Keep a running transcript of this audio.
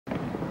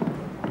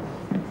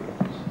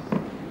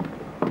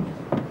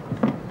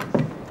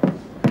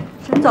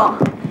陈总，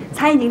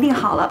餐已经订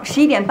好了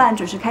，11点半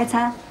准时开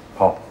餐。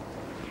好。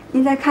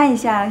您再看一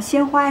下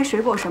鲜花、水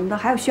果什么的，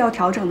还有需要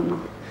调整的吗？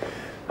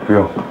不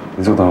用，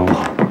你做得很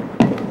好。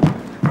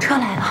车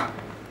来了。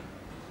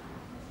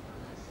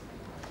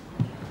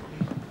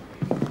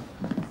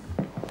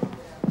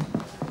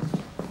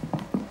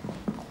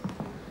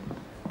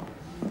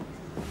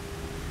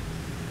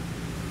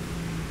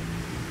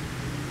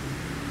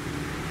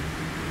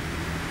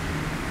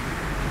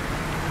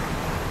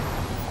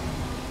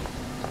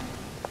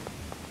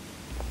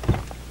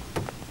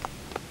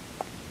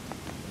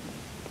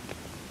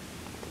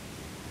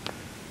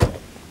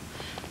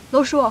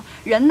 罗叔，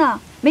人呢？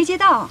没接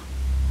到。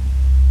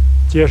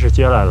接是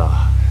接来了，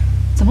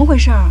怎么回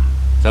事啊？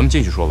咱们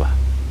进去说吧。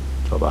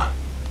走吧。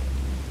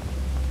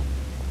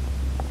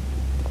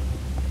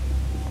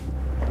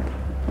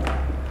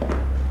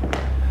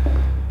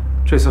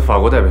这次法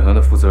国代表团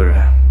的负责人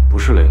不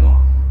是雷诺，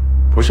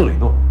不是雷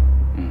诺，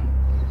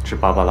是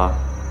芭芭拉。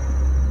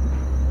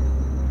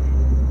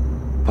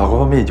法国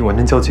方面已经完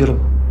成交接了吗？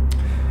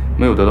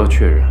没有得到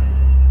确认，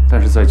但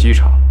是在机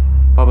场。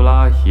 芭芭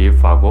拉以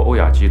法国欧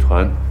亚集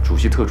团主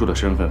席特助的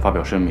身份发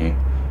表声明，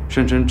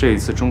声称这一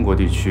次中国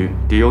地区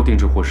迪欧定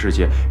制货事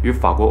件与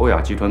法国欧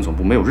亚集团总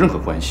部没有任何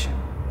关系，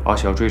而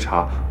且要追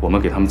查我们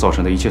给他们造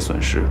成的一切损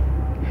失，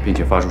并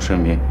且发出声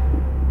明，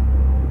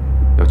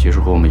要结束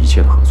和我们一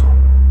切的合作。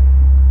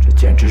这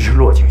简直是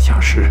落井下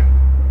石！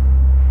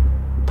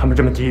他们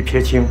这么急于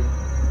撇清，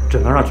只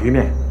能让局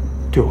面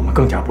对我们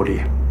更加不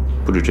利。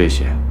不止这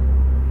些，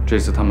这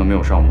次他们没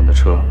有上我们的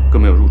车，更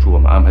没有入住我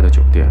们安排的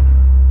酒店。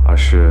 而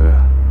是，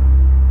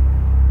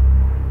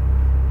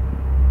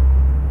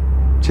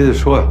接着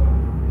说呀。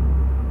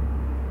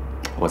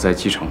我在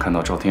机场看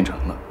到赵天成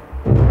了。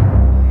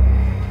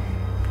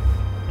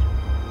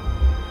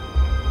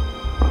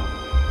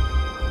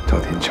赵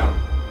天成，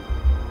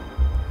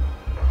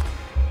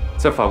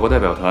在法国代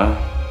表团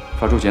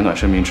发出简短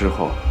声明之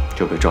后，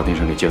就被赵天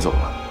成给接走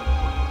了。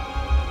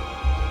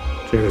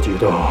这个举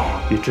动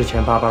比之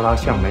前芭芭拉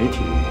向媒体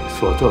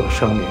所做的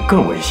声明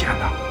更危险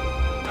了。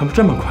 他们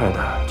这么快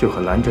的就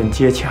和蓝针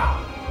接洽，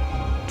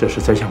这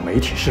是在向媒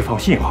体释放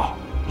信号，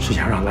是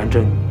想让蓝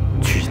针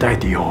取代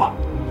迪欧啊！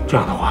这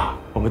样的话，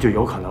我们就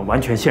有可能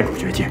完全陷入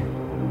绝境。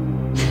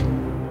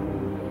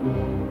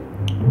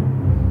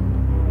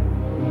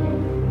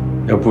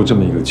要布这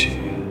么一个局，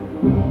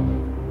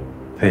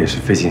他也是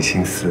费尽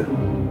心思。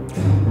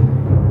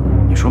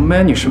你说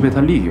Manny 是被他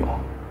利用，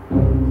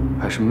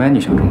还是 Manny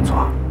想这么做？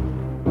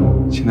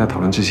现在讨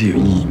论这些有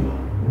意义吗？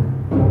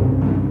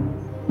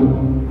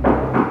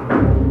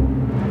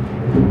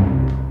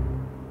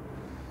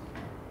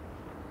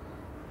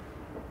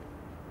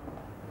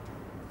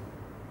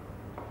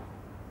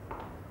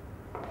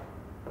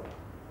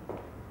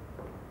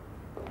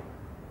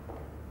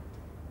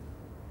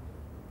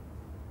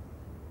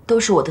 都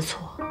是我的错，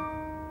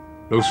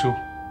楼叔，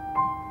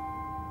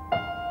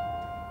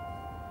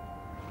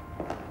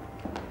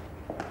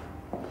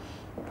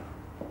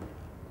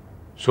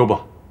说吧。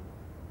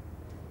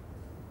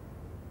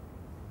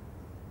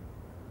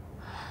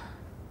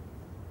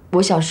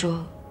我想说，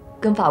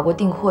跟法国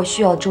订货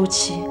需要周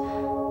期，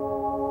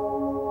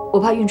我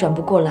怕运转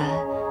不过来，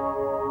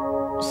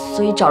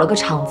所以找了个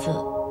厂子，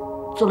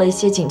做了一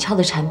些紧俏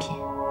的产品。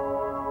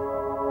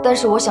但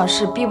是我想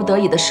是逼不得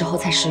已的时候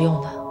才使用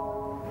的。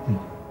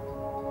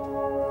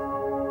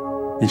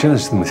 你真的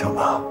是这么想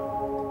的？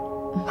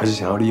还是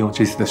想要利用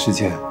这次的事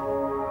件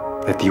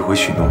来诋毁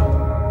许诺？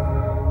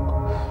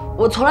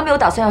我从来没有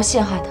打算要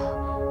陷害他。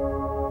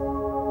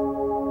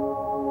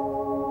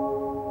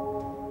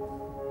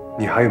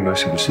你还有没有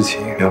什么事情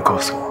要告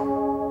诉我？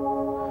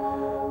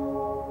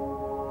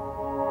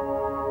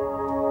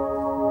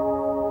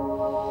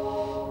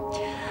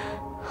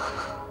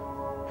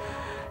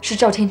是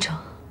赵天成，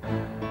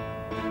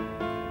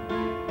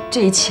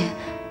这一切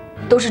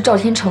都是赵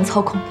天成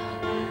操控的。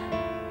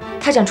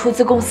 他想出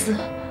资公司，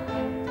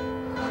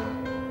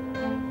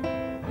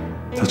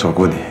他找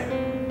过你，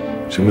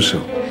什么时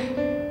候？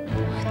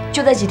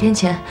就在几天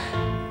前。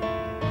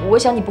我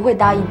想你不会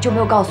答应，就没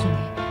有告诉你。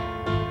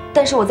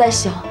但是我在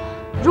想，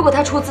如果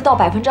他出资到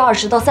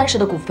20%到30%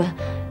的股份，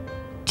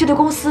这对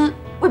公司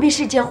未必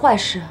是一件坏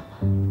事。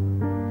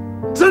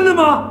真的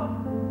吗？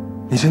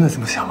你真的这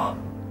么想吗？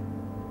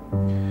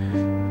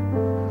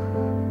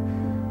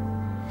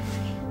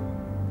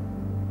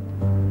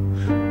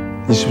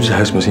你是不是还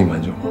有什么事情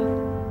瞒着我？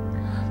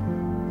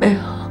 没有，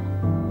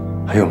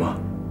还有吗？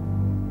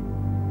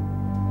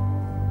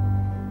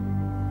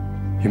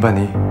云半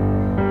妮，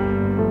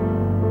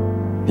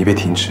你被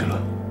停职了。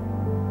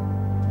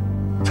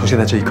从现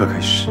在这一刻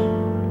开始，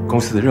公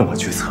司的任何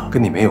决策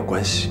跟你没有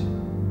关系，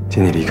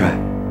请你离开。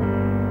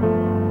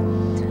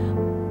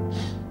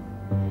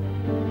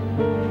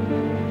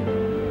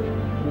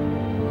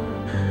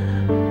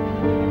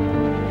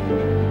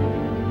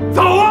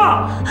走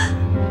啊！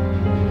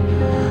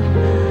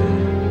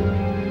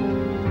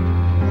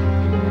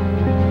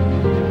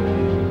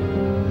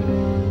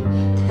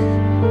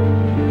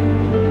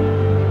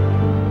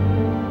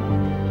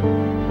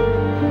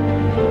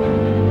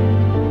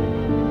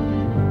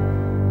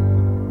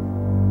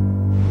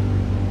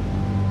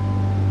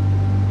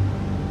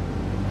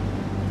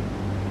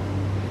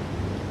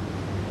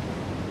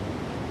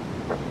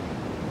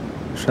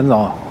沈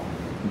总，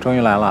你终于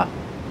来了。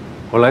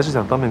我来是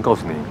想当面告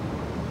诉您，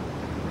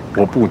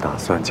我不打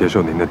算接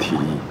受您的提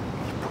议。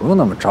不用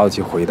那么着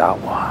急回答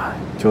我，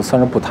就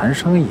算是不谈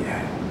生意，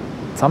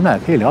咱们俩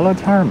可以聊聊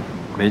天嘛。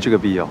没这个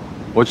必要。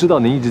我知道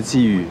您一直觊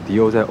觎迪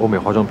欧在欧美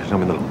化妆品上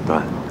面的垄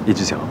断，一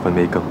直想要分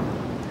杯羹。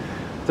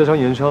在商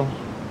言商，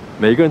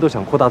每个人都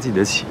想扩大自己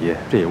的企业，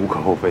这也无可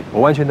厚非，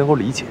我完全能够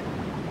理解。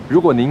如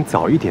果您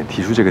早一点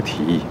提出这个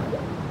提议，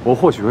我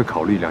或许会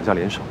考虑两家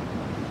联手。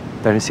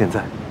但是现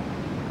在，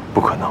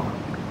不可能。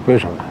为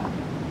什么？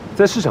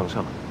在市场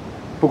上，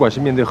不管是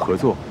面对合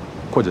作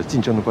或者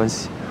竞争的关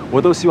系，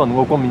我都希望能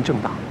够光明正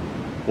大。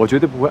我绝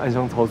对不会暗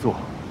箱操作，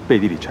背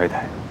地里拆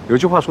台。有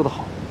句话说得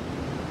好，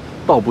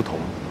道不同，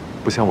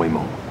不相为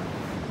谋。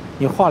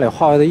你话里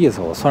话外的意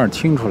思我算是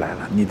听出来了，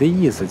你的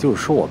意思就是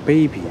说我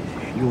卑鄙，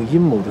用阴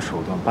谋的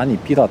手段把你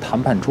逼到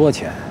谈判桌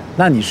前，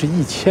那你是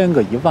1000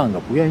个10000个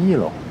不愿意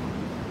喽？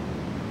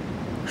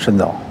沈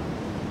总，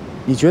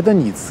你觉得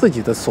你自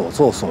己的所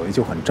作所为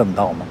就很正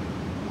道吗？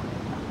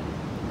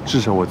至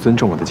少我尊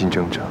重我的竞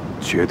争者，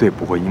绝对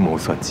不会阴谋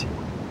算计。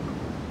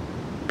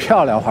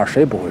漂亮话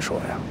谁不会说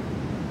呀？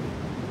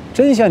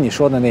真像你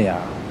说的那样，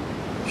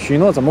许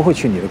诺怎么会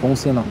去你的公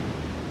司呢？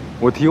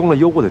我提供了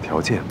优渥的条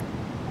件，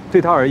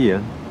对他而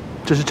言，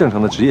这是正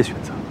常的职业选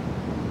择。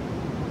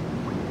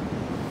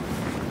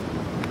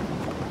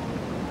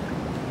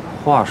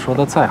话说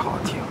的再好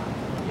听，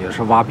也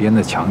是挖别人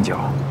的墙角。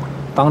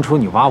当初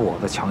你挖我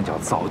的墙角，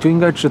早就应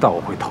该知道我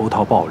会投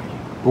桃报李。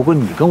不过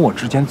你跟我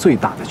之间最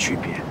大的区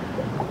别，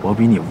我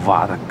比你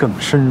挖得更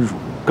深入，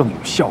更有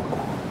效果。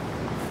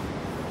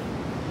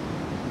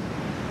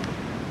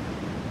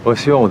我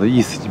希望我的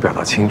意思已经表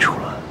达清楚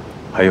了。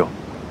还有，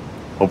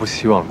我不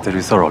希望你再去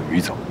骚扰于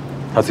总，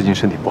他最近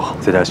身体不好，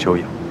在家休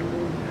养。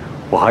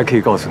我还可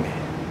以告诉你，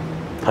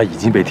他已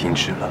经被停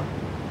职了，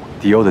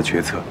迪欧的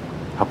决策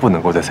他不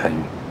能够再参与。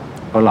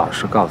我老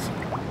实告诉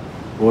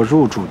你，我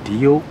入驻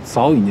迪欧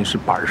早已经是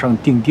板上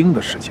钉钉的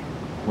事情。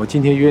我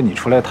今天约你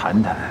出来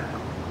谈谈，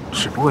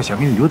只不过想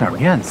给你留点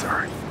面子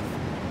而已。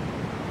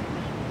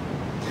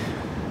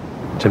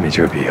真没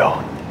这个必要。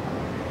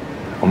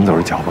我们走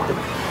着瞧吧。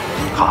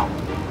好，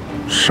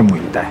拭目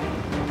以待。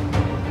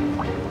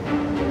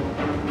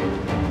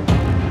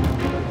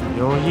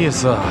有意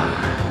思，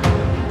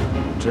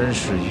真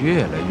是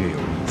越来越有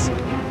意思。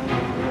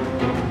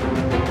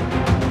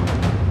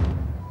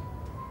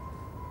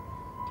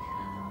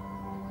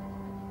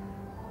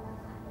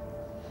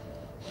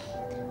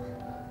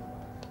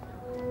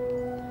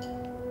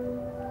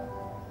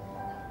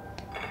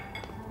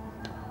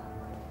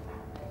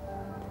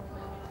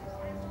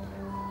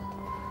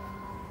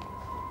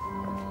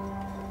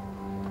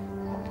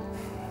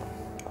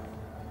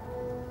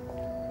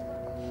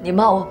你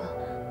骂我吧，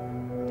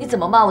你怎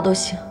么骂我都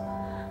行。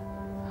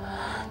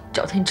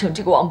赵天成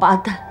这个王八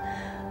蛋，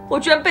我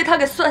居然被他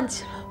给算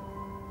计了。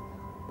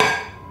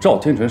赵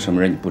天成什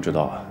么人你不知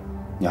道啊？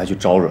你还去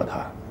招惹他？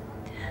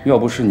要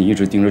不是你一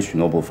直盯着许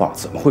诺不放，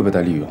怎么会被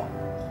他利用？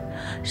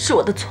是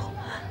我的错，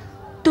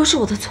都是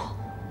我的错，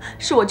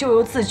是我咎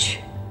由自取，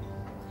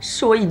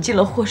是我引进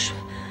了祸水，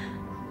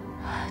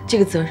这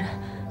个责任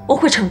我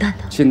会承担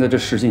的。现在这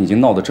事情已经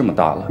闹得这么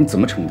大了，你怎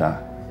么承担？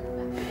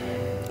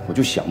我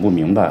就想不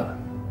明白了。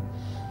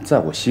在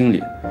我心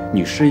里，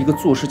你是一个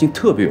做事情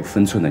特别有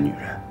分寸的女人，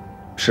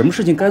什么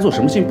事情该做，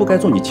什么事情不该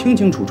做，你清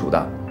清楚楚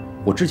的。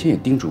我之前也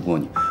叮嘱过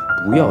你，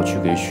不要去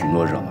给许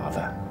诺惹麻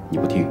烦，你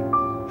不听。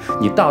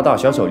你大大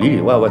小小里里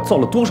外外造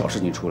了多少事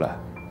情出来，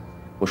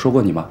我说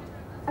过你吗？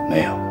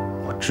没有。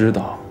我知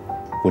道，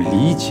我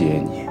理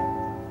解你，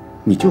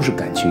你就是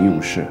感情用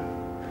事，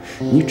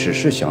你只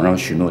是想让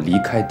许诺离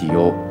开迪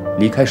欧，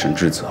离开沈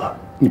志泽，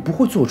你不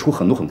会做出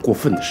很多很过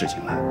分的事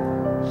情来。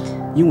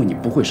因为你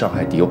不会伤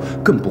害迪欧，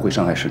更不会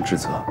伤害沈志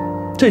泽。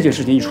这件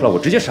事情一出来，我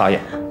直接傻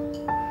眼。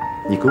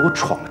你给我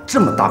闯了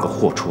这么大个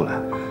祸出来，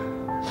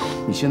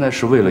你现在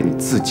是为了你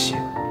自己，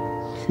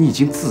你已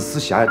经自私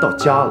狭隘到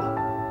家了，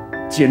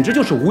简直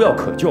就是无药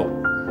可救，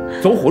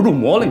走火入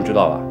魔了，你知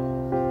道吧？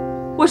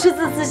我是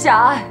自私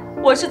狭隘，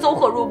我是走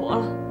火入魔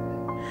了，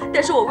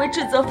但是我为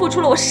志泽付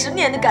出了我10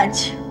年的感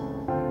情，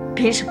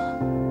凭什么？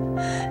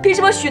凭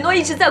什么许诺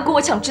一直在跟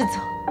我抢志泽？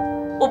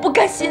我不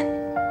甘心。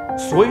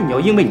所以你要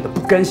因为你的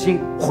不甘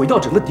心毁掉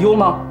整个迪欧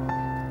吗？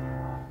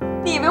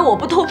你以为我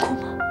不痛苦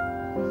吗？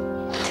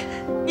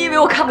你以为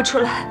我看不出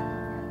来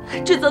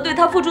志泽对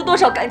他付出多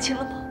少感情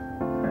了吗？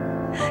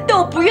但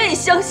我不愿意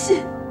相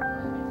信，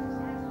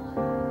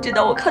直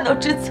到我看到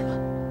志泽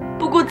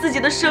不顾自己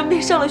的生命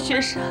上了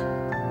雪山，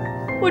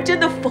我真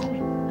的疯了。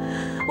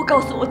我告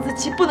诉我自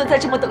己不能再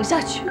这么等下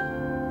去，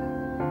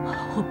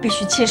我必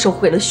须亲手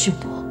毁了许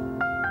诺。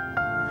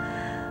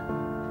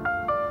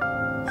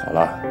好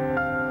了。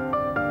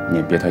你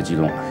也别太激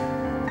动了，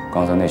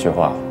刚才那些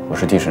话我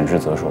是替沈志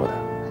泽说的，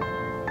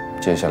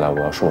接下来我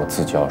要说我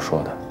自己要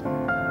说的。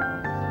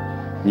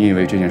你以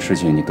为这件事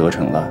情你得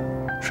逞了，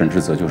沈志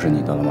泽就是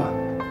你的了吗？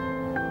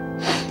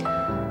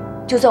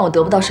就算我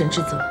得不到沈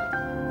志泽，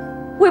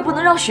我也不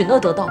能让许诺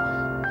得到吧？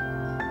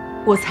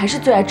我才是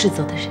最爱志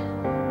泽的人。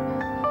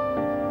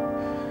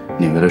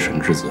你为了沈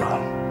志泽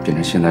变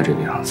成现在这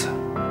个样子，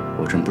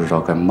我真不知道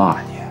该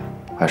骂你，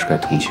还是该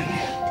同情你。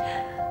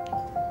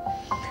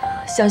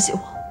相信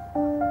我，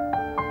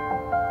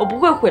我不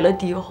会毁了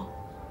迪欧，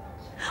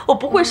我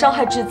不会伤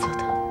害智泽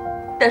的。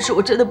但是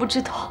我真的不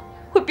知道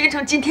会变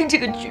成今天这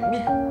个局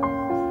面。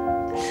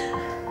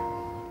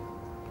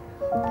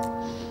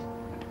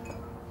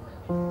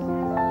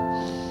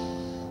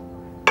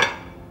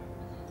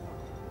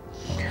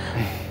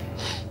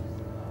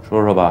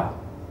说说吧，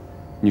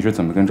你是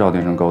怎么跟赵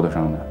天成勾搭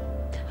上的？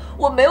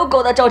我没有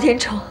勾搭赵天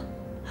成，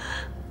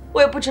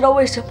我也不知道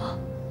为什么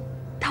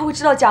他会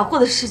知道假货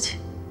的事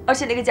情，而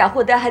且那个假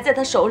货单还在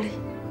他手里。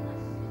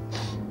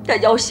他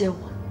要挟我，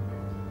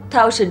他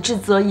要沈智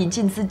泽引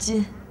进资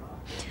金，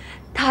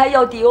他还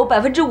要迪欧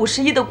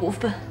51%的股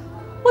份，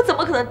我怎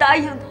么可能答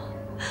应呢？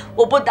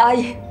我不答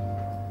应，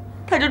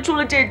他就出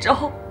了这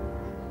招，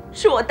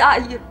是我答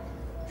应了。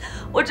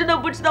我真的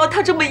不知道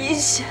他这么阴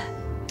险。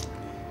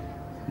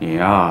你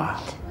呀，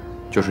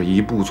就是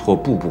一步错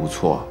步步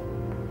错。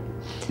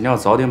你要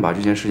早点把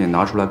这件事情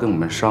拿出来跟我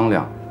们商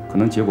量，可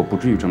能结果不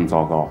至于这么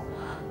糟糕。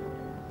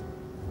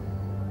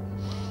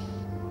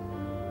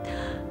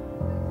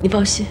你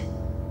放心，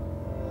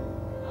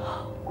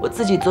我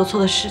自己做错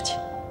的事情，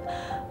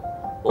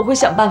我会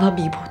想办法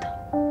弥补的。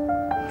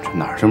这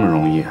哪这么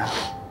容易啊？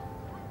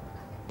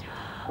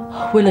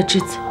为了智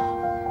泽，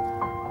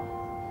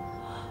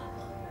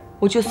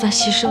我就算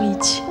牺牲一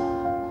切，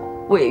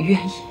我也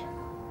愿意。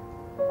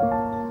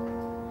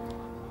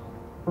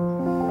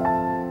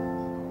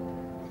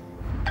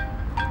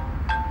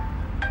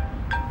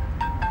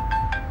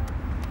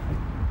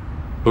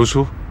楼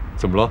叔，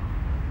怎么了？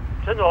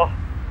陈总，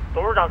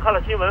董事长看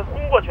了新闻，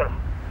昏过去了，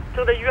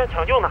正在医院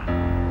抢救呢。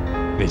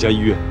哪家医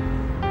院？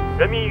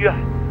人民医院。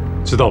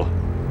知道了。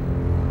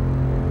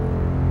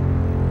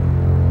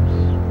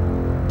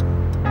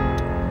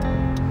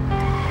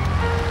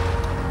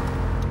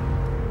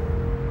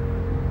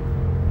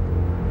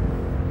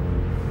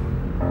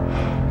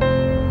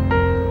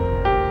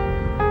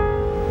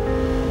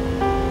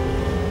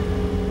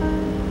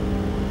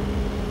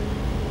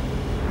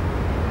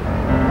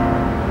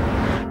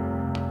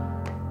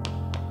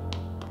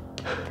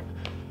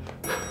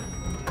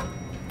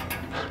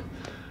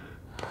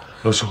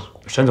楼叔，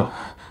沈总，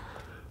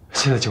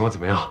现在情况怎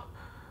么样？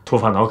突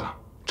发脑梗，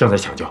正在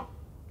抢救，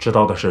指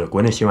导的是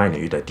国内心外领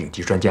域的顶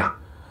级专家。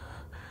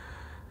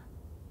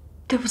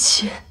对不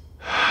起，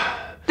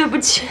对不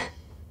起。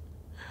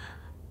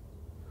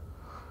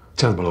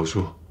这样子吧，楼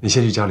叔，你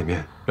先去家里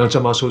面让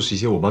张妈收拾一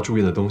些我妈住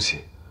院的东西，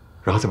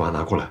然后再把它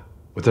拿过来，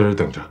我在这儿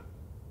等着。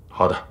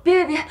好的。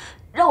别，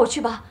让我去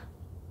吧，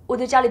我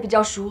对家里比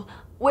较熟，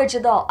我也知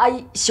道阿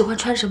姨喜欢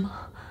穿什么。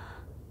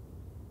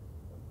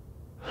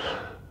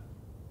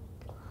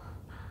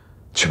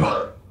去吧。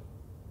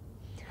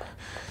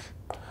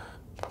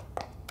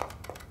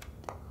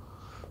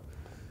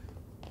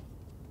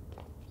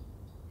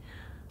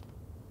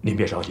您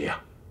别着急啊。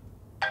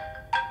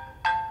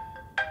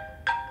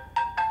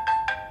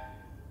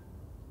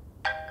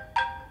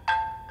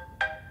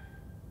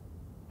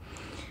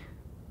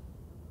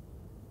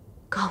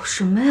搞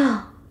什么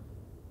呀？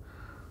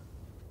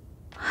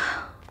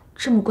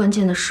这么关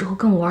键的时候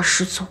跟我玩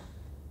失踪。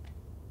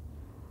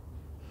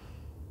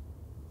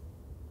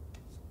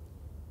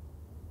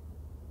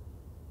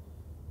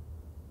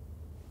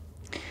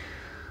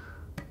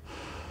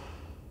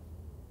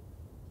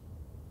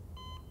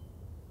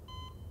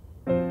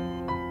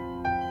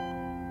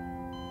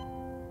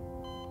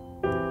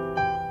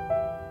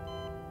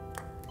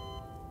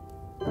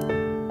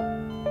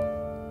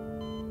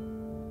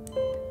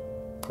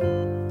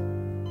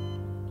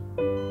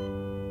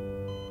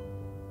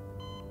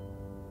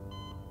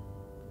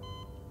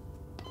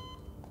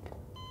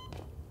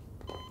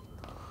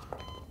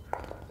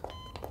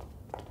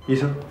医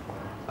生，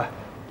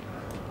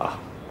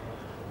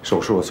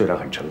手术虽然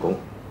很成功，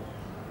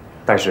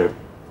但是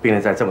病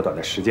人在这么短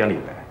的时间里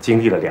面经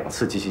历了2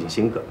次急性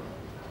心梗，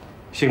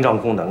心脏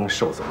功能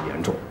受损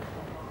严重，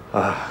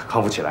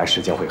康复起来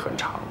时间会很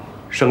长，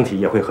身体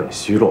也会很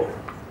虚弱。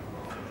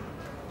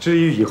至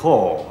于以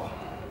后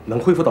能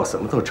恢复到什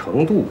么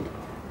程度，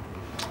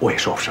我也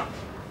说不上。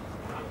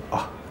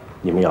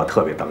你们要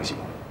特别当心，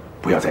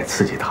不要再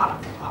刺激他了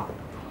啊！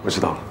我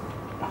知道了，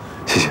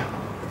谢谢。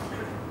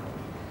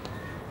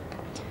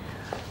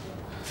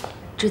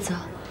智泽，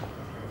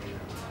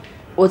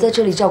我在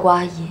这里照顾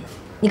阿姨，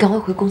你赶快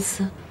回公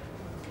司，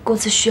公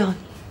司需要你。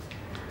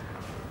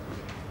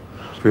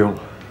不用了，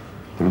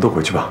你们都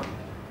回去吧，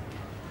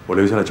我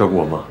留下来照顾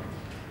我妈。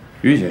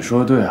于姐说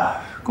的对啊，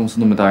公司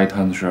那么大一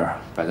摊子事儿，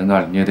摆在那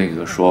里你也得给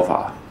个说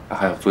法。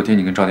还有，昨天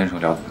你跟赵天成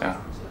聊怎么样？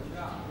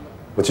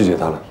我拒绝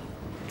他了。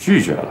拒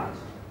绝了？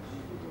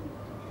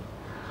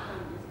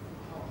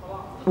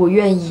我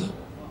愿意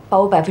把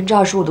我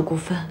25%的股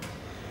份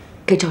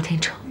给赵天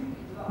成。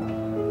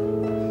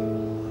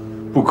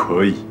不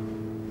可以，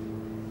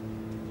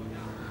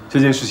这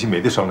件事情没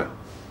得商量。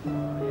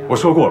我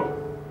说过了，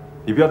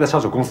你不要再插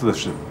手公司的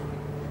事。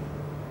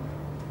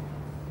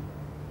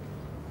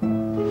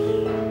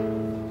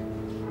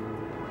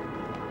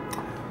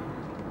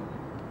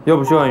要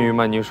不就按于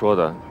曼妮说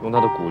的，用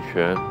她的股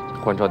权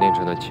换赵天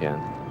成的钱。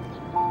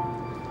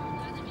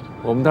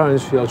我们当然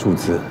需要注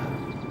资，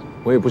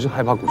我也不是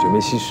害怕股权被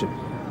稀释，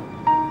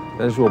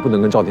但是我不能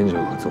跟赵天成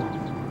合作。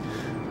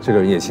这个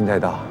人野心太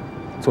大，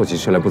做起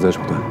事来不择手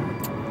段。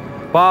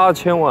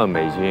8000万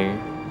美金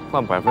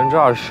换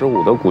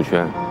25%的股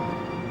权，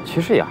其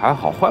实也还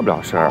好，坏不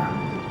了事儿。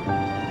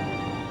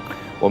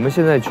我们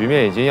现在局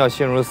面已经要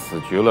陷入死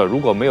局了，如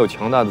果没有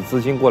强大的资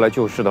金过来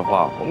救市的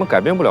话，我们改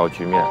变不了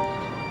局面。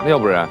那要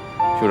不然，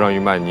就让于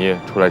曼妮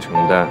出来承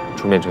担，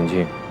出面澄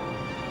清。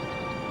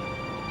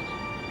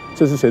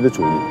这是谁的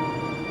主意？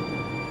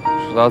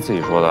是他自己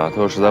说的。他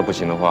说实在不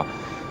行的话，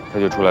他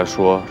就出来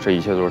说这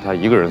一切都是他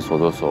一个人所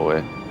作所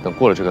为。等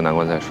过了这个难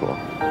关再说。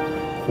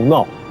胡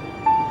闹！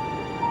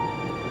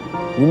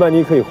于曼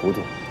妮可以糊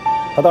涂，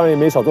她当然也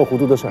没少做糊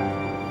涂的事儿。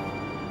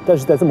但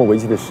是在这么危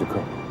急的时刻，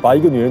把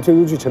一个女人推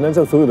出去承担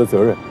这所有的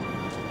责任，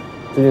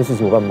这件事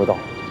情我办不到。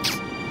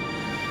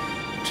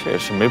这也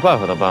是没办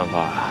法的办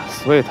法，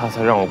所以他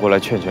才让我过来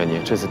劝劝你。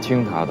这次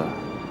听他的。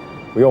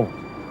不用，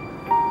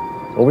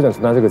我不想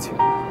承担这个情。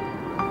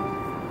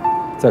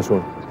再说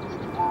了，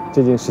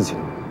这件事情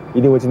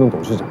一定会惊动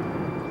董事长。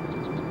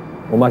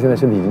我妈现在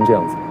身体已经这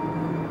样子，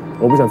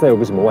我不想再有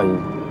个什么万一。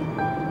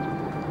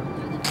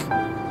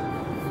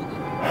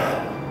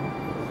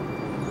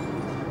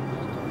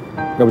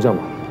要不这样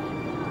吧，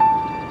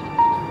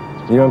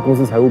你让公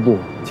司财务部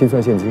清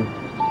算现金，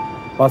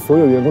把所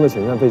有员工的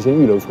遣散费先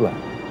预留出来，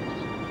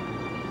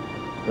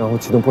然后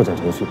启动破产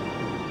程序。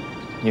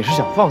你是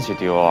想放弃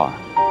迪欧啊？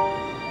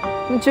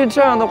那既然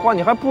这样的话，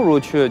你还不如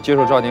去接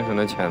受赵天成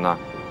的钱呢。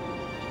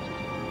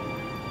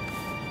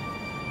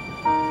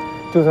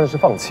就算是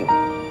放弃，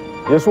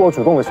也是我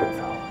主动的选择，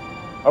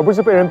而不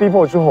是被人逼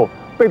迫之后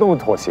被动的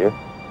妥协。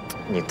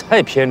你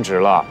太偏执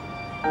了。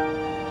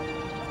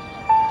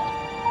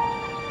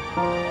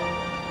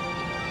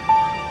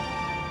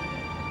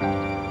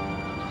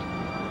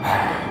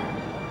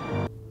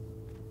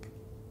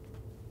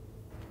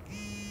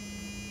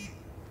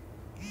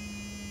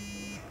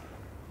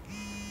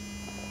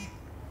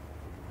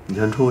你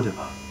先出去吧。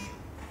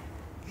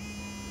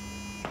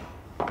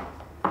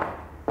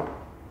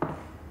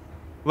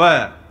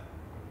喂，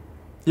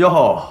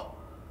哟，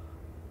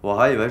我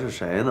还以为是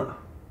谁呢，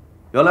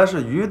原来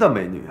是于的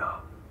美女啊。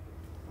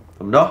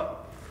怎么着？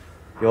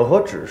有何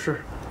指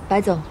示？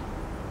白总，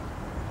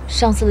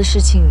上次的事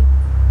情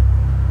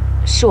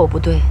是我不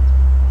对，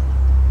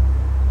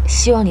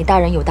希望你大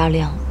人有大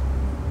量，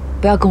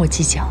不要跟我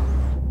计较。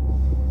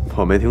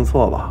我没听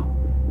错吧？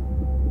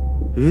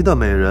于的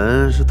美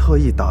人是特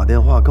意打电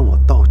话跟我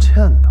道歉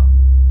的。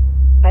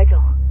白总，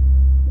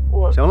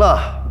我行了，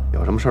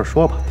有什么事儿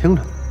说吧，听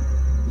着呢。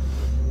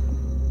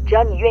只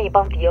要你愿意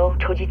帮迪欧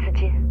筹集资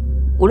金，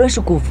无论是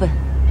股份，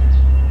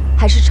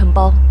还是承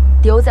包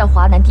迪欧在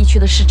华南地区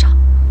的市场，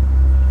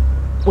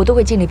我都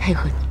会尽力配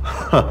合你。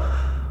哼，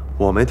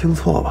我没听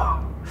错吧？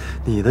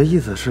你的意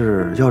思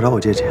是要找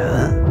我借钱？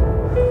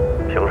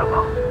凭什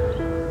么？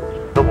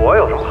对我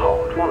有什么好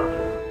处呢？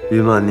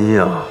于曼妮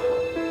啊，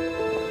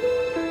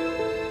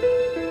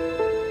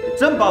你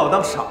真把我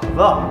当傻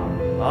子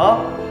啊？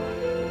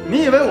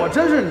你以为我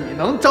真是你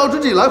能招之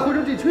即来挥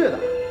之即去的？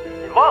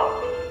你忘了，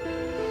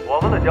我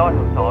们的交情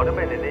早就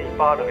被你那一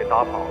巴掌给打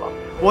跑了。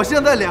我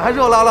现在脸还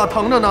热辣辣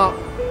疼着呢。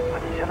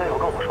你现在又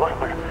跟我说什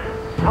么？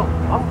让我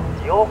帮助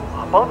迪欧，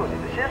帮助你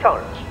的心上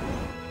人。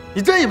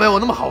你真以为我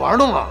那么好玩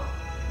弄啊？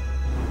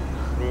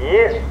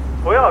你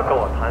不要跟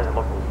我谈什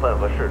么股份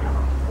和市场，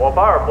我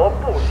巴尔博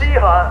不稀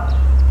罕。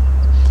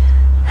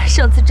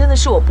上次真的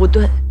是我不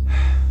对，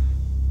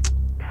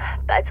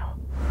白总，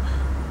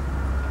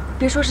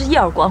别说是一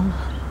耳光了，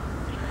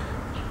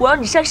我让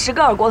你扇10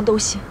个耳光都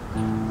行，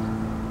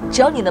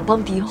只要你能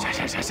帮迪欧。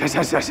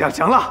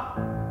行了，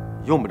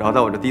用不着在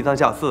我这低三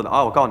下四的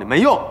啊！我告诉你没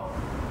用。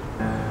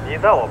你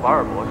在我巴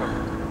尔博这儿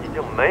已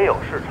经没有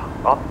市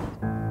场了。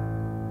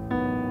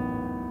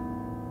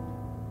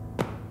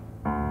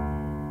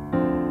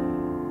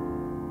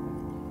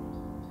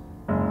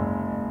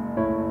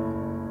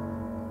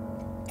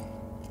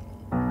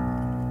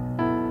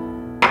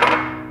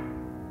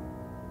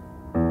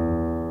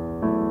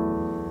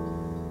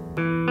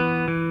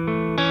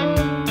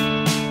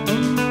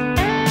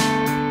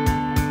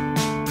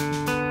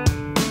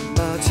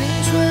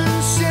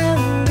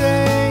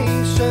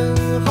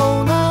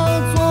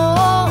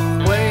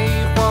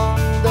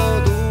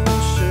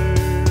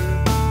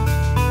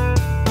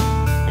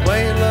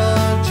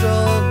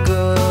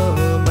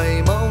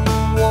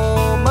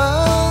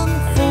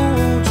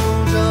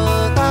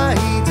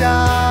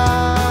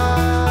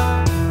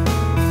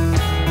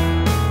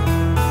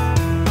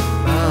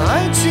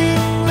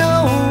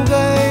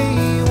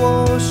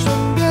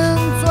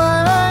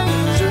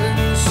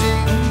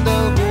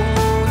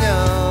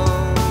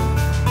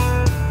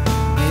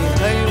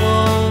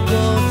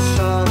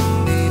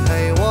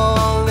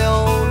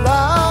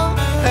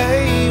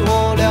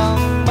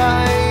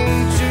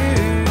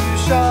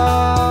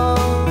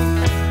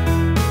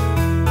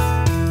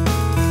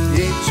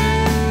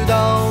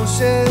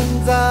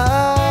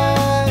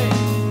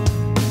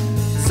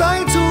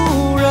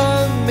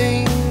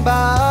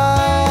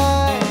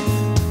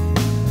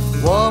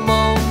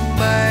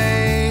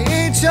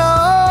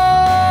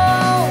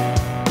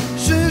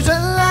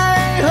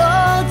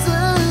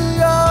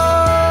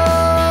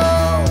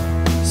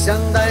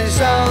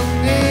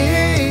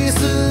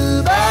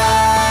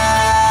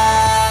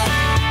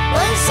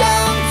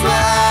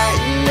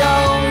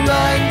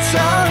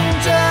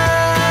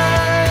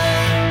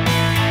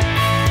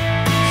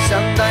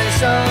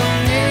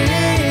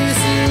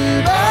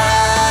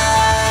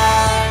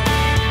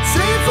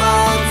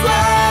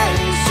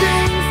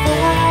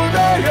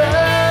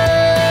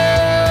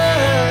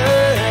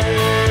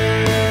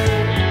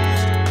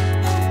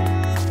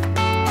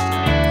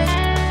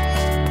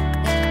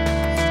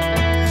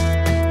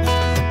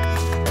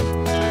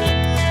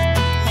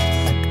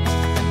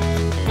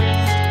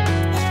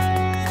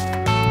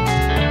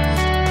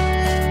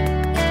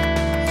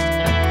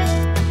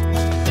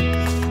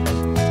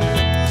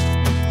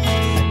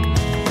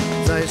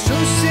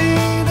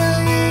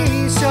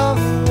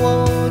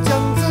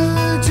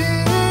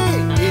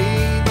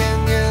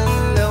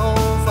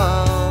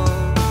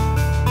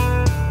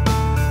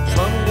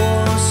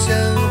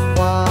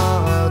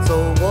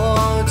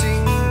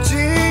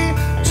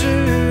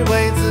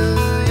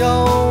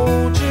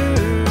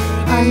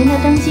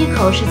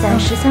在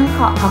13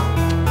号。好，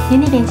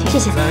您那边请。谢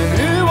谢。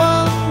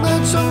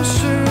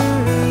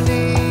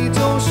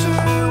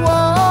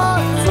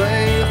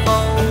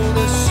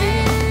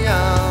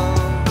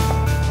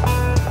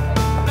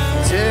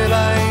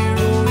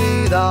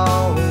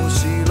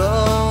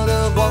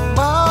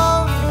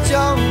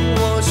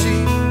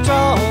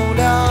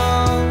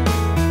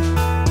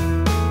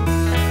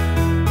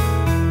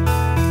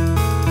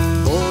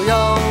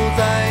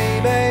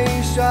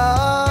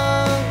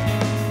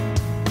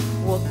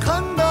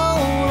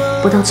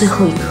不到最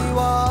后一刻，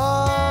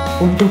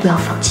我们都不要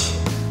放弃，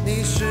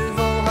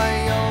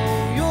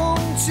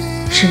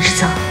沈志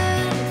泽，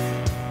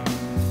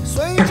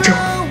等着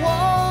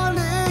我。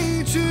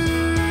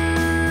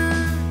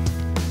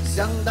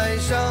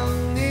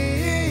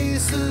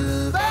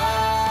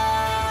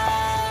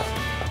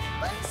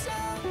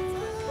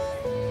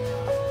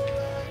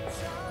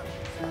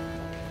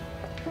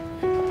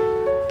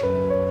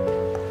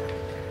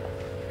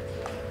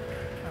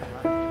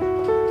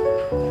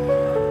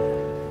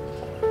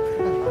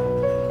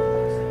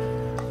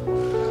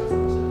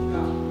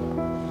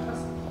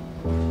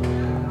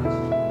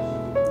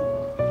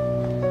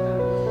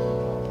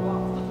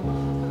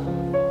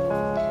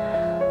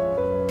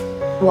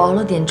我熬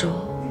了点粥，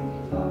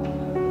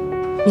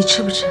你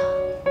吃不吃啊？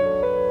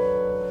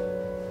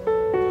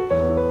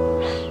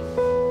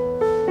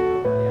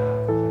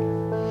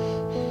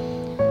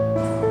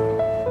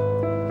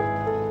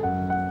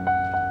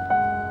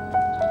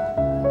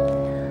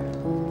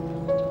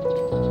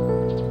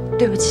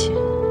对不起，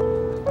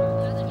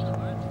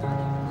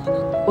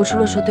我除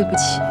了说对不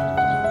起，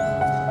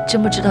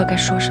真不知道该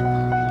说什么。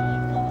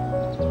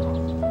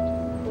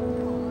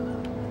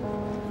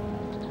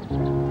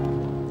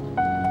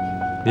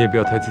你也不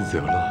要太自责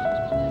了，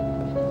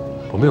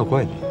我没有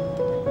怪你，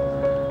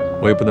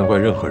我也不能怪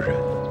任何人。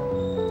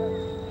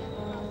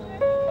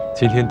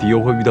今天迪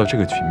欧会遇到这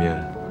个局面，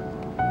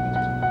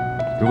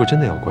如果真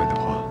的要怪的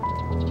话，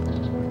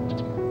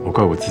我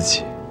怪我自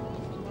己。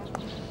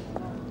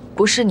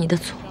不是你的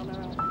错，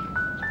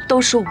都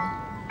是我，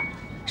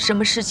什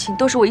么事情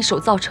都是我一手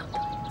造成的。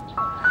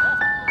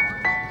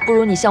不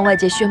如你向外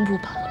界宣布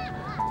吧，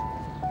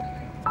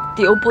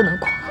迪欧不能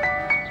垮。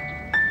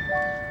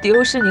迪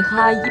欧是你和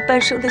阿姨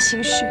半生的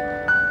心血。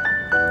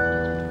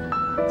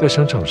在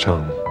商场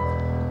上，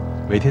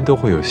每天都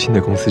会有新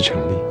的公司成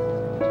立，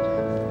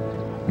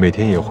每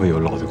天也会有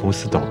老的公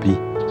司倒闭，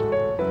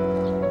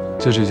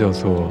这就叫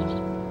做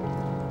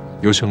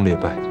优胜劣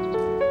败，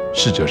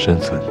适者生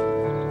存。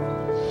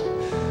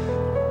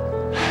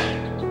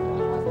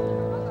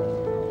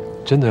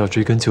真的要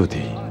追根究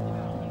底，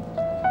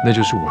那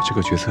就是我这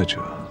个决策者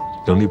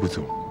能力不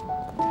足。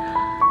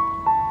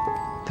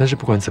但是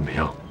不管怎么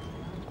样，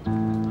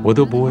我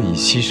都不会以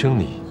牺牲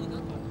你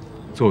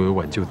作为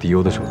挽救迪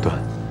欧的手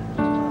段，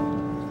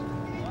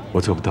我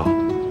做不到。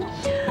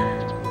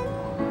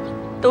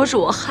都是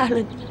我害了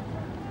你。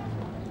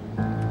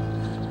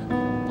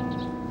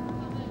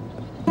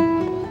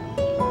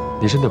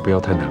你真的不要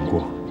太难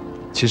过。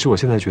其实我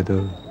现在觉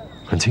得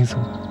很轻松，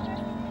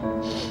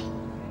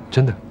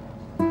真的。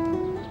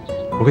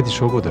我跟你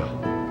说过的，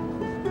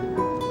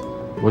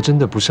我真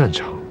的不擅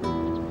长，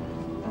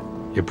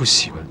也不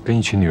喜欢跟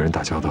一群女人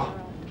打交道。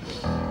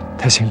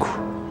太辛苦。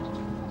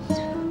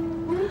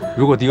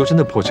如果迪欧真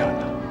的破产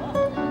了，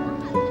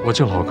我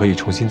正好可以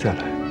重新再来，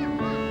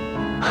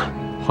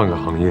换个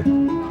行业。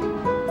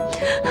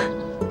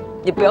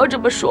你不要这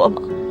么说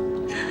嘛！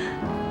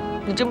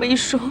你这么一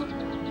说，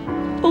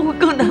我会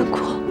更难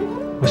过。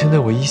我现在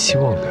唯一希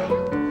望的，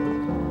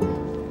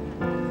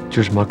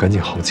就是妈赶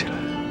紧好起来。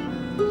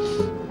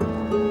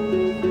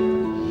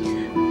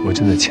我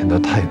真的欠她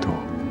太多，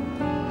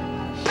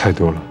太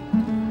多了。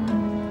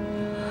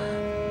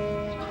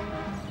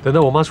等到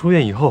我妈出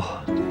院以后，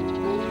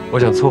我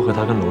想撮合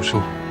她跟楼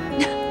叔，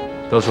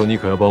到时候你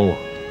可要帮我。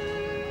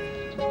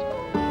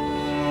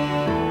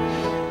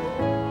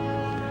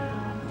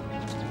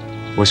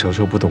我小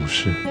时候不懂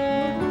事，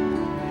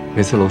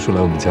每次楼叔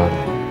来我们家里，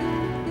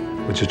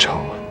我就吵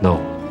闹，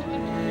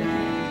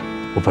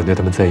我反对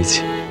他们在一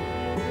起，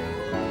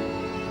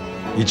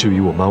以至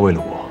于我妈为了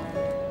我，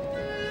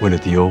为了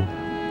迪欧，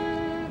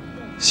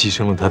牺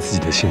牲了她自己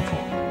的幸福。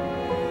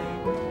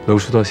楼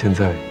叔到现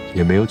在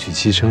也没有娶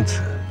妻生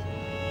子。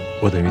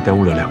我等于耽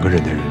误了2个人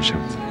的人生。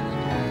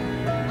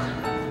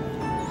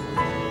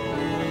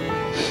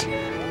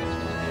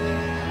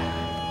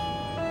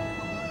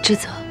志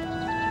泽，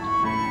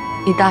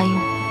你答应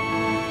我，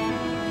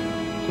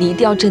你一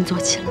定要振作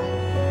起来。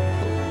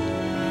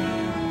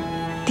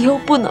迪欧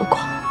不能垮，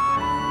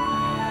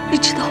你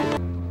知道吗？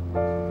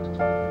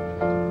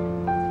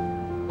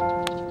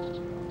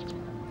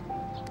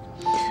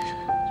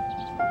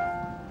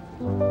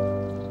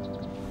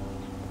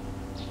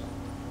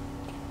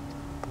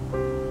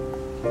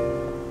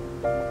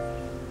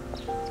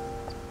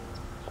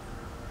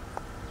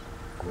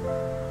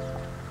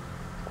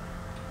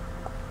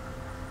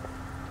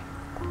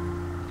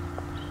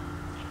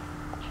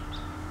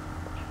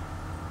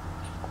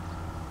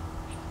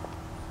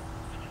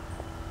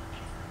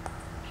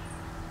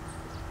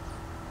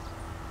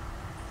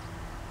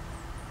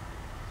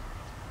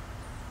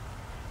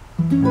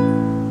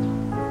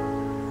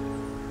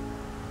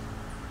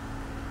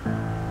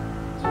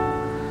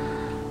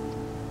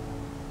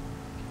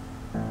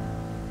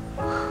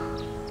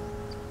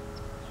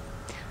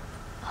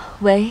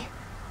喂，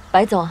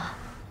白总啊，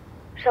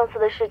上次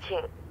的事情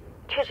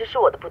确实是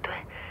我的不对，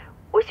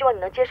我希望你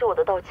能接受我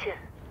的道歉，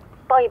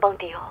帮一帮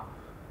迪欧。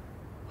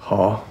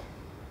好，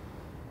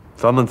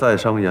咱们在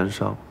商言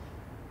商，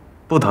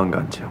不谈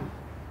感情，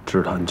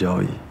只谈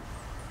交易。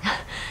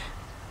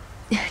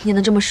你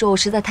能这么说，我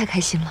实在太开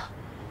心了。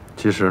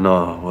其实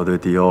呢，我对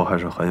迪欧还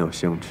是很有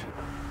兴趣，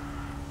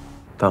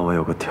但我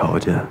有个条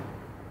件，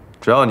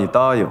只要你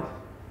答应，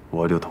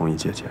我就同意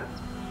借钱。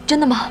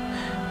真的吗？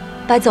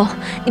白总，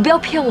你不要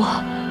骗我。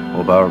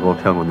我白尔波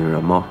骗过女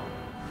人吗？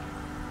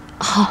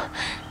好，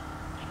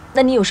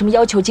那你有什么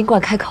要求尽管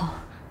开口，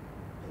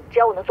只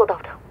要我能做到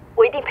的，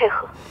我一定配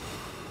合。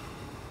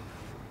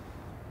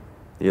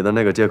你的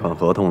那个借款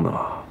合同呢，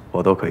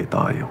我都可以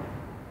答应，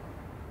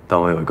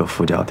但我有一个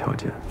附加条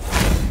件。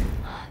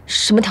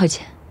什么条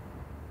件？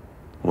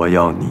我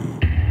要你。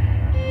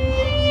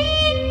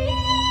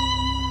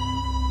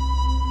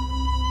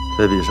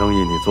这笔生意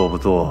你做不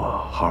做，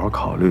好好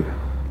考虑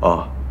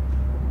啊。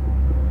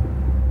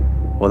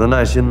我的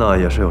耐心呢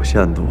也是有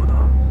限度的，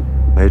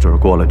没准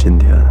过了今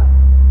天，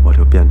我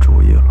就变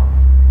主意了。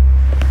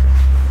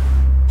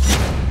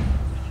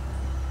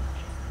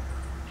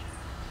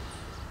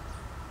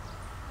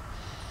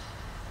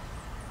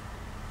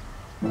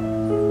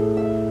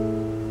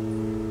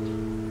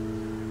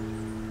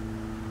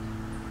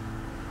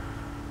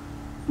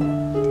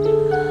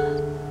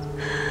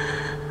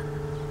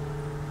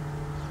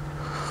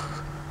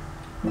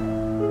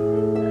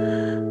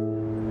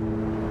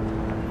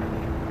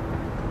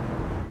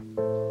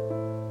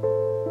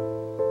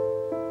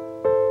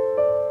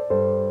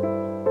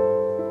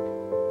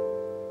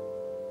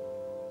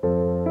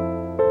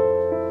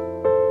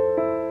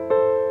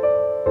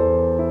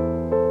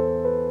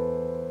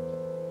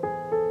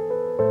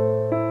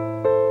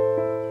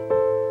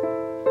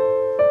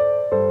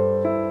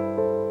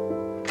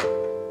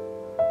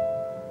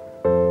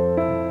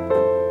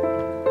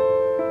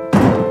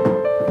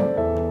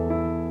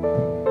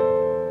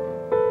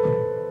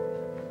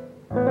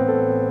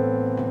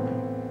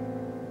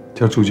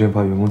叫住建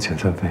发员工遣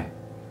散费，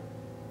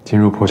进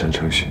入破产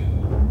程序。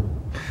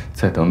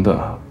再等等，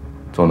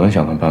总能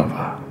想到办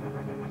法，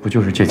不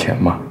就是借钱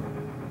吗？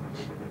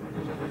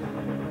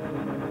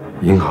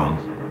银行、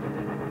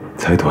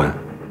财团、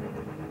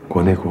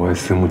国内国外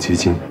私募基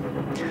金，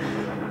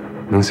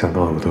能想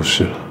到的我都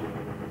试了。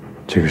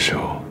这个时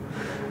候，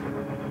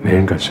没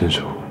人敢伸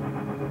手。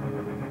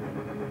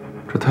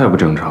这太不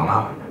正常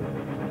了。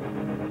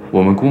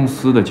我们公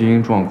司的经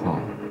营状况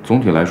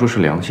总体来说是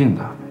良性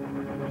的。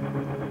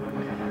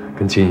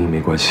跟经营没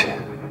关系，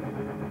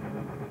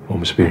我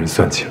们是被人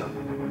算计了。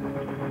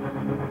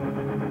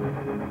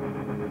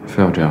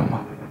非要这样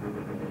吗？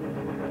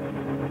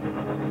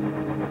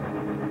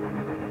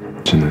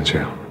只能这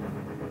样。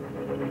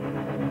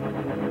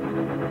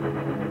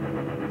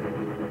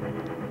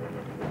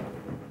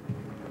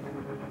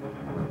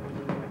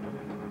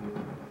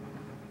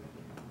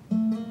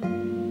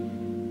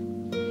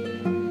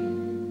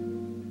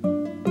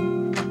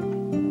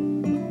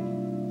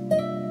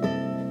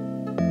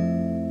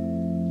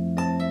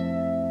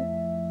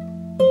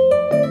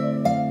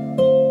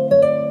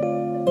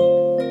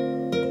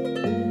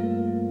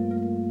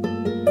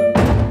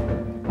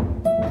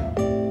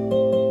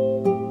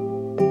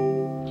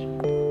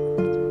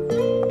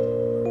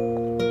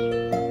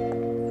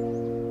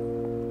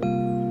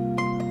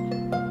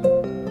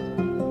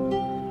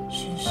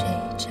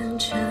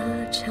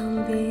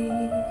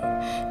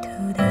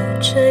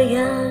这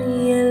样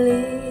眼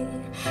里，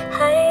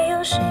还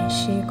有谁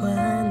习惯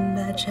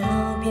把照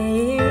片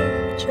依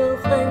旧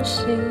唤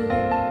醒？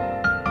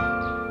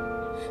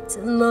怎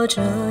么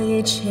这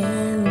一切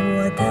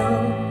我都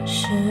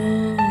失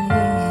忆？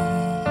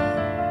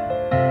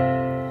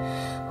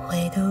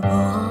回头玻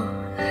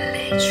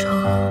璃窗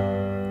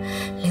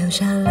留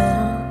下了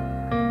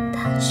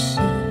叹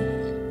息，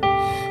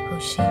不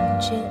信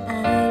借爱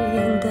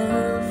眼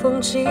的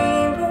风景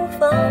不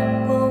放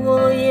过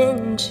我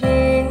眼睛。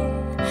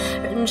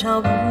人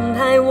潮澎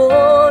湃，我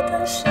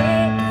的心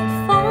该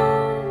放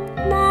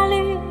哪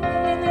里？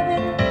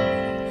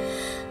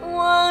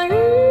往日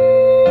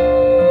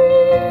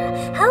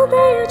好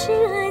歹有亲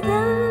爱的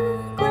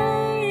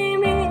闺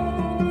蜜，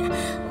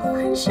我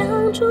很想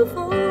祝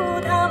福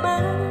她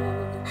们，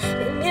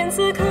偏偏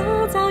此刻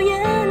遭眼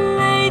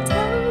泪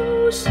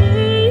偷袭。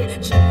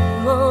这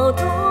么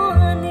多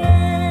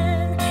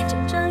年，见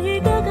证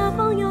一个个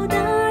朋友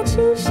的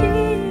清晰。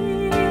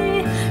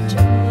这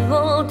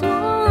么多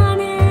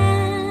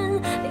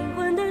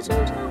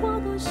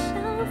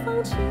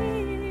放弃，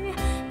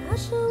可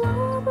是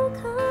我不可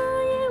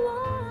以，我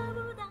不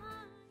答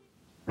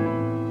应。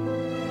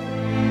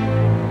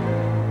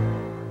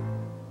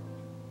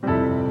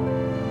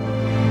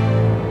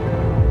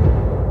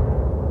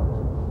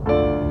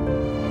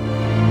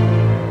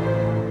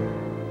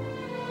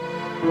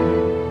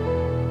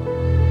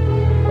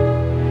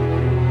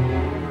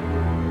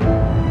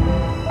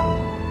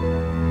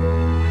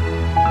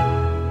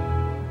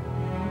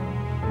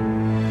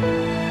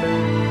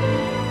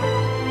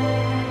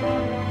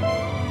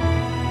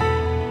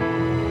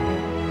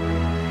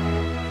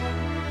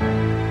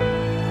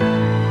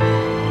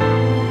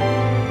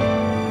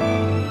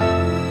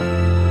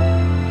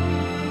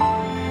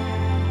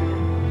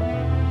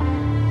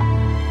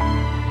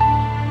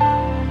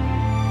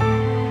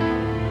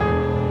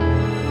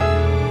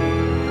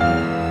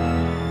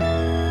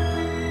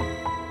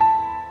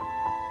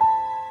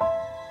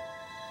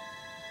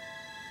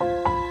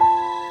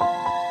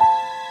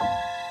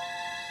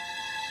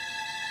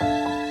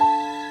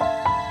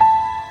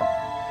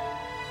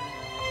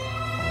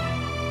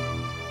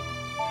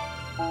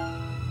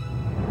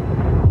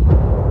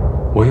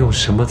我用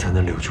什么才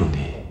能留住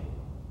你？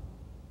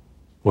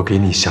我给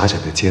你狭窄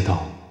的街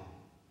道，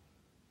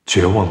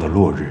绝望的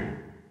落日，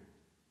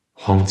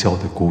荒郊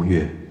的孤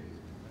月。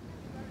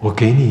我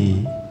给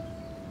你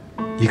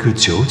一个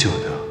久久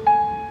的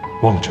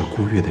望着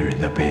孤月的人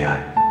的悲哀。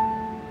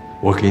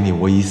我给你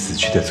我已死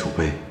去的祖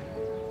辈，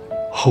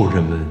后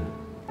人们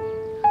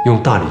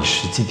用大理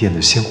石祭奠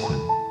的先魂。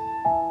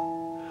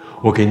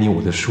我给你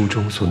我的书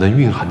中所能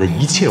蕴含的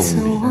一切无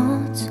理，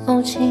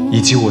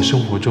以及我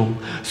生活中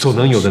所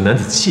能有的男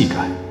子气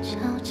概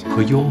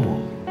和幽默。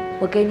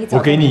我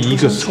给你一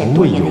个从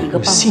未有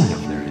过信仰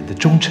的人的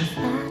忠诚。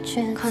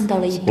看到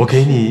了一笔。我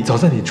给你早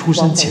在你出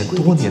生前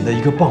多年的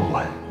一个傍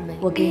晚，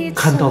我给你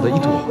看到的一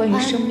朵关于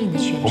生命的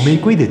诠释。红玫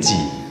瑰的记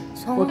忆。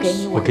我给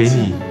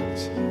你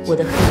我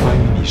的关于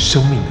你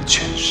生命的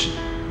诠释。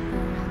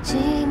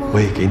我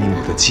也给你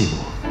我的寂寞，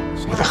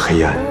我的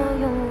黑暗，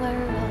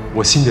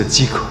我心的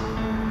饥渴。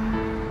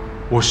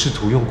我试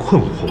图用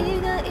困惑、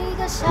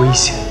危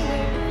险、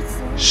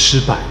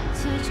失败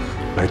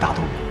来打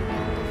动你。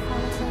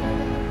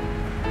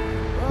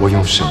我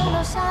用什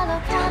么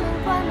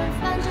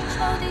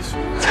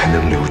才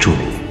能留住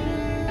你？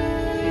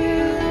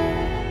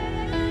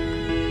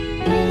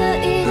一个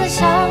一个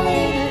想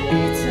你的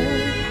日子，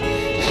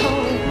从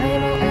你回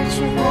眸而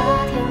去那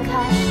天开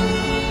始，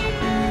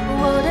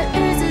我的日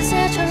子写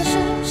成诗，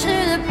诗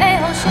的背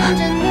后写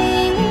着你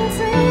名字。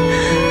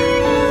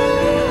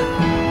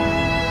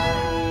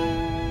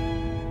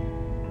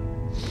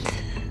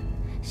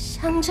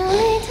想着你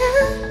的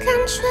感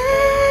觉，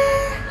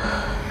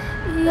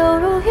犹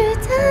如雨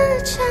的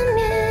缠绵，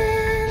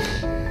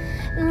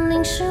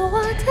淋湿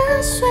我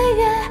的岁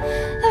月，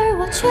而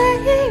我却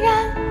依然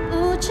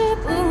不知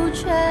不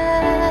觉。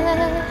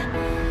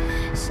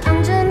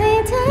想着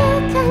你的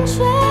感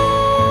觉，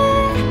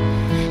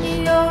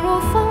犹如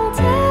风的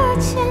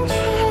缱绻，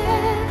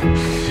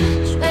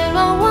吹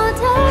乱我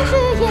的日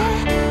夜，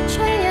吹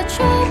也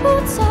吹不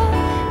走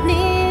你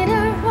的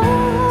容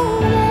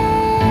颜。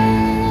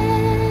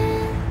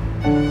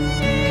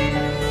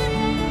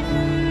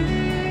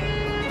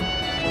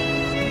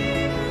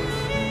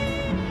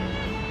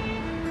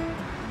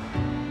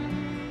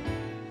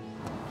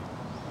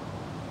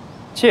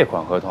借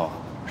款合同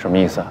什么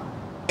意思啊？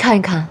看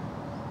一看，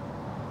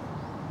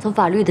从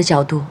法律的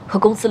角度和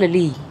公司的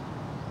利益，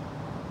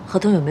合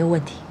同有没有问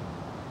题？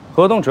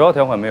合同主要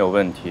条款没有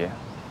问题，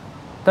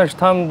但是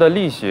他们的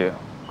利息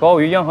高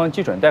于央行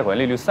基准贷款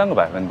利率3个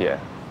百分点。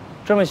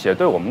这么写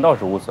对我们倒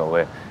是无所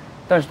谓，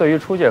但是对于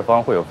出借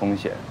方会有风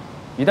险。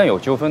一旦有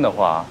纠纷的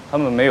话，他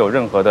们没有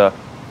任何的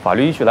法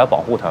律依据来保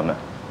护他们。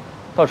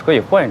倒是可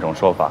以换一种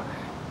说法，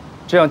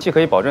这样既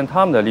可以保证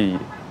他们的利益，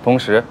同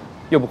时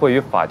又不会与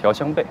法条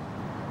相悖。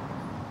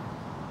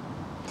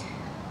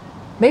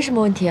没什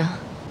么问题啊，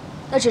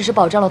那只是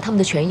保障了他们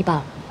的权益罢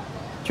了。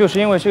就是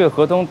因为这个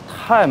合同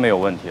太没有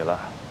问题了，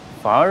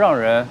反而让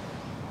人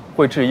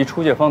会质疑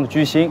出借方的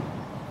居心。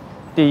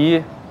第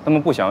一，他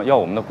们不想要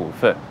我们的股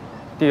份；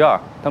第二，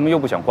他们又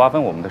不想瓜分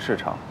我们的市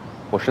场。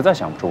我实在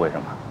想不出为什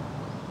么。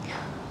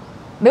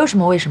没有什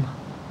么为什么，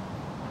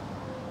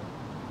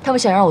他们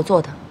想让我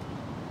做的，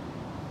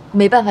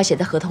没办法写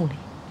在合同里。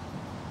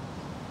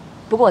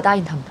不过我答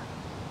应他们的。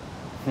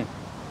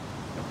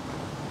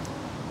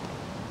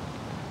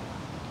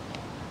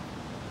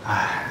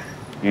哎，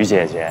于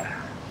姐姐，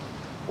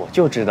我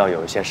就知道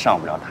有一些上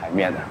不了台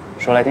面的，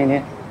说来听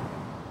听。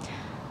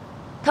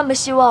他们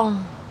希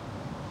望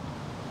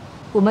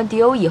我们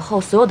迪欧以后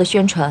所有的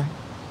宣传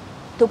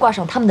都挂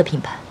上他们的品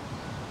牌。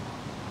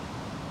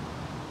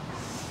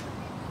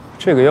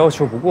这个要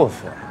求不过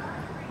分，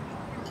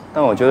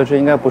但我觉得这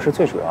应该不是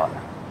最主要的。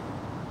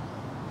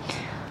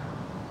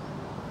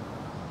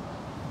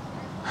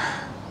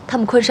他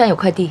们昆山有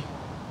块地，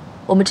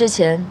我们之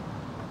前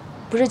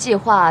不是计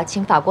划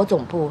请法国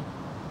总部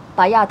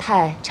把亚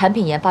太产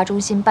品研发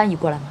中心搬移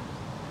过来吗？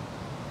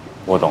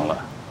我懂了，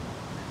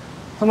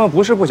他们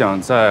不是不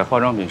想在化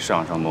妆品市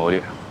场上谋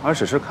利，而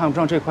只是看不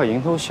上这块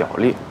蝇头小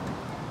利，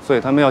所以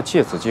他们要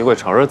借此机会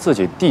炒热自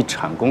己地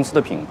产公司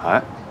的品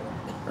牌，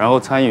然后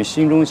参与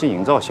新中心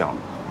营造项目，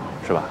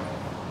是吧？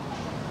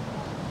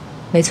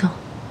没错。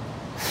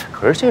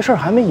可是这事儿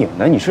还没影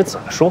呢，你是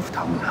怎么说服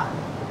他们的？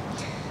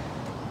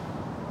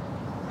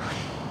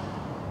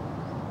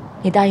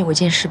你答应我一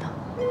件事吧。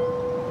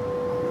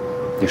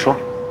你说。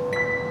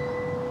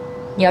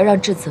你要让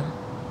智泽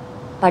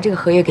把这个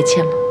合约给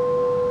签了，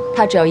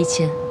他只要一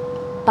签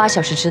，8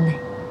小时之内，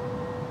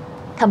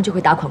他们就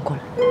会打款过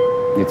来。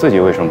你自己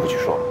为什么不去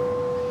说？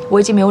我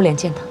已经没有脸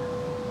见他。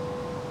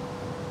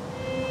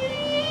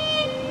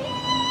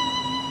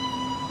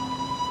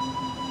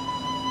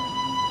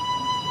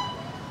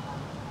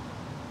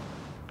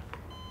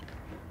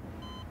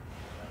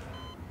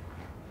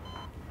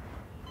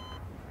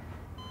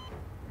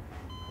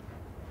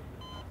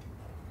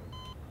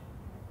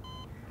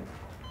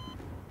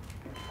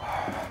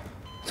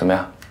怎么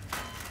样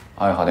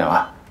？2月号电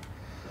话。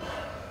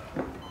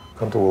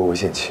刚读过微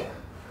信期。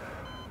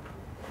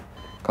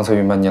刚才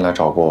云班进来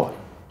找过我。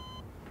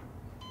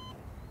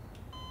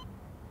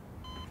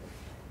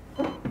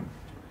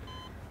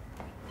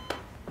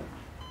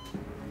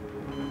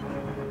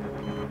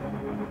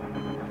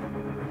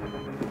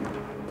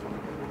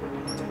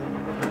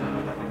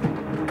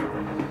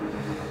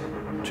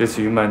这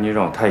次于曼妮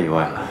让我太意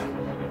外了。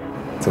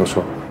怎么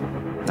说？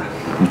来，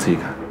你自己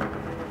看。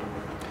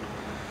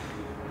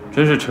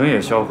真是成也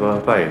萧何，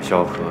败也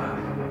萧何。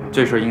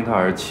这事因他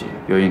而起，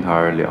又因他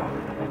而了。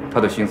他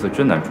的心思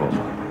真难琢磨。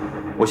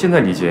我现在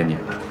理解你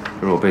了。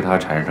如果被他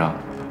缠上，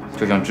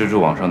就像蜘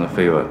蛛网上的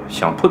飞蛾，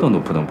想扑腾都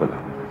扑腾不了。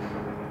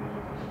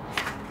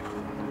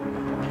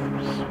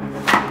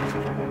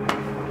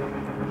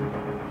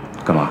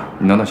干嘛？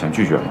你难道想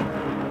拒绝吗？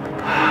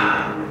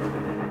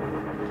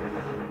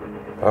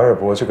白尔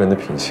博这个人的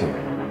品性，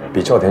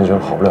比赵天真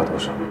好不了多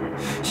少。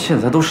现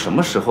在都什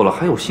么时候了，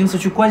还有心思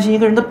去关心一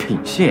个人的品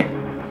性？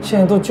现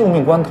在都救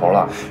命关头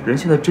了，人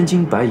现在真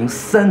金白银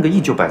3个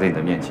亿就摆在你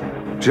的面前，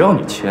只要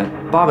你签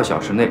，8个小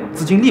时内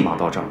资金立马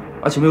到账，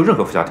而且没有任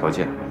何附加条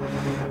件。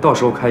到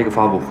时候开一个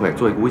发布会，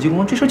做一个危机公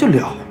关，这事就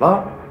了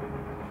了。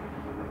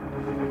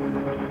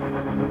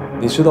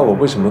你知道我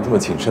为什么这么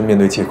谨慎面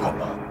对借款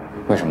吗？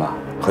为什么？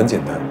很简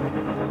单，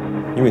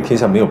因为天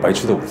下没有白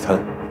吃的午餐。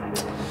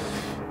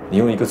你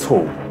用一个错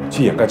误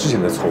去掩盖之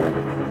前的错误，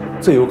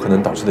最有可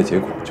能导致的结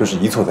果就是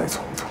一错再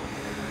错。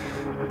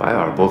白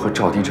尔博和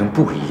赵天成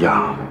不一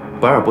样，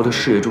白尔博的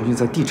事业重心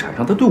在地产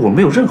上，他对我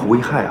没有任何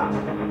危害啊。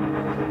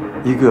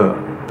一个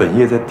本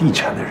业在地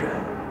产的人，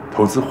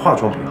投资化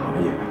妆品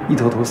行业，一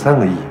投3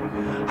个亿，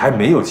还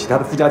没有其他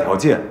的附加条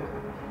件，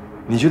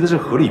你觉得这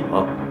合理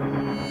吗？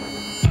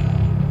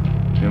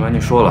明白你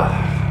说了，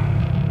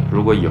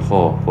如果以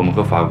后我们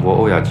和法国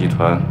欧亚集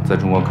团在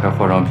中国开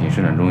化妆品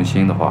生产中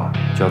心的话，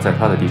就要在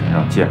他的地产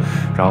上建，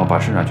然后把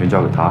生产权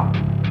交给他。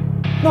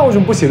那为什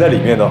么不写在里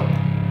面呢？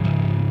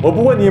我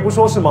不问你也不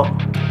说是吗？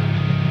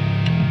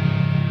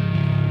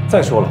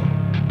再说了，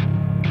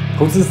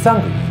投资3个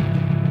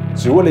亿，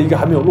只为了一个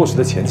还没有落实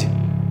的前景，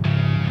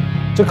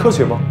这科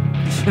学吗？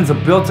现在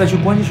不要再去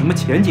关心什么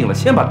前景了，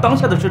先把当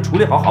下的事处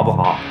理好，好不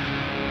好？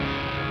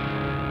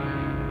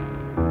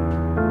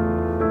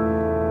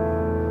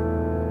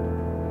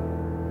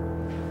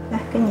来，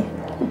给你。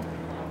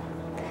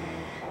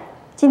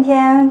今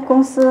天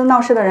公司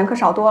闹事的人可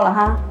少多了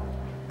哈，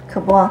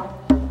可不，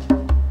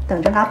等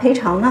着拿赔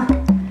偿呢。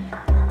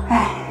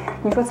哎，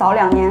你说早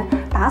2年，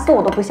打死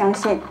我都不相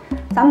信，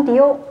咱们迪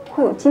欧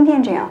会有今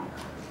天这样。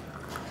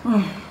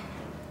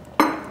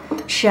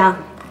是啊，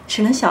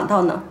谁能想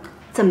到呢？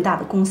这么大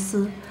的公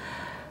司，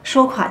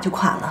说垮就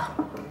垮了。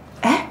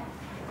哎，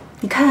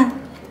你看，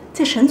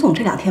这沈总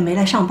这2天没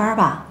来上班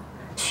吧？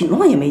许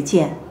诺也没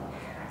见，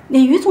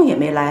连于总也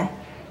没来，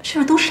是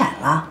不是都闪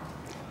了？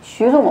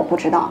徐总我不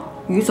知道，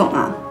于总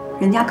啊，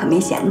人家可没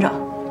闲着，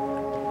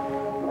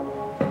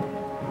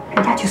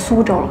人家去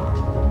苏州了。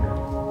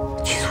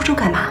去苏州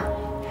干嘛？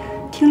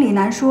听李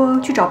楠说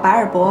去找白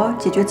尔博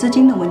解决资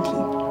金的问题。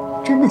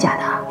真的假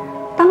的？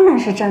当然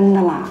是真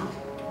的啦，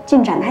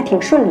进展的还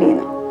挺顺利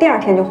呢。第2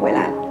天就回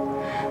来了。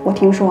我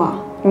听说啊，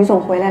于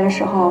总回来的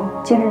时候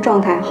精神状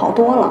态好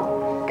多了，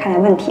看来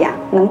问题啊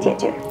能解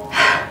决。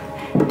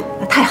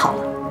那太好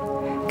了，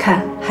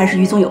看还是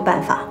于总有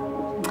办法。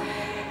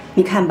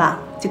你看吧，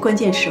这关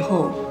键时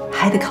候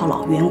还得靠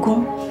老员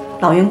工，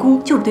老员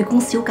工就是对公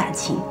司有感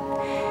情。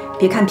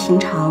别看平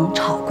常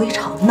吵归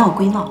吵，闹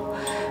归闹，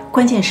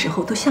关键时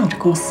候都向着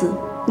公司。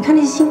你看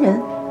那些新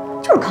人，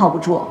就是靠不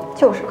住，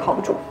就是靠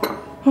不住。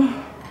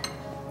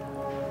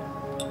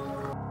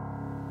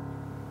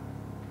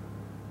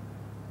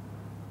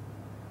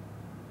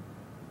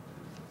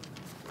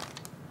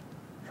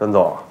沈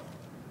总，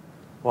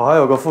我还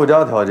有个附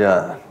加条件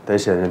得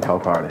写进条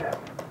款里，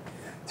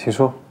请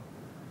说。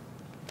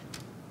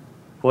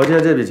我借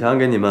这笔钱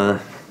给你们，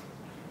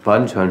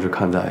完全是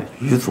看在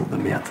于总的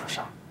面子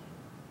上。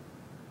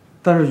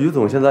但是于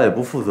总现在也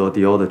不负责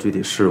迪欧的具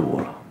体事务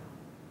了，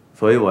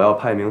所以我要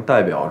派一名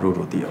代表入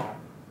驻迪欧。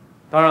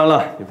当然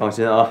了，你放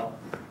心啊，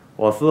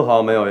我丝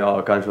毫没有要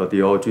干涉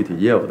迪欧具体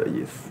业务的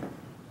意思。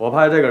我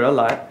派这个人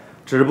来，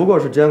只不过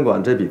是监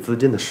管这笔资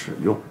金的使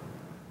用。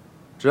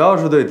只要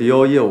是对迪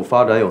欧业务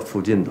发展有促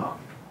进的，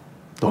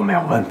都没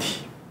有问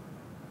题。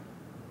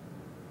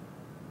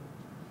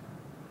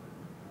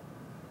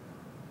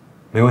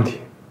没问题，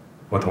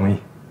我同意。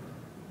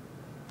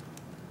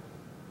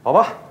好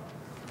吧，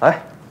来。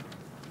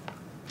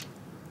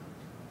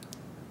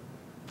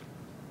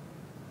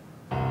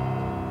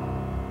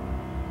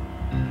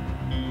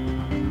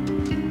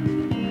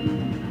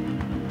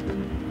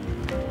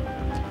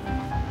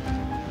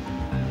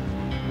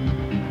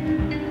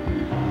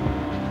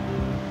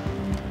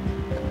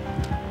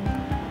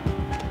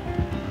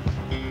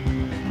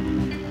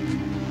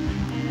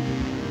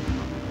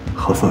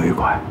合作愉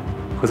快，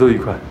合作愉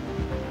快。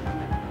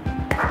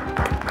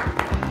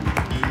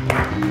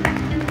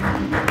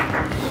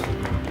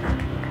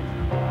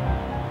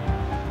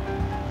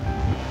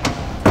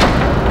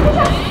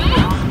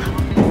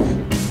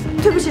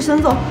对不起，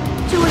沈总，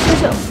这位先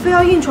生非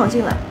要硬闯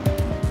进来。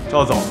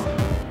赵总，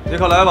你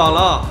可来晚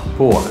了。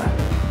不晚，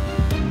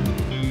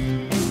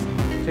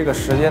这个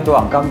时间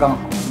段刚刚好。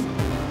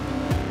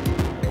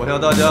我向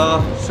大家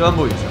宣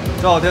布一下，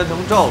赵天成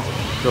赵总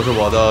就是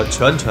我的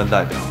全权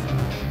代表。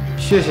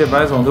谢谢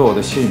白总对我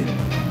的信任，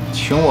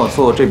请我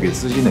做这笔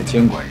资金的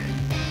监管人。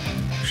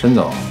沈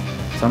总，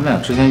咱们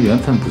俩之间缘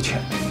分不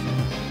浅，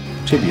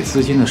这笔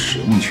资金的使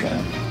用权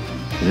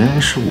仍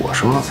然是我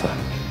说了算。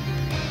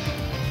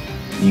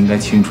你应该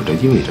清楚这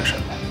意味着什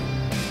么。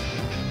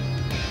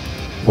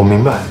我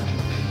明白，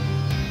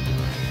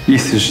意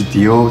思是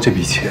迪欧这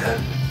笔钱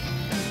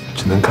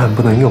只能看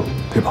不能用，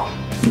对吧？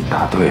你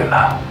答对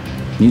了，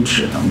你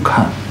只能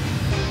看，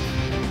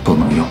不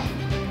能用。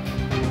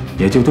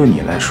也就对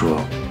你来说，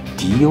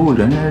迪欧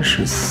仍然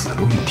是死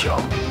路一条。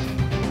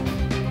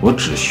我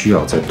只需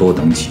要再多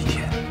等几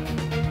天，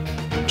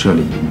这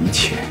里一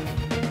切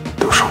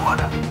都是我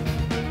的。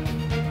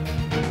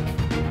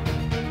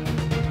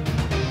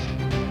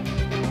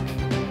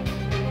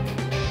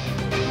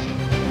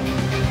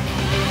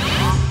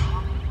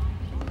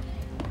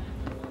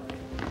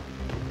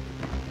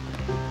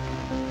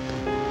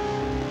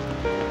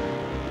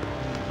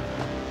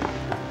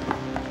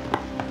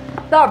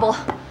威尔伯，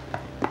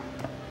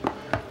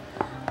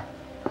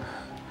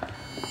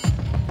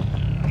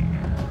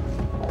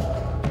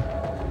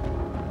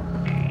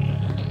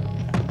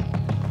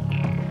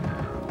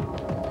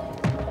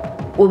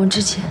我们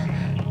之前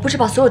不是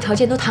把所有条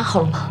件都谈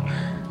好了吗？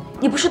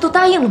你不是都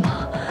答应了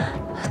吗？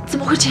怎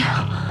么会这样？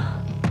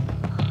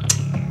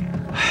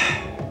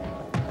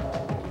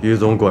于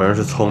总果然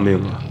是聪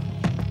明啊，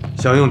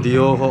想用迪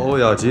欧和欧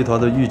亚集团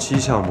的预期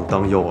项目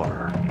当诱饵，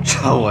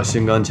让我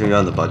心甘情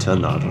愿地把钱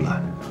拿出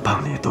来，帮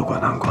你渡过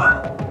难关。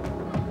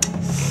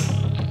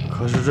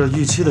可是这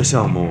预期的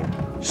项目，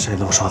谁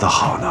能说得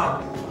好呢？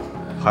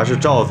还是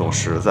赵总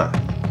实在，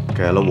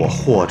给了我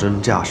货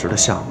真价实的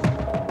项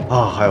目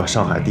啊，还有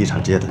上海地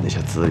产界的那些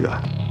资源。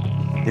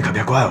你可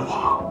别怪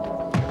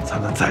我，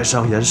咱们在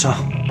商言商，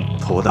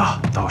图的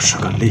都是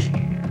个利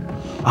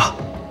啊。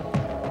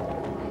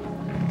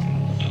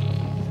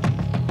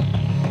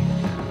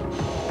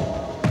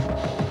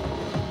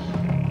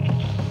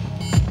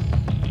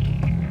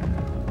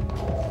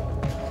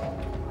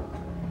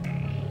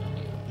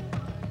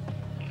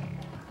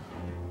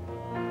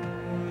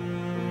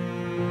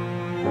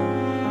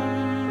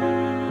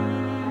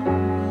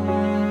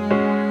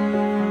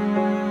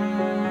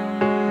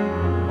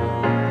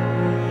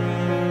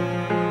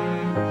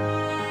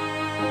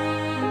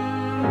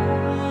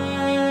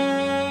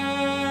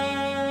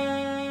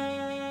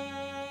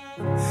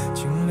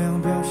尽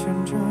量表现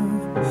着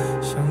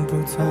像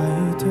不在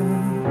意的，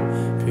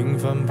平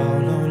凡暴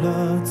露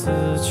了自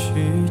欺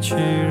欺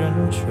人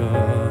者，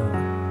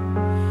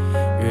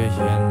越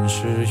掩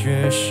饰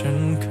越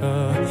深刻。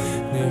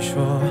你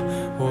说，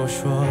我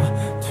说，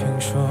听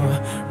说，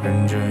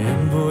忍着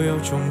言不由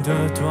衷的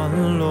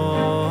段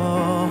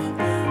落。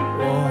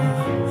我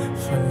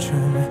反正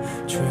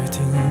决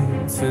定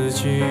自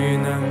己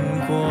难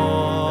过。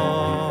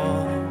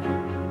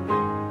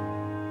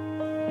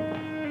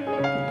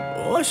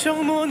我想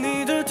摸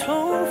你的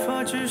头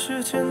发，只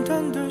是简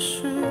单的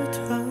试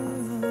探。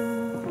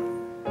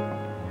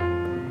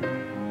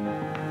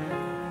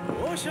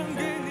我想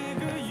给你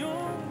个拥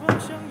抱，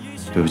像以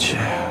前。对不起，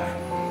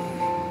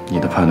你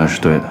的判断是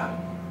对的，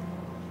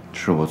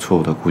是我错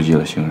误地估计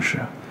了形势，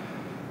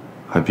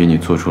还逼你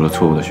做出了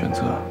错误的选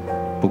择。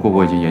不过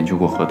我已经研究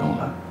过合同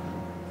了，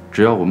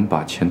只要我们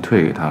把钱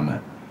退给他们，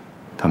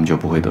他们就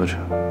不会得逞。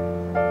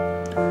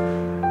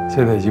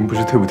现在已经不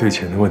是退不退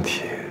钱的问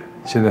题。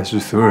现在是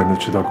所有人都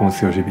知道公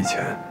司有这笔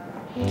钱，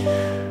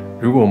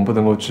如果我们不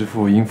能够支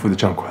付应付的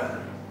账款，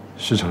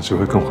市场只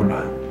会更混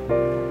乱。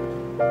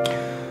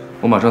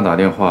我马上打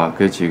电话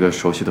给几个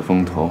熟悉的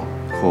风投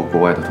或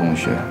国外的同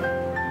学，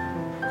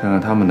看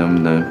看他们能不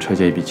能拆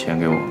借一笔钱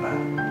给我们。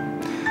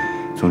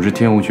总之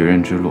天无绝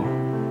人之路，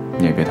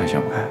你也别太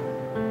想不开。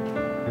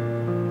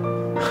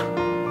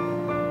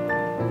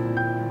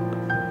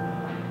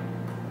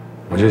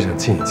我就想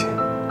静一静，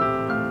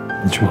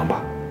你去忙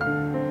吧。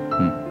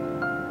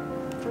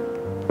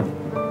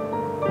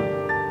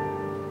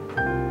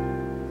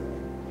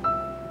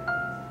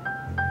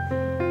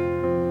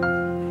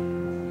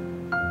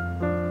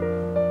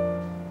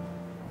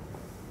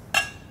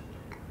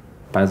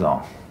白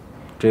总，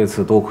这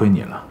次多亏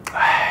你了。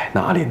哎，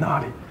哪里，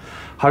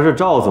还是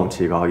赵总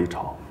棋高一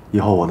筹。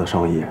以后我的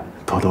生意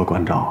多多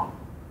关照，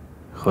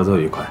合作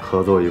愉快，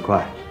合作愉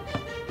快。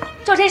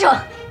赵先生，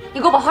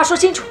你给我把话说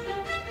清楚。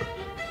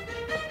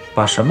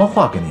把什么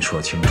话跟你说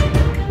清楚？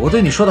我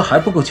对你说的还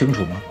不够清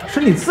楚吗？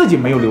是你自己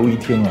没有留意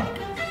听啊。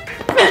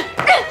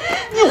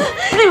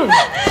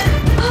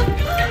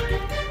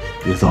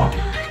于总，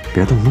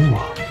别动怒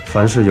啊，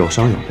凡事有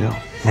商有量。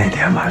那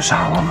天晚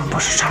上我们不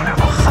是商量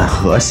的很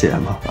和谐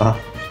吗？啊！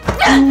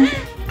你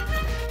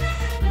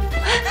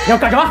要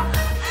干什么？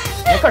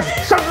你要干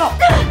什么？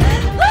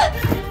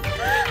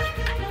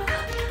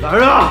来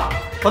人啊，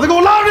把他给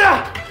我拉出去！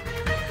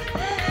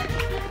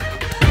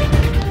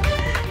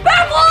威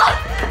尔伯，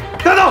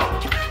带走！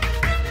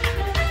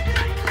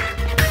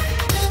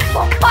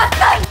王八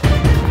蛋！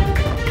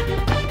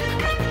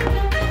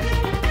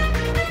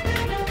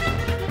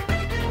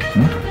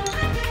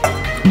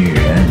女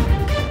人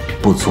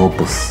不作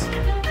不死。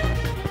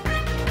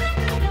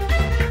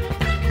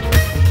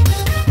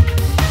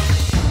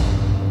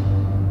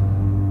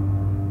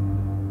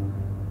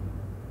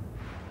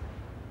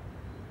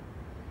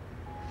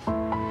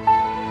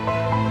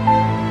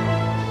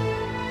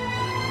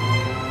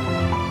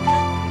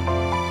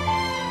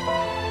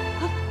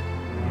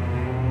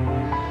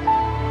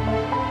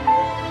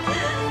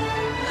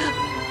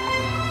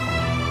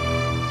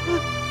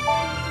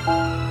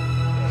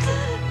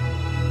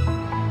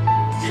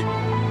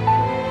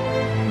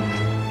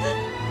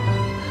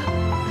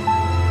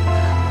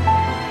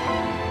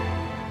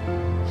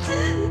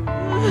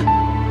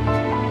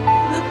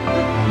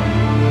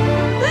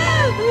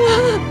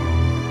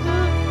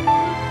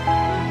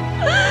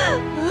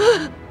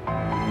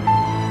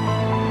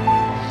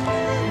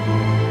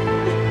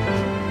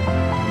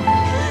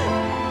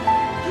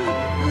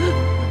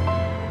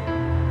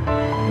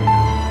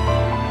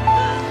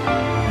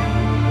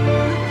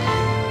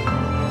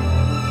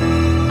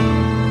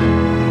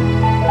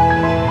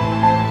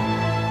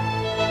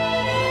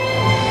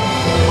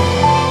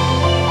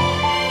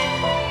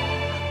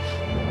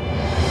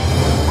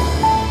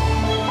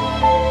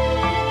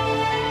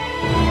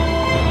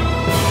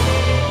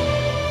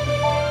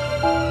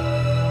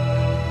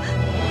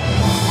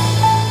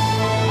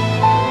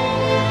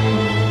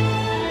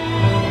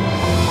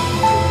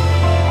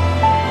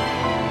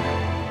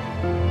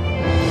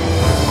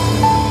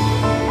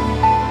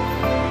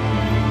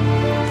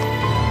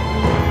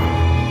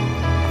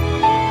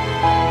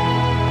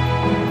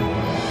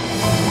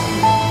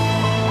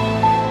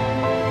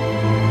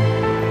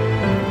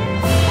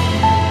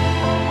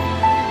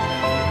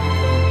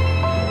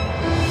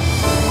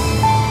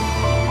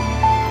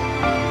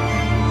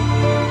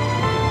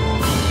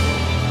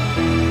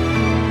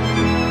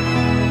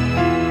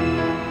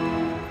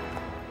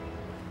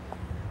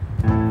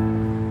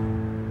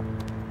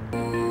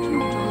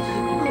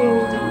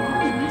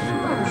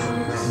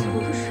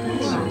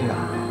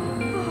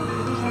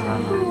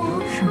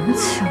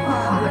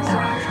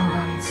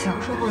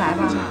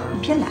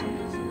偏来，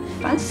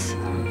烦死了。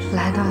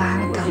来都来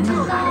了，等等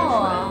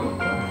啊。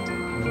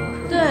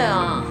对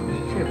啊，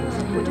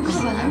我就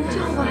喜欢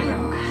叫我也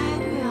不开，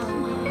对啊。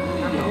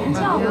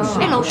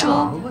哎，楼叔，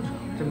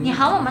你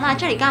喊我们来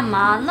这里干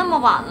嘛？那么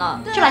晚了，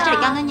就来这里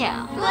干瞪眼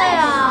啊？对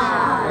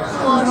啊，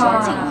我什么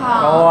情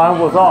况？稍安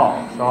勿躁，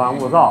稍安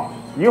勿躁，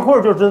一会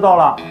儿就知道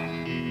了。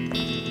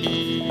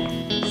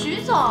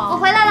徐总，我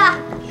回来了。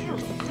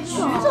徐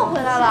总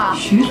回来了。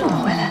徐总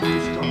回来了，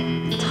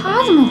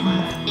他怎么回来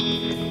了？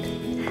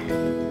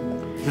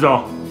徐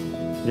总，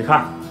你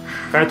看，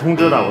该通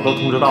知的我都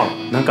通知到了，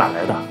能赶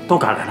来的都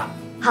赶来了。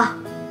好，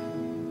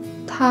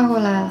他回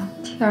来了，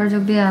天儿就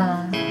变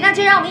了。那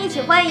就让我们一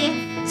起欢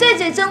迎最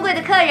最尊贵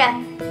的客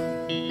人，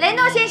雷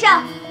诺先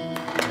生。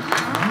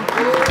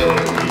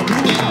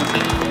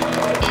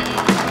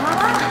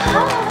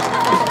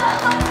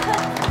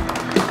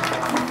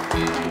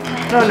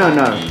No,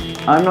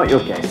 I'm not your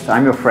guest.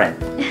 I'm your friend.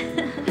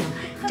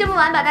 这么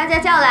晚把大家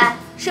叫来，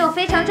是有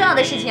非常重要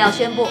的事情要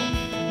宣布。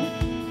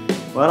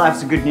Well, I have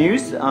some good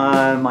news.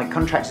 My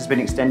contract has been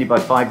extended by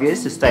 5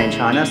 years to stay in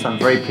China, so I'm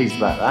very pleased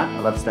about that.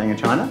 I love staying in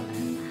China.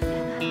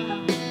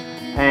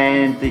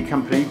 And the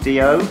company,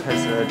 DO,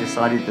 has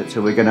decided that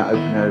we're going to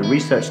open a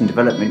research and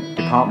development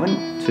department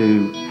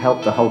to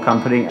help the whole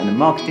company and the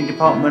marketing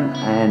department,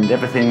 and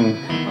everything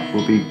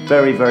will be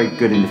very, very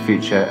good in the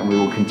future, and we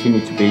will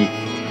continue to be,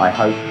 I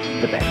hope,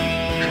 the best.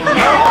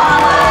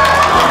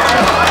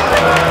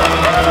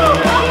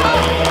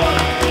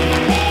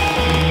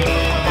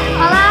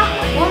 好啦，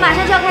我们马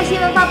上就要开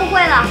新闻发布会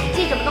了，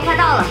记者们都快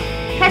到了。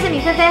凯瑟、米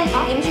菲菲，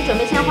你们去准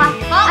备鲜花。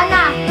好，安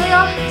娜、悠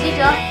悠、吉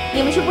哲，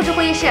你们去布置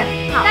会议室。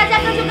好，大家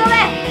各就各位，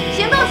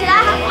行动起来。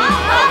好，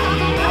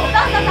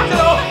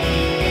走。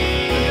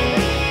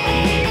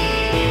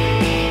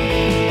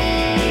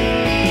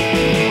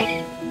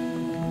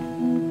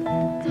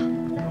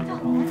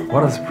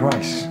 What a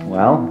surprise.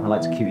 Well, I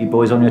like to keep you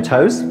boys on your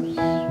toes.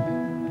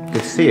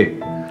 Good to see you.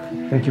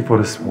 Thank you for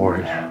the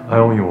support. I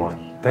owe you one.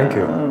 Thank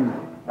you.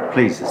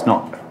 Please, it's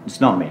not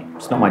me.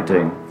 It's not my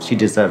doing. She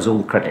deserves all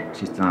the credit.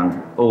 She's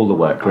done all the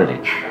work, really.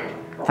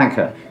 Thank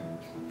her.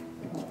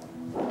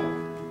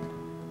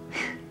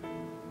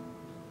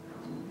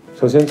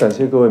 首先感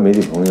谢各位媒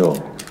体朋友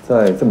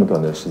在这么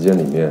短的时间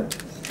里面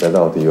来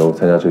到迪欧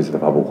参加这次的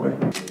发布会。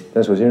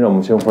但首先让我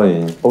们先欢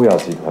迎欧亚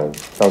集团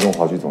大中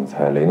华区总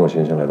裁雷诺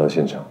先生来到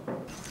现场。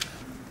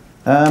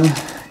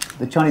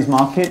The Chinese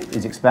market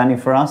is expanding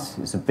for us.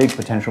 It's a big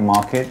potential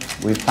market.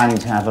 We're planning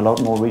to have a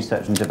lot more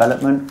research and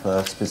development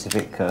for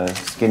specific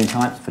skin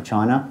types for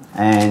China.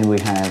 And we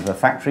have a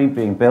factory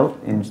being built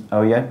in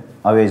Oyo.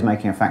 Oyo is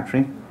making a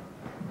factory.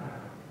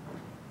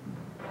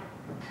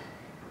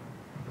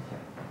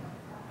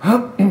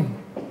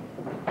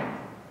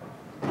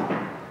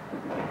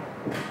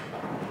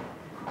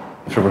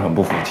 是不是很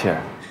不服气？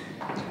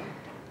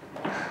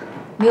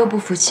没有不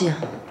服气，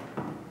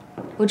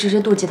我只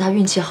是妒忌他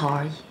运气好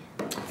而已。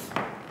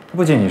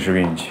不仅仅是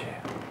运气，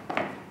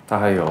他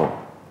还有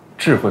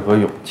智慧和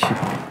勇气。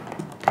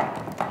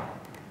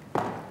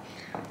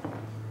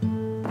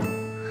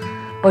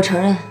我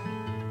承认，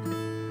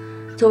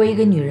作为一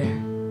个女人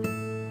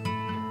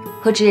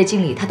和职业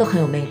经理，她都很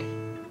有魅力。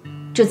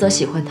志泽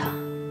喜欢她，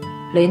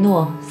雷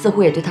诺似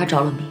乎也对她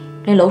着了迷，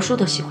连楼叔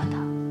都喜欢她。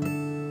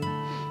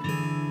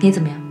你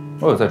怎么样？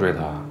我有在追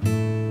她，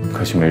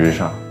可惜没追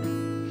上。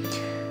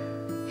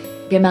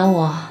别瞒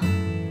我，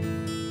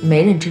你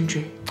没认真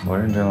追。我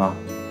认真了，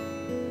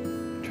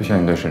就像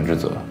你对沈之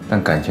泽，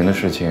但感情的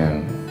事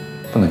情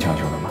不能强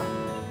求的嘛。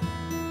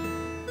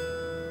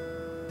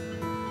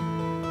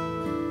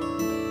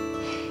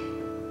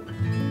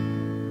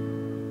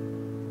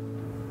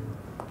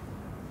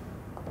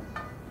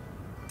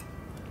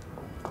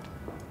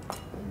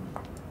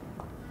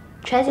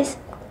Try this.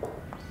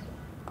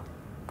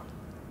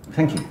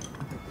 Thank you.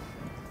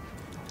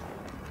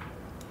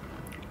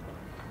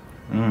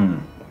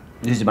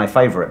 This is my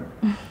favorite.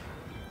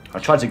 I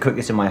tried to cook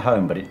this in my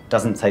home, but it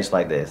doesn't taste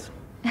like this.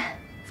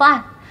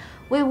 Fine.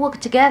 We work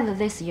together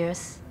these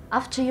years.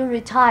 After you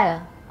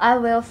retire, I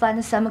will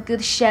find some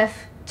good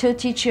chef to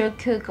teach you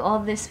cook all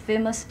these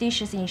famous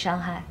dishes in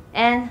Shanghai.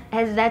 And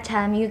at that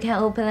time, you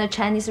can open a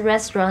Chinese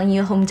restaurant in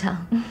your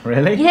hometown.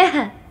 Really?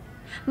 Yeah.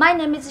 My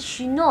name is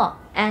Xu Nuo,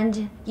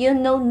 and you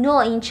know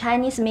Nuo in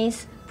Chinese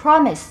means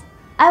promise.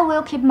 I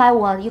will keep my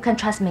word. You can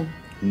trust me.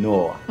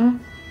 Nuo.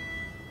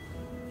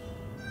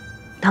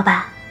 老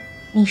板，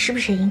你是不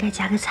是应该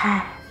夹个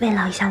菜慰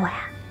劳一下我呀？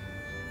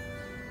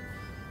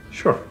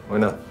 Sure, why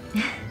not?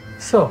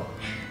 So,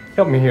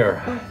 help me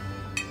here.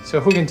 So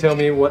who can tell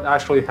me what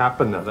actually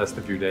happened the last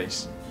few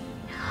days?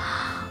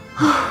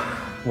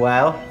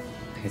 Well,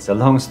 it's a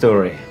long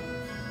story.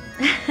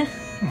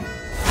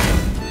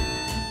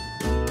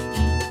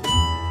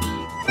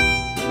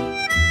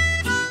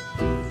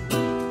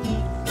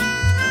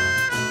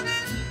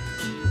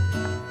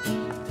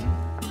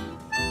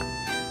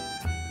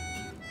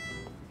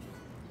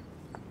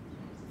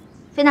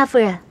 菲娜夫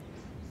人，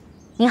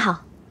您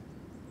好。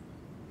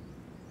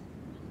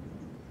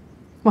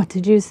What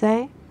did you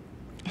say?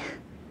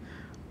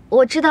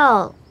 我知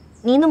道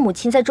您的母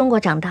亲在中国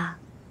长大，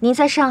您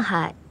在上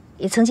海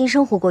也曾经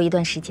生活过一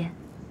段时间，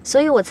所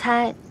以我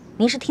猜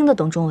您是听得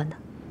懂中文的。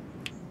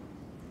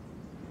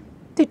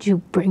Did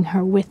you bring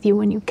her with you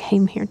when you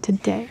came here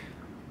today?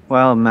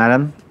 Well,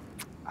 madam,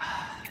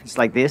 it's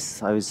like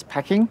this. I was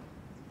packing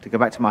to go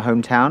back to my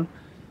hometown,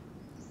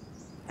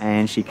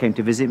 and she came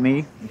to visit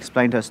me,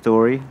 explained her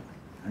story.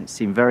 It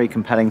seemed very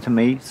compelling to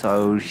me,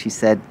 so she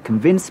said,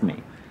 convince me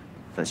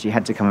that she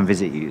had to come and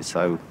visit you.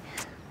 So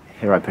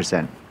here I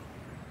present.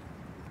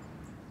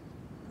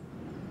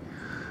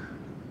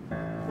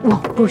 我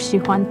不喜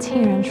欢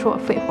听人说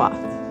废话。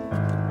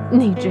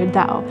你知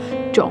道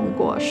中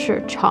国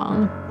市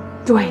场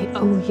对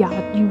欧亚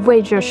意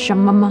味着什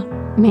么吗？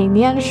每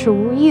年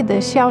10亿的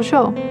销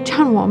售，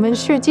占我们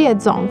世界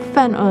总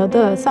份额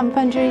的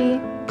1/3。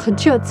可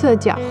这次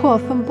假货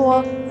风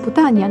波不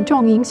但严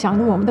重影响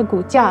了我们的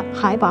股价，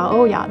还把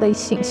欧亚的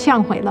形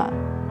象毁了。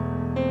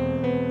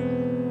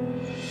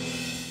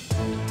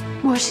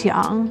我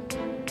想，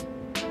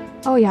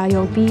欧亚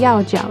有必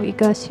要找一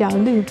个效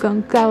率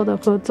更高的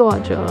合作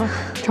者，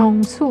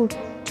重塑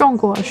中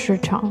国市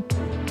场。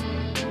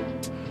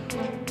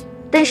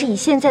但是以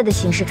现在的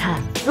形势看，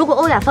如果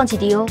欧亚放弃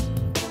迪欧，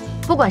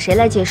不管谁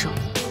来接手，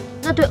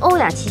那对欧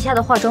亚旗下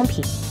的化妆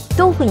品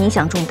都会影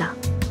响重大，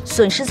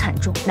损失惨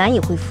重，难以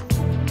恢复。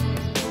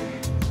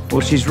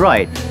Well, she's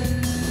right.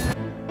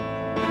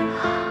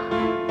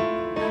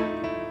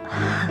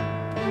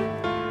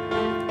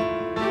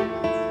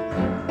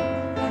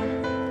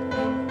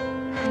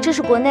 这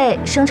是国内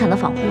生产的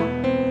仿货，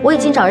我已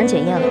经找人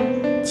检验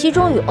了，其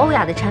中与欧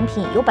亚的产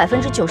品有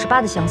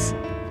98%的相似，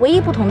唯一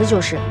不同的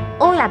就是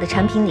欧亚的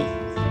产品里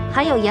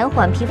含有延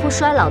缓皮肤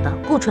衰老的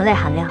固醇类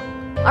含量，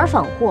而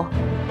仿货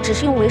只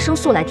是用维生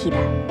素来替代。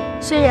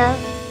虽然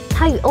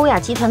它与欧亚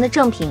集团的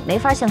正品没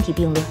法相提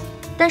并论，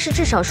但是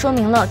至少说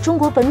明了中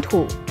国本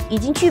土已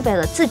经具备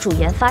了自主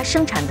研发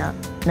生产的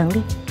能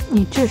力。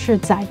你这是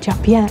在狡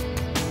辩？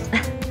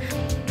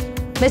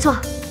没错，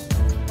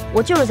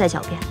我就是在狡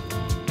辩。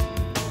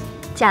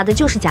假的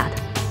就是假的，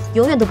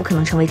永远都不可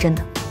能成为真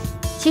的。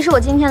其实我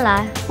今天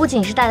来不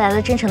仅是带来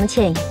了真诚的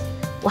歉意，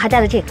我还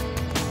带了这个。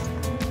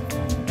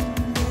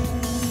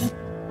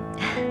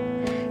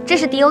这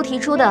是迪欧提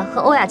出的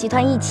和欧亚集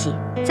团一起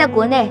在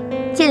国内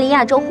建立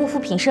亚洲护肤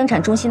品生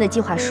产中心的计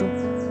划书。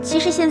其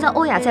实现在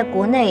欧亚在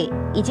国内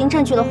已经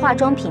占据了化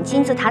妆品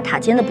金字塔塔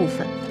尖的部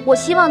分，我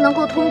希望能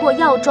够通过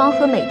药妆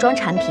和美妆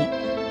产品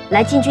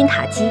来进军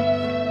塔基，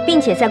并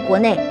且在国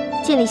内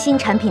建立新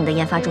产品的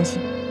研发中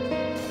心。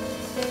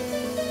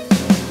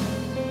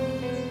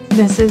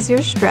This is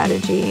your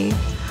strategy.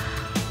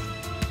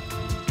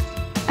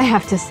 I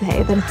have to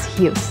say that it's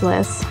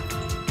useless.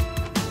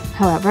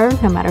 However,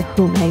 no matter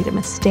who made a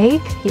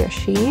mistake, he or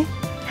she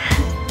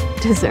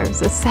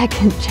deserves a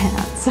second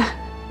chance.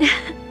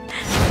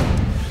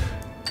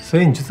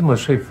 所以你就这么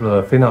说服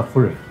了菲娜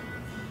夫人？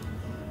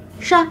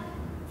是啊，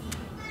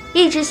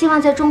一直希望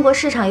在中国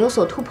市场有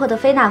所突破的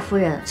菲娜夫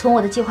人，从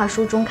我的计划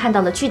书中看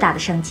到了巨大的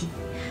商机，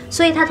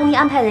所以她同意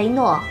安排雷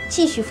诺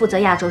继续负责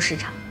亚洲市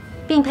场，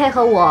并配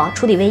合我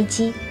处理危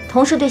机，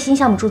同时对新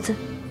项目注资。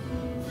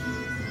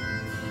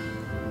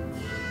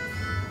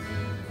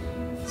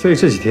所以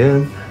这几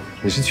天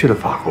你是去了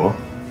法国？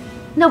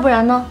那不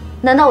然呢？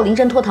难道我临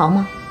阵脱逃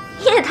吗？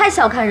你也太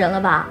小看人了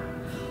吧！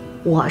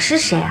我是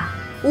谁啊？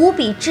无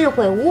比智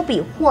慧，无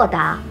比豁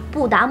达，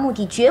不达目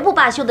的绝不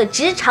罢休的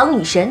职场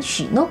女神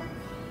许诺。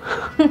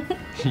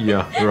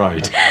Yeah,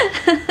 right.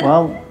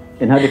 Well,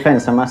 in her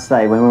defense, I must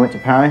say, when we went to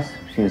Paris,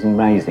 she was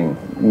amazing.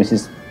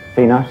 Mrs.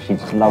 Fina, she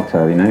just loved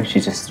her, you know.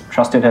 She just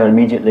trusted her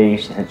immediately.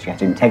 She said she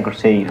had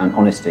integrity and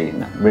honesty,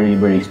 and that really,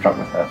 really struck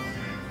with her.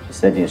 She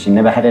said, you know, she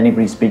never had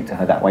anybody speak to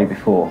her that way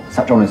before.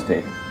 Such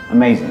honesty.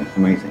 Amazing,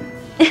 amazing.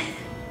 It's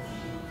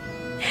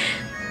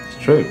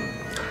true.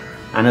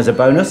 And as a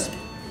bonus,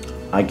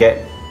 I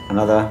get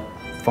another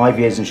 5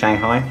 years in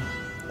Shanghai.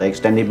 They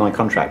extended my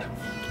contract.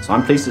 So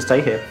I'm pleased to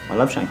stay here. I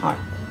love Shanghai.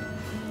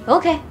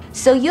 Okay,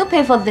 so you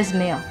pay for this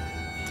meal.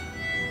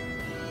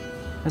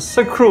 It's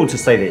so cruel to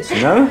say this,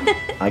 you know?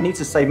 I need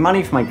to save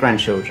money for my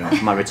grandchildren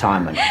for my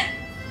retirement.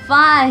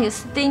 Fine, you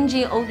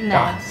stingy old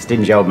man.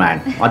 Stingy old man.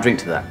 I drink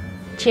to that.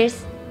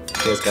 Cheers.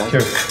 Cheers, guys.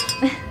 Cheers.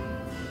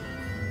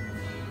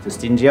 To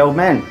stingy old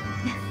man.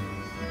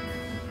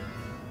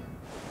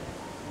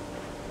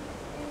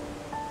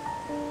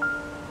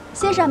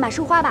 先生，买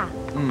束花吧。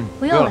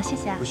不用了，谢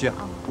谢啊。不需要。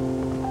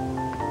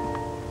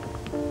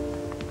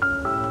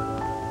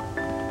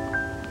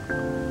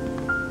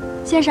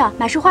先生，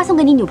买束花送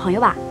给你女朋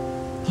友吧。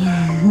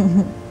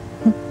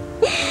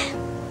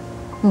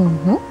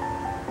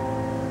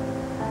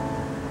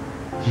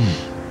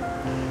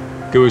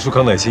给我一束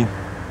康乃馨。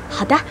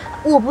好的，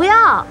我不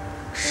要。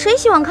谁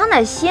喜欢康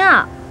乃馨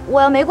啊？我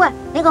要玫瑰，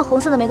那个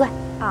红色的玫瑰。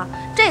啊，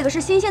这个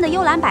是新鲜的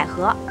幽兰百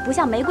合，不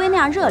像玫瑰那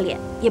样热烈，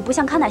也不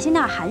像康乃馨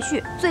那样含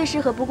蓄，最适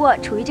合不过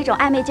处于这种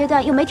暧昧阶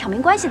段又没挑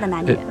明关系的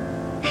男女。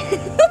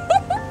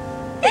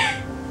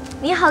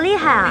你好厉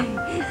害啊！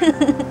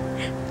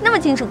那么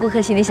清楚顾客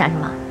心里想什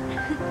么？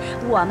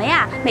我们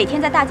呀，每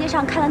天在大街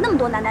上看了那么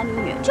多男男女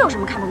女，这有什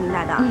么看不明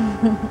白的？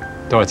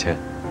多少钱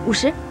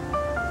？50。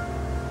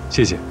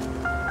谢谢。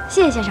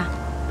谢谢先生。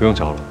不用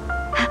找了。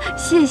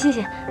谢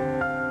谢。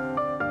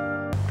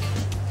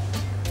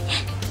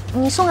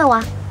你送给我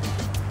啊？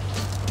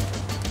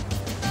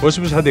我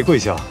是不是还得跪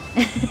下？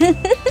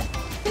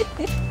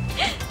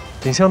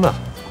挺香的，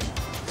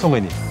送给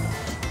你。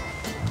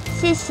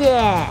谢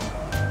谢。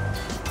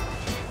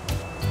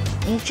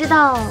你知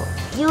道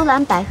幽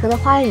兰百合的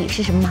花语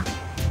是什么吗？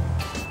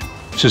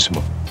是什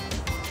么？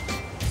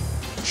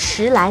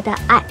迟来的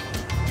爱。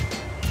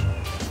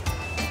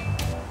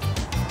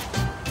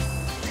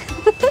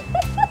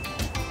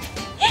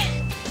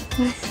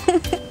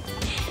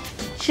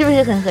是不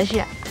是很合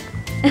适？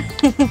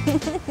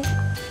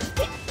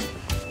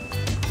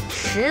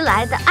迟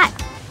来的爱，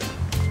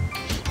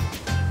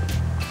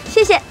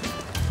谢谢。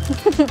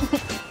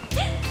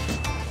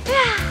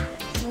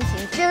心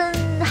情真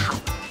好。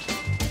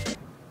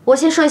我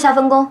先说一下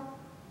分工，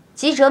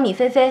记者米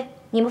菲菲，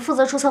你们负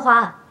责出策划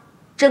案，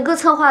整个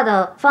策划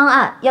的方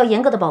案要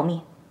严格的保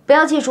密，不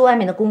要借助外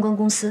面的公关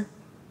公司。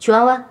曲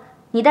弯弯，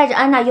你带着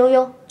安娜、悠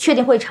悠确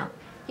定会场，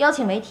邀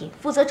请媒体，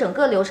负责整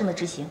个流程的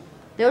执行。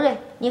刘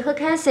瑞，你和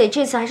Cassie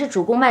这次还是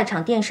主攻卖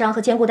场、电商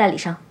和兼顾代理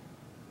商，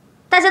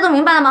大家都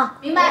明白了吗？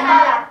明白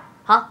了。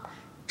好，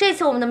这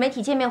次我们的媒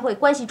体见面会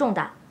关系重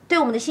大，对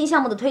我们的新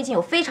项目的推进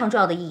有非常重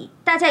要的意义，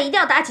大家一定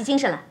要打起精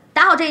神来，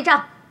打好这一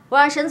仗。我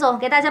让沈总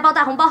给大家包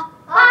大红包。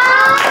好。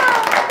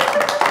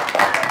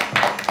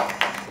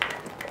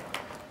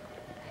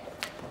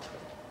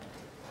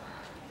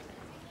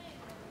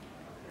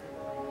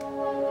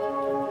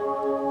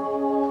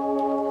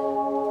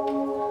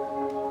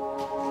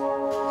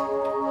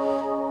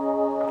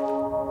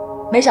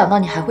没想到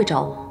你还会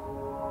找我，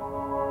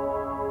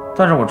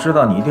但是我知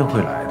道你一定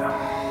会来的。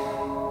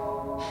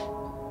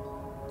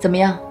怎么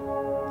样？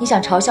你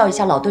想嘲笑一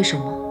下老对手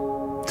吗？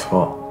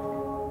错，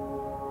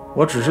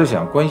我只是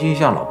想关心一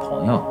下老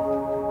朋友。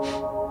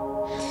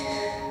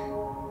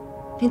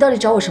你到底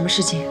找我什么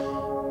事情？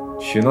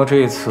许诺这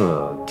一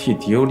次替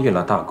迪欧立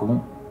了大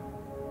功，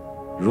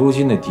如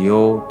今的迪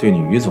欧对你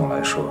于总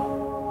来说，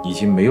已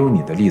经没有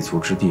你的立足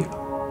之地了。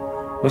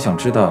我想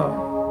知道，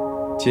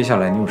接下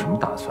来你有什么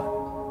打算？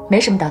没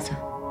什么打算，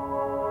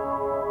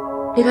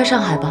离开上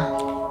海吧。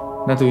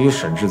那对于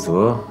沈志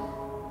泽，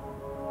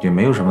也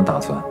没有什么打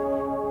算。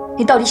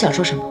你到底想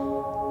说什么？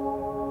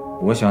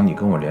我想你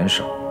跟我联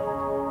手，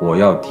我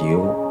要迪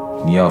欧，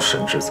你要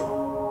沈志泽，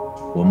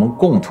我们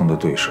共同的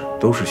对手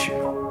都是许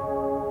诺。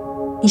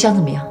你想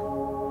怎么样？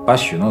把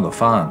许诺的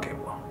方案给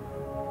我，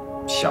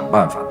想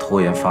办法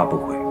拖延发布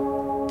会。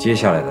接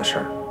下来的事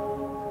儿，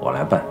我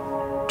来办。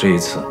这一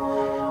次，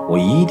我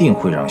一定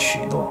会让许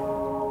诺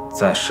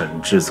在沈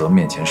志泽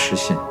面前失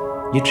信。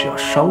你只要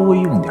稍微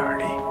用点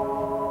力，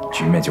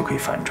局面就可以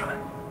反转。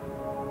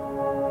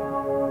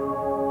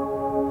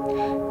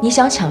你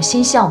想抢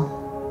新项目，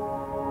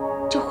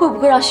这会不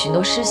会让许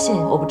诺失信，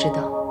我不知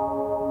道。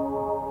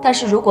但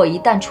是如果一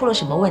旦出了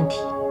什么问题，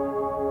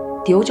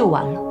迪欧就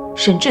完了，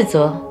沈志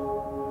泽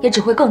也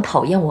只会更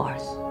讨厌我而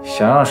已。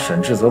想让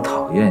沈志泽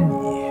讨厌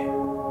你，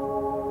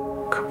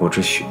可不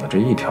止许诺这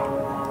一条路。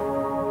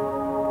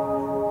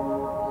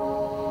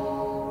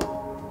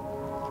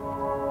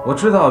我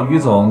知道于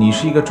总你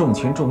是一个重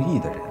情重义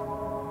的人，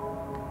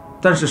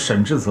但是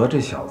沈志泽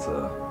这小子，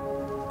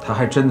他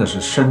还真的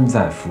是身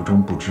在福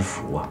中不知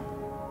福啊。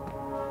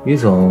于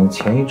总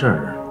前一阵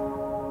儿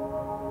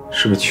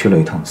是不是去了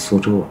一趟苏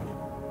州啊？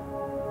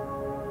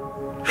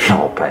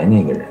老白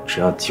那个人，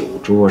只要酒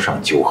桌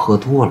上酒喝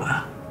多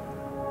了，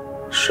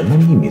什么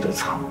秘密都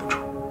藏不住。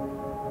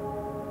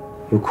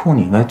有空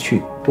你应该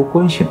去多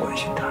关心关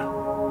心他，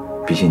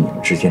毕竟你们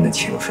之间的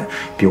情分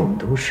比我们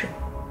都深。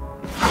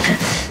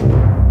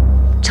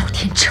赵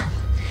天成，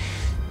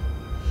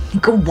你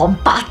个王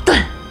八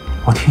蛋！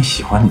我挺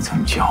喜欢你这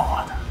么叫我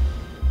的，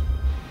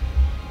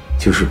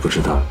就是不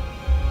知道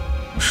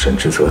沈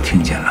志泽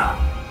听见了，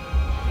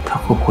他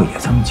会不会也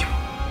这么叫？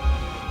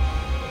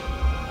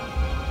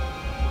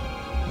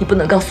你不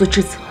能告诉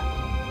志泽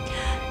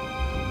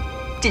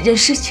这件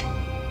事情，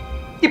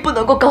你不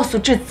能够告诉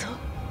志泽。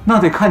那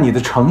得看你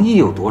的诚意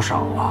有多少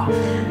啊！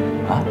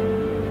啊，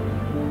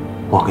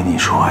我跟你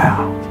说呀，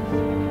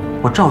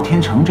我赵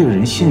天成这个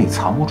人心里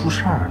藏不住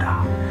事儿的。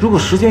如果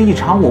时间一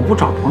长，我不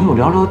找朋友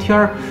聊聊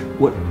天，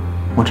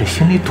我这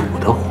心里堵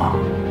得慌。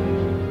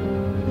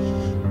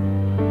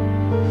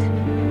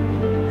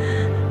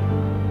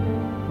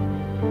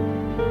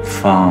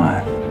方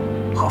案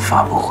和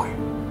发布会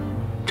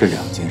这两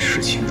件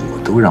事情，如果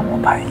都让我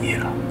满意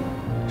了，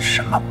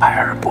什么白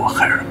尔博、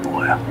海尔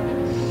博呀，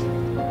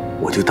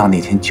我就当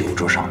那天酒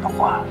桌上的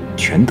话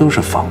全都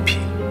是放屁。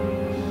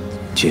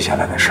接下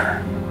来的事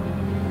儿，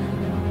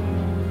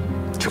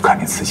就看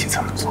你自己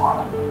怎么做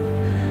了。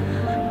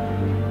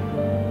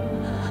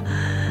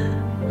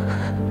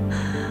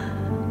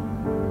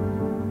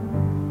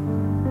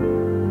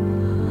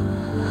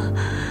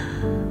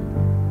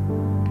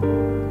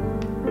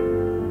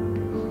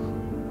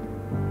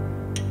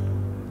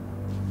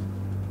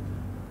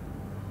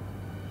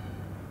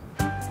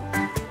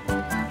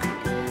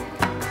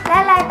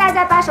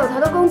手头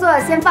的工作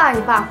先放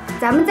一放，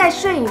咱们再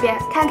顺一遍，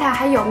看看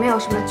还有没有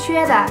什么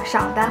缺的、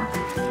少的。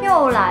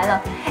又来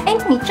了，哎，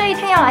你这一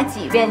天要来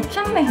几遍？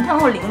真没当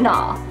过领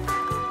导。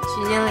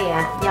徐经理，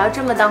你要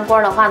这么当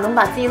官的话，能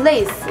把自己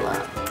累死。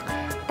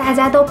大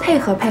家都配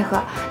合配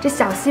合，这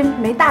小心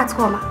没大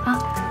错嘛啊！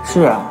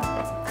是啊，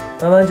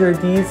弯弯这是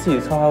第一次以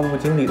策划部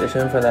经理的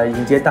身份来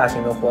迎接大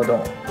型的活动，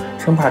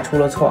生怕出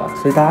了错，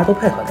所以大家都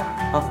配合点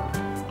啊。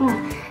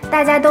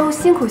大家都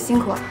辛苦辛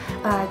苦。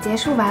结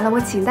束完了，我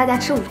请大家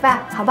吃午饭，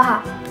好不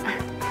好？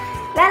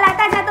来，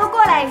大家都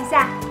过来一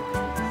下。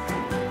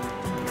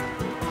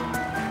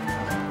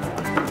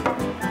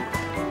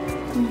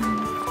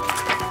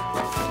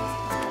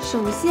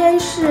首先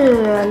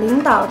是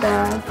领导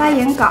的发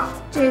言稿，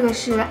这个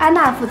是安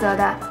娜负责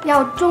的，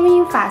要中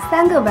英法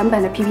3个文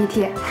本的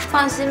PPT。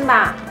放心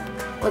吧，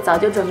我早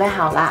就准备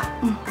好了。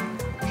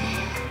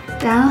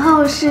然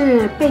后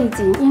是背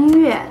景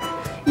音乐，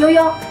悠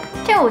悠，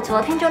这我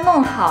昨天就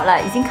弄好了，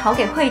已经拷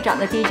给会长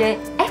的 DJ。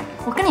哎，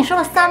我跟你说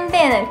了3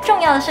遍，重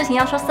要的事情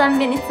要说3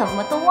遍，你怎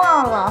么都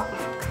忘了？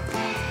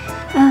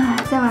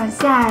再往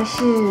下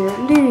是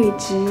绿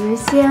植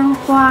鲜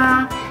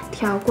花、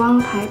调光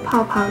台、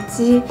泡泡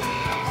机、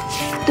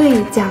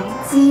对讲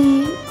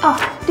机。哦，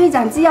对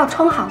讲机要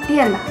充好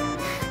电的。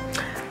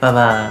弯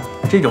弯，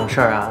这种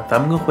事儿啊，咱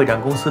们跟会展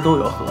公司都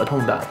有合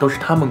同的，都是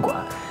他们管。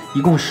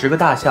一共10个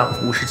大项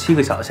，57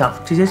个小项，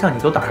这些项你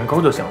都打上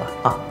勾就行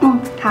了啊。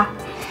好。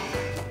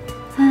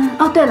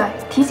哦，对了，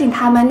提醒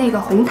他们那个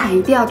红毯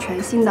一定要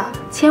全新的，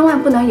千万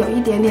不能有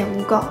一点点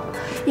污垢，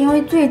因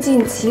为最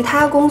近其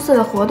他公司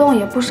的活动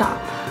也不少，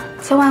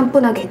千万不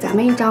能给咱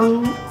们一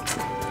张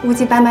污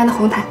迹斑斑的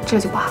红毯，这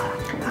就不好了。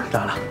知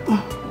道了。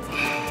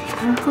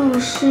然后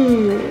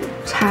是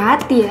茶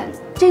点，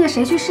这个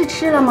谁去试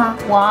吃了吗？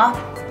我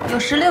有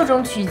16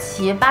种曲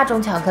奇，8种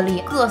巧克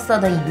力，各色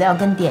的饮料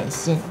跟点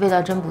心，味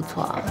道真不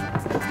错。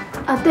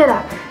对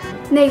了，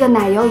那个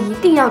奶油一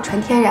定要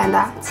纯天然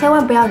的，千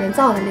万不要人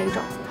造的那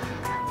种。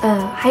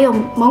还有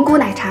蒙古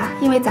奶茶，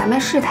因为咱们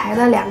市台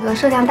的2个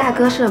摄像大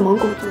哥是蒙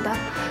古族的，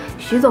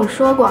徐总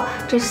说过，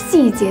这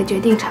细节决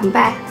定成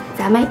败，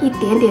咱们一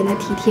点点的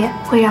体贴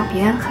会让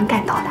别人很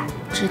感动的。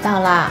知道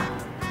啦。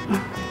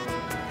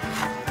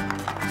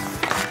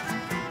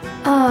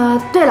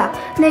对了，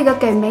那个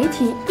给媒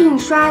体印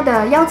刷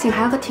的邀请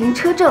函和停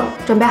车证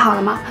准备好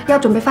了吗？要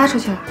准备发出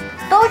去了。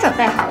都准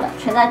备好了，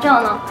全在这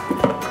呢。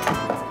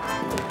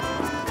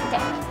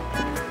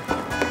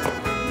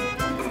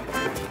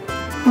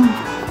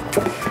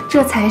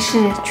这才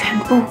是全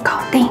部搞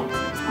定。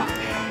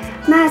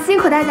那辛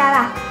苦大家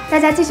了，大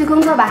家继续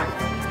工作吧。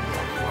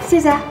谢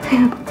谢。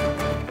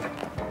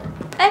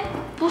哎，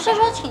不是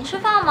说请吃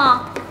饭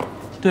吗？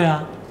对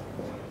啊。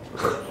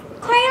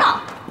亏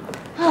了。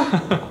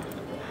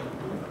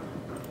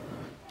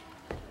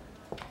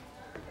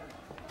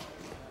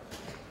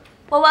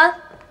弯弯，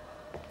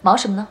忙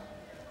什么呢？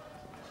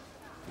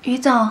于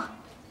总，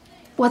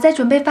我在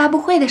准备发布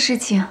会的事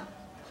情。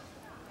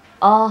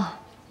哦，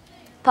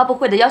发布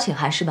会的邀请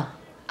函是吧？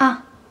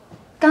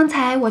刚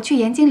才我去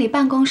严经理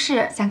办公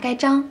室想盖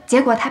章，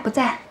结果他不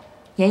在。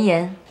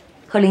严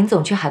和林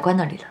总去海关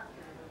那里了。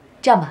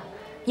这样吧，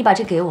你把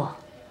这给我，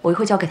我一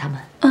会交给他们。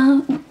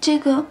这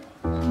个……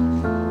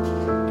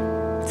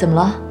怎么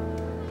了？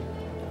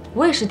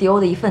我也是迪欧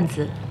的一份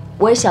子，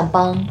我也想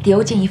帮迪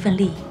欧尽一份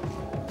力。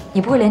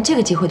你不会连这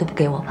个机会都不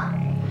给我吧？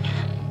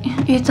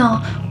于总，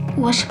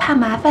我是怕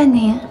麻烦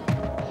您。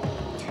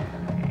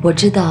我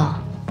知道，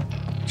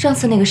上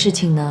次那个事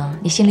情呢，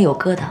你心里有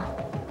疙瘩，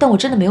但我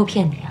真的没有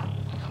骗你啊，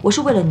我是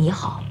为了你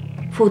好，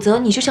否则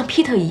你就像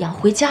皮特一样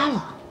回家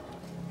了。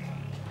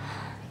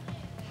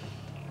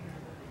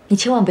你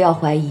千万不要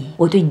怀疑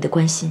我对你的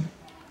关心，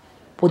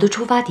我的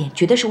出发点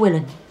绝对是为了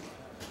你。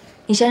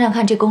你想想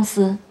看，这公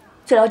司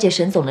最了解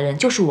沈总的人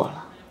就是我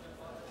了。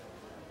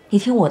你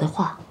听我的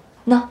话，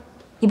那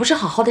你不是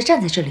好好的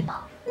站在这里吗？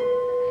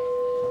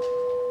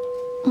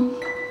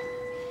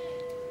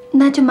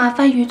那就麻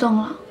烦于总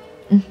了。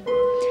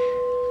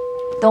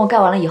等我盖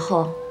完了以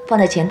后，放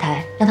在前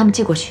台，让他们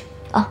寄过去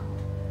啊。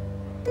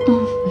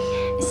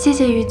谢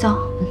谢于总。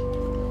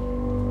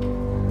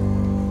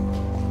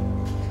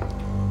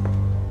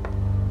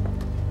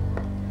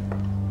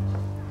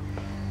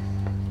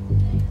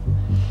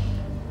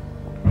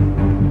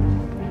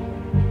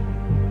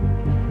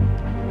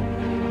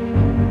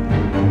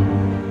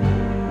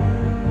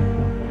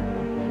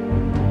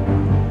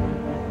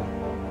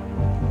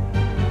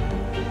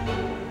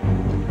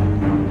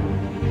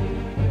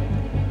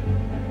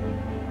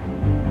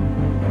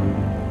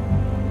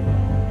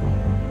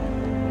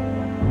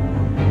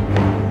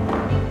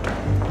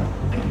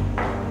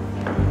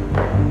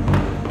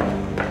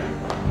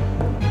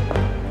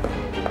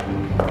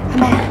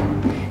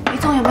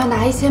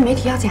拿一些媒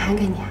体邀请函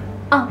给你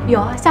啊？有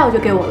啊，下午就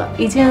给我了，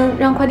已经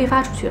让快递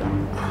发出去了。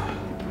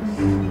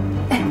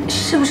哎，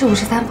是不是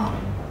53封？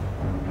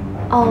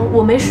哦，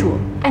我没数。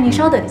哎，你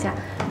稍等一下，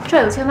这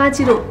儿有签发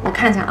记录，我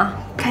看一下啊。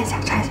看一下，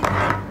查一下。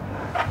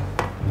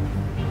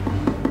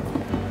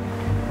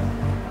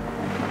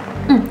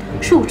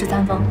是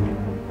53封。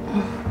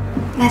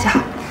那就好。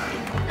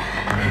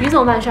于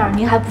总办事儿，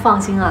您还不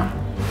放心啊？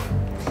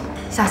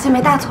小谢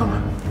没大错嘛，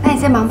那你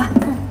先忙吧。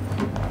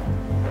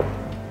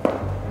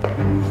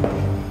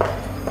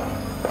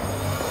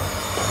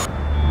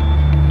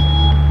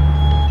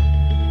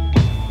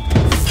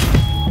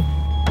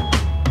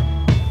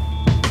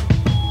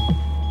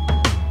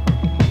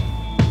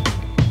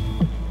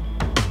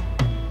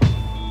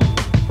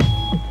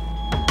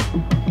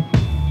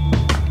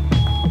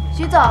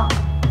徐总，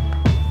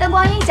灯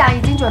光音响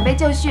已经准备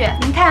就绪，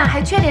您看还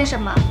缺点什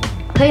么？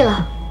可以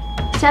了，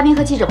嘉宾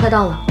和记者快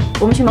到了，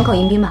我们去门口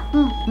迎宾吧。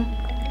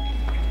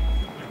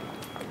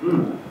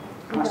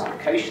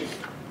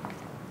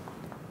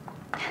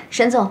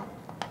沈总，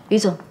于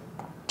总，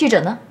记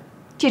者呢？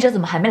记者怎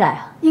么还没来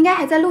啊？应该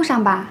还在路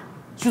上吧。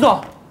徐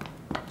总，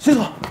徐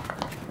总，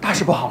大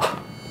事不好了！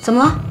怎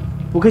么了？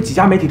我给几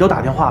家媒体都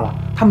打电话了，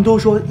他们都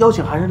说邀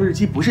请函上的日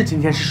期不是今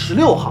天，是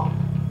16号。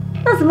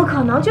那怎么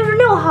可能？就是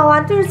6号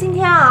啊，就是今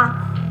天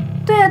啊。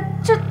对啊，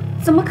这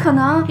怎么可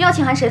能？邀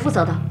请函谁负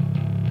责的？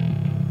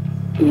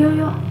悠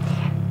悠，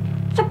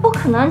这不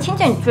可能，请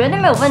柬绝对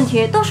没有问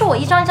题，都是我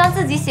一张一张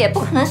自己写，不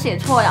可能写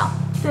错呀。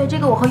对，这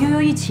个我和悠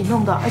悠一起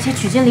弄的，而且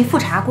取件里复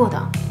查过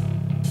的。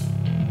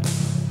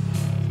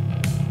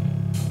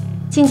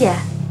青姐，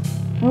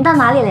您到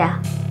哪里了呀？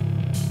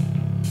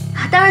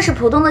当然是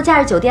浦东的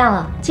假日酒店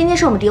了。今天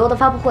是我们迪欧的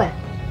发布会，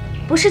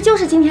不是就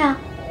是今天啊。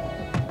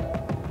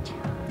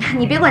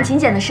你别管秦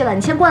简的事了，你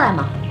先过来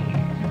嘛。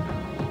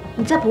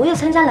你在博越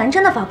参加蓝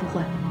真的发布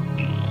会。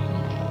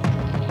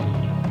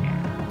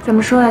怎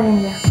么说呀，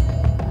静姐？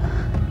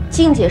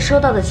静姐收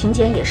到的请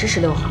柬也是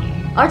16号，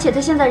而且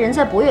她现在人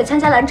在博越参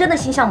加蓝真的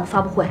新项目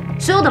发布会，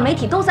所有的媒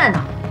体都在那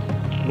儿。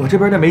我这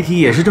边的媒体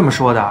也是这么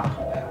说的，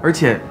而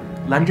且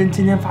蓝真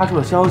今天发出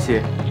了消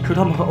息，说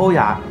他们和欧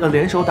亚要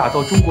联手打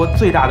造中国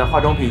最大的化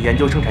妆品研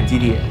究生产基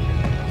地。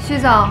徐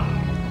总，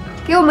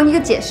给我们一个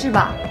解释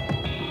吧。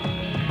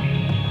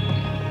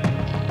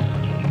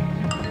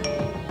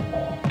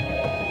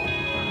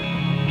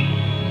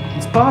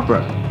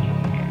Barbara.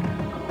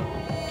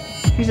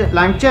 She's at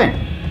Langzhen.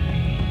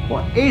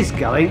 What is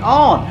going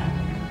on?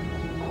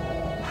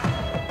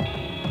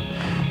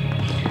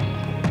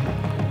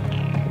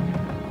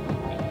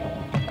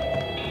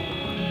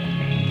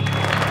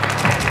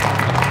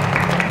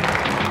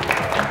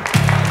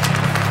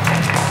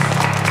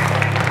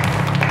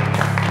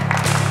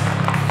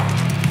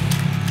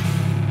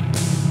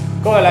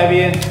 各位来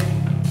宾，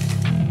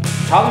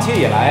长期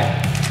以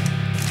来，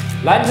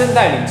蓝真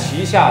带领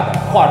旗下的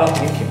化妆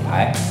品品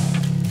牌，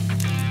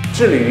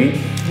致力于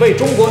为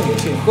中国女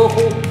性呵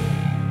护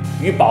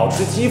与保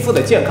持肌肤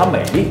的健康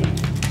美丽，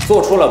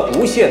做出了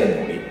不懈的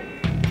努力。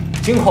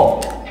今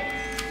后，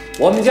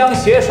我们将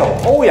携手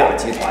欧亚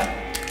集团，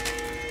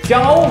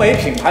将欧美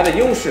品牌的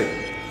优势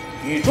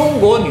与中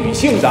国女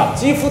性的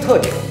肌肤特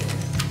点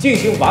进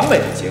行完美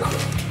的结合，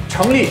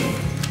成立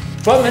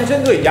专门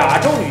针对亚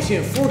洲女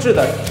性肤质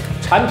的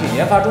产品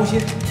研发中心，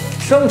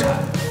生产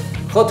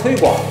和推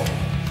广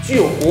具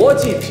有国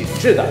际品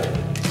质的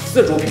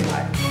自主品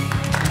牌。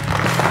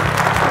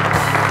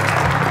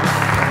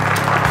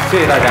谢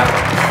谢大家。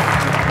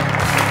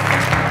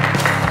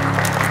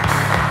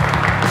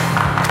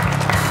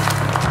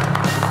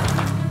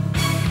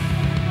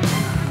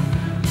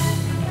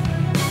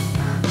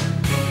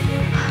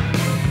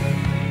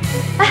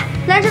哎，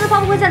蓝真的发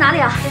布会在哪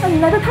里啊？你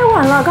来的太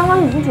晚了，刚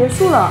刚已经结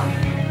束了。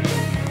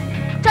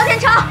张天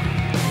成，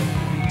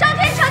张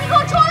天成，你给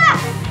我出来！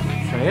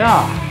谁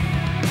呀？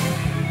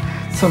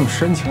这么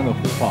深情的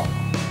呼唤我，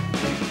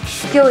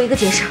给我一个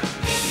解释。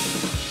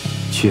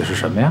解释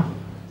什么呀？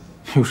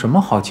有什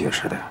么好解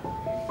释的呀？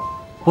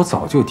我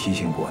早就提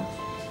醒过你，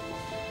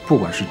不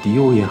管是迪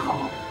欧也好，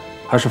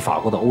还是法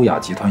国的欧亚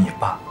集团也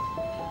罢，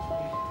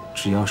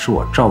只要是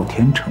我赵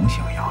天成想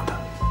要的，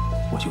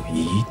我就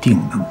一定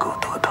能够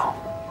得到。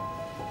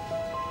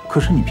可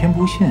是你偏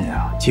不信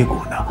呀，结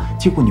果呢？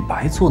结果你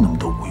白做那么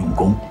多无用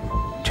功，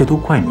这都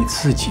怪你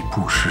自己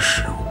不识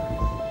时务。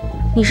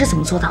你是怎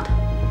么做到的？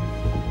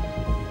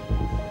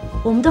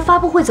我们的发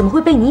布会怎么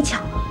会被你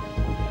抢了？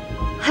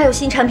还有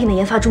新产品的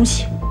研发中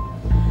心，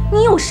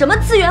你有什么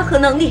资源和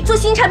能力做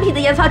新产品的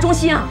研发中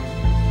心啊？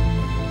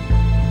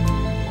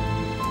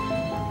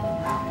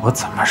我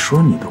怎么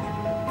说你都……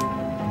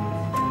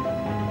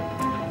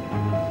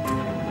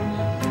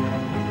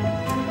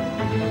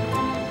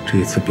这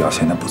一次表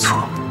现得不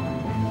错，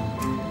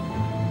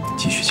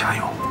继续加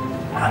油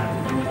啊！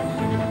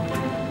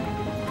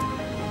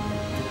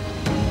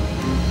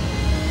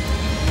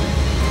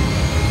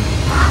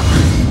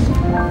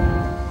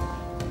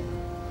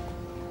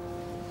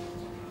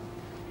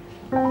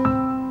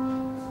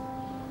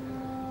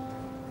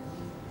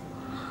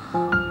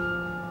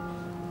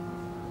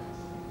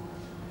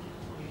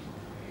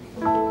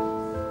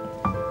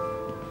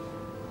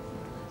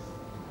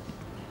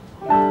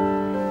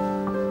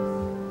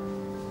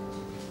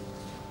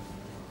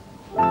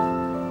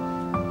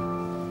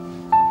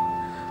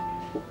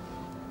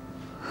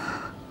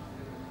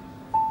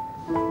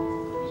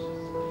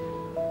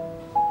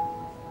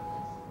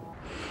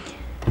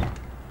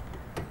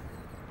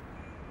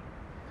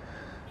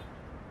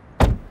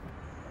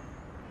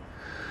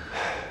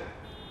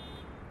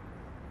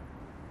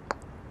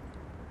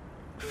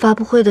发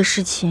布会的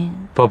事情，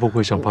发布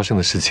会上发生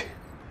的事情，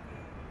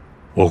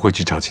我会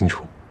去查清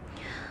楚。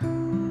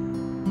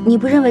你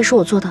不认为是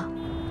我做的？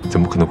怎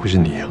么可能会是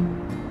你啊？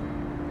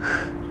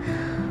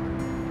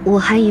我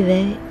还以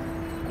为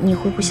你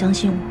会不相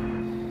信我。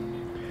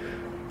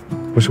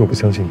不是我不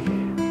相信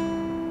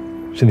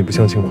你，是你不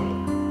相信我了。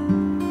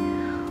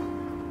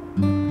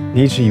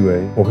你一直以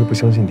为我会不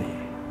相信你，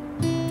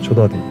说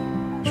到底，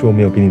是我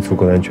没有给你足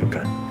够的安全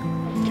感。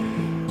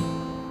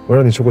我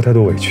让你受过太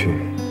多委屈，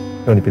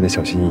让你变得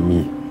小心翼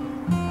翼，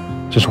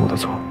这是我的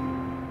错。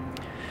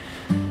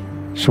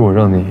是我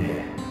让你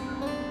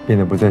变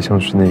得不再像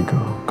是那个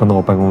刚到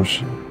我办公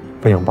室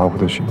飞扬跋扈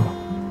的许诺。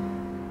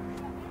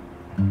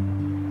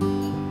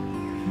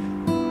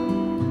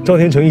赵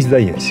天成一直在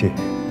演戏，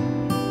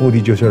目的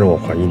就是要让我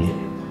怀疑你。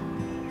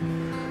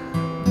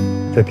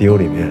在迪欧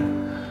里面，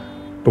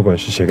不管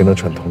是谁跟他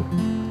串通，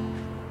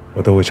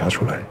我都会查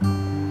出来。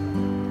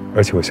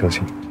而且我相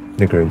信，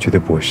那个人绝对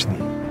不会是你。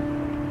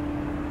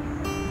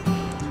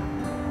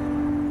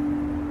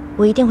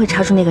我一定会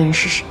查出那个人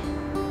是谁，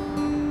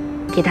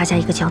给大家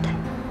一个交代。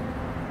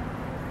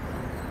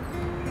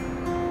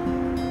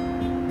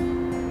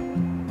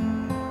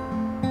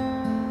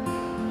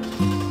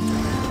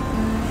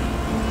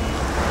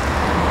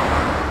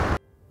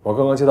我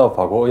刚刚接到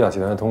法国欧亚集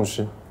团的通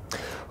知，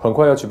很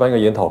快要举办一个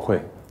研讨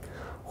会，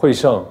会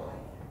上，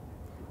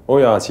欧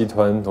亚集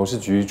团董事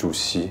局主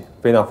席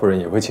贝纳夫人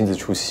也会亲自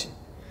出席。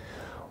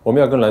我们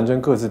要跟兰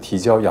珍各自提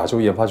交亚洲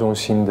研发中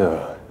心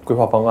的规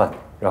划方案，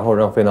然后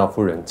让费纳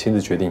夫人亲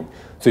自决定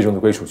最终的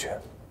归属权。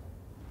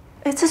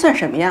哎，这算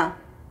什么呀？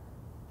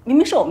明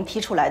明是我们提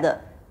出来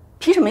的，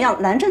凭什么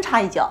让兰珍插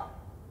一脚？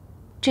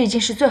这已经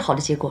是最好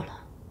的结果了，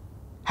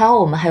还好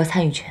我们还有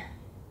参与权。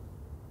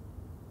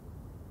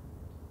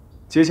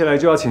接下来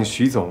就要请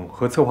徐总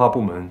和策划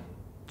部门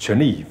全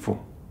力以赴，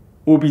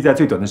务必在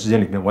最短的时间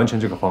里面完成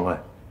这个方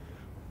案。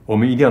我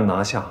们一定要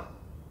拿下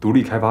独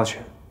立开发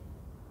权。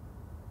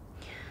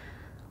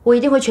我一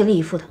定会全力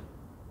以赴的。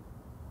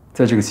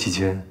在这个期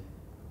间，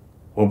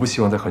我不希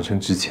望在横生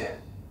枝节，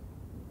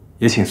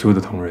也请所有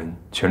的同仁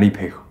全力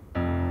配合。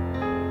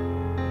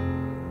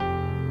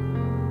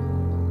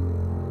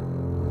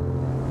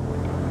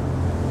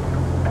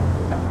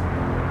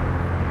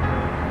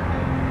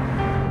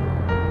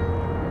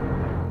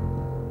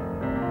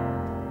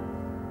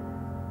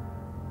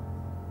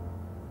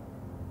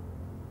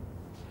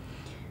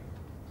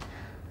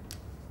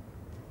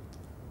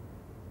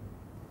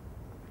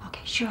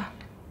Sure.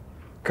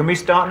 Can we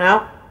start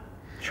now?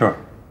 Sure.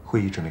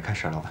 会议准备开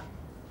始了，老板。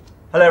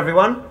 Hello,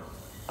 everyone.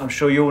 I'm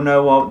sure you all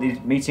know what the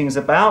meeting is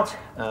about.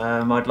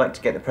 I'd like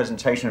to get the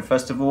presentation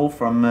first of all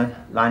from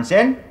Lan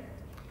Zhen,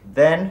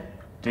 then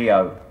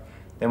Dio.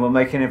 Then we'll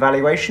make an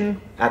evaluation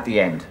at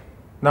the end.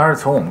 那还是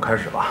从我们开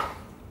始吧。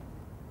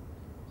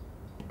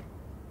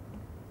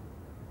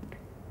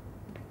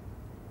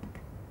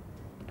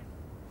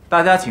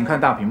大家请看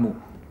大屏幕。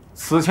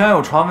此前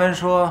有传闻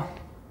说，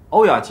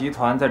欧亚集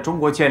团在中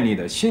国建立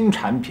的新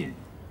产品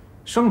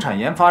生产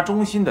研发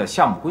中心的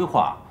项目规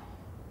划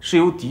是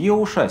由迪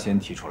欧率先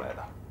提出来的，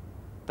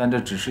但这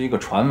只是一个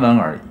传闻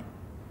而已。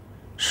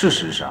事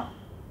实上，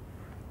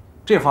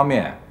这方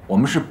面我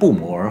们是不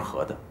谋而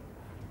合的。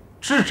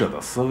智者的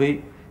思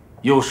维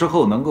有时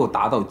候能够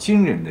达到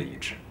惊人的一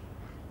致。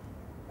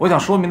我想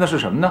说明的是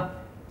什么呢？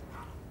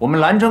我们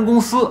蓝针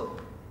公司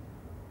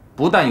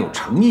不但有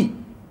诚意、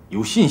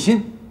有信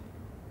心，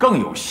更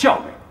有效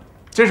率。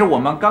这是我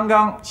们刚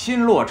刚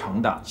新落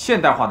成的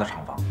现代化的厂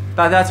房，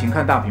大家请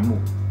看大屏幕。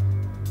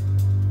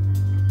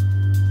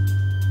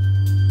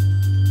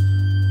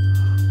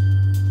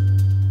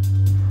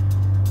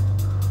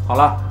好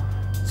了，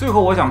最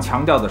后我想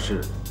强调的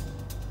是，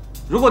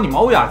如果你们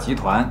欧亚集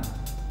团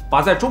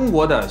把在中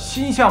国的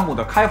新项目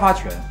的开发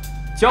权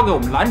交给我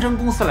们蓝针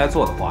公司来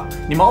做的话，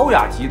你们欧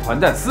亚集团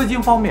在资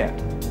金方面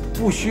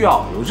不需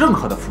要有任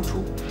何的付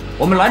出，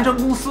我们蓝针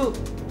公司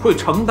会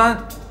承担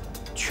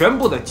全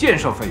部的建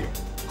设费用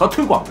和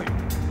推广费用。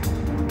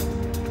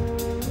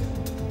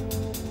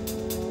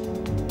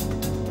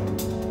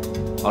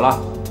好了，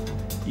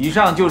以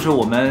上就是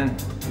我们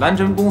蓝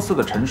针公司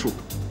的陈述，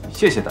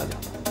谢谢大家。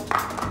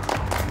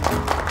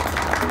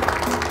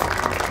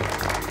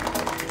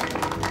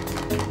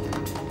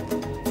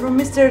From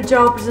Mr.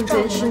 Zhao's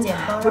presentation,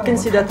 we can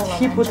see that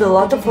he put a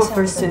lot of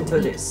efforts into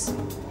this.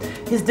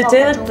 His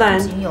detailed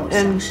plan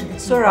and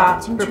thorough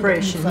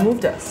preparation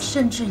moved us.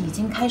 甚至已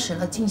经开始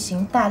了进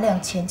行大量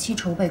前期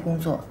筹备工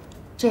作，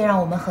这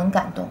让我们很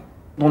感动。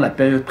 Dans la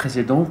période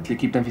précédente,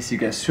 l'équipe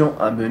d'investigation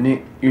a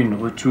mené une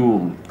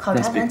retour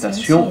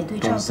d'inspection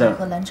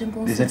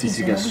dans des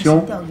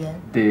investigations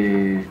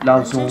des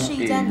Lanzhong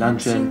et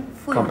Lanzhen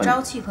Company.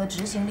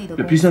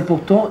 Le plus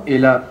important est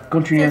la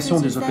continuation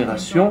des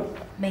opérations,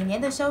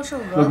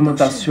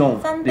 l'augmentation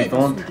des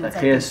ventes, la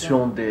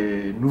création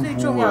des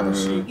nouveaux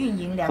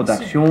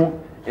productions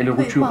et le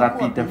retour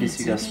rapide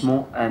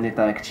d'investigation à un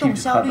état actif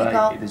du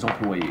travail et des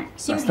employés.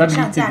 La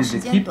stabilité des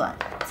équipes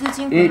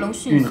et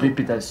une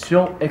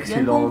réputation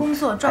excellente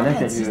à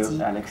l'intérieur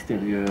et à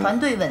l'extérieur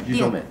du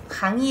domaine.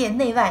 行业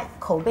内外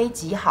口碑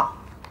极好。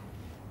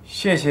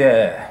谢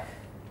谢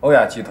欧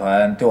亚集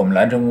团对我们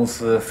蓝针公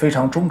司非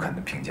常中肯的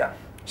评价，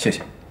谢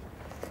谢。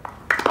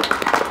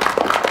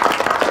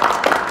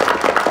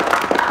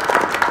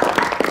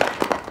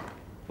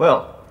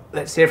Well,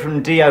 let's hear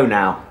from Dio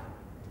now.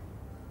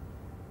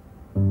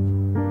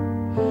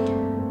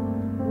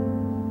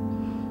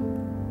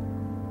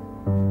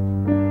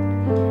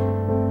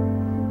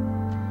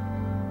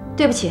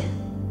 对不起，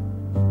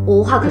我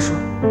无话可说，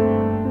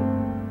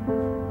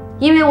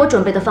因为我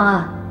准备的方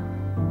案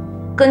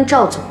跟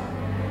赵总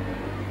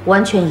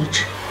完全一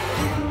致。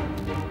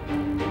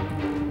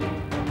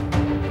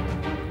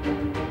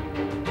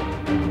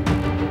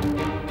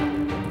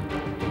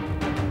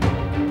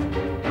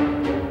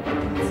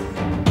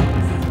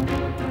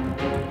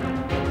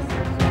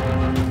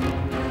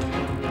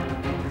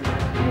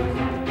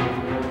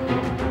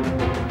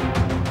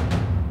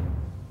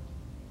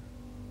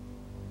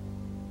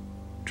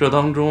这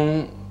当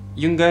中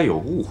应该有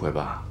误会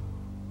吧？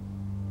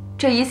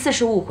这一次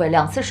是误会，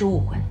两次是误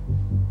会。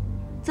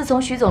自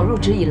从徐总入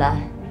职以来，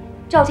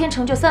赵天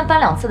成就三番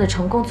两次的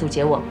成功阻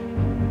截我们。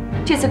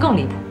这次更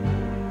离谱，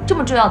这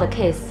么重要的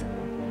case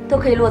都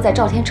可以落在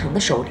赵天成的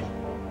手里。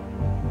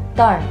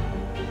当然，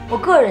我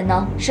个人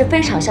呢是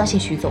非常相信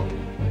徐总的，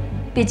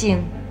毕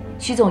竟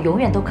徐总永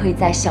远都可以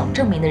在想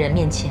证明的人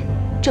面前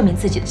证明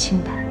自己的清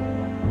白。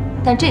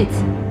但这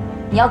次，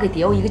你要给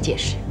迪欧一个解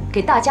释，给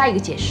大家一个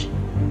解释。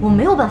我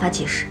没有办法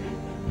解释，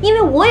因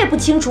为我也不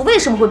清楚为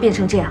什么会变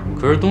成这样。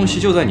可是东西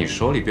就在你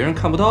手里，别人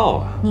看不到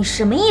啊！你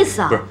什么意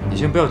思啊？不是，你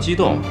先不要激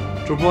动，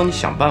这不帮你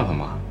想办法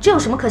吗？这有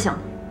什么可想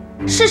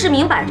的？事实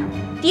明摆着，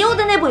迪欧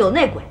的内部有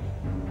内鬼。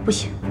不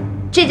行，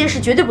这件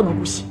事绝对不能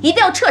姑息，一定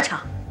要彻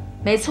查。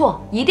没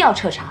错，一定要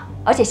彻查，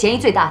而且嫌疑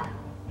最大的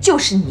就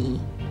是你。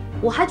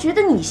我还觉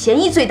得你嫌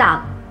疑最大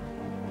呢。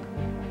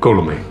够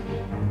了没？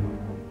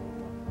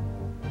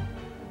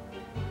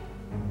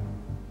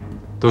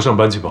都上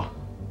班去吧。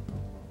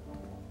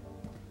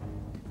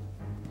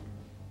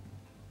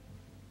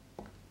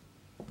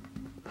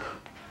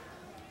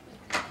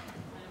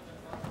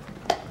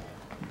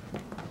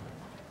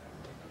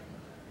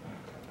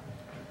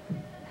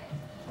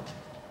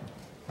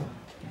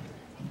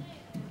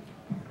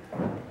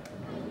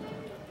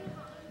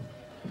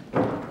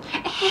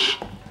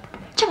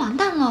这完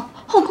蛋了，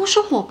后宫失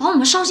火把我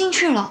们烧进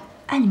去了。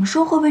哎，你们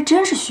说会不会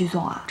真是徐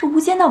总啊？这无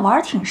间道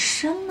玩挺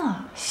深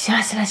呢。行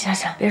了，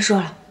别说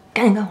了，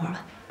赶紧干活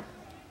吧。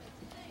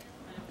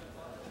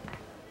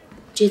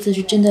这次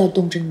是真的要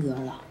动真格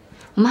了。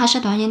我们还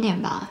是短一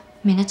点吧，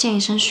免得溅一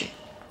身血。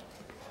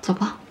走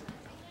吧。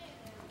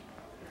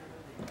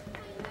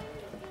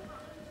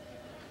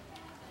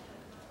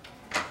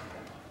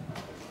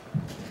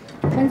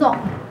沈总，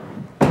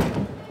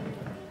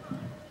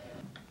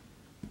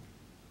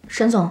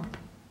沈总，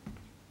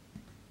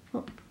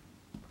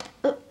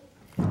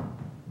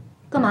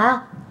干嘛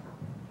呀？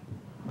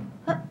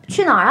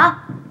去哪儿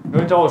啊？有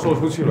人找我说我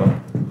出去了。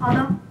好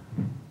的。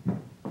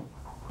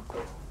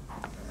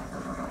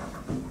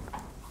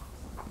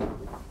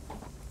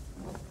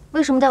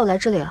为什么带我来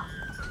这里啊？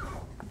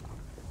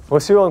我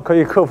希望可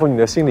以克服你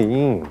的心理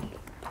阴影。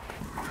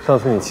上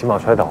次你骑马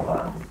摔倒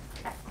了，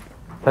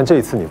但这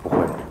一次你不会，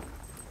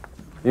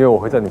因为我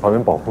会在你旁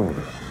边保护你。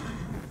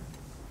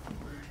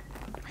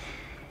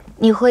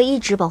你会一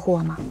直保护我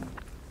吗？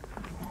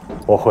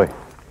我会。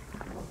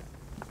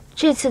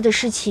这次的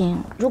事情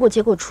如果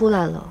结果出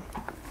来了，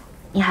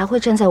你还会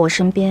站在我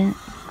身边，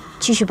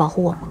继续保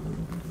护我吗？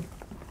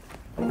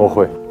我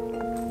会。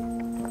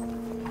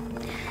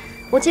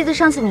我记得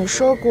上次你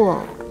说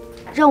过，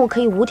让我可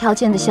以无条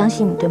件的相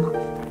信你，对吗？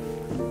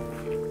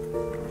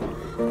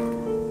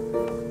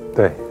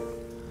对。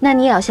那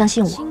你也要相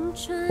信我，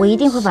我一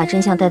定会把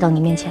真相带到你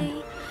面前的。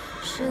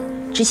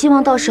只希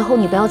望到时候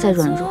你不要再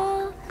软弱，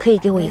可以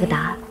给我一个答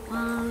案，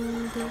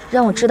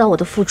让我知道我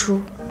的付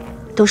出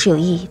都是有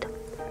意义的。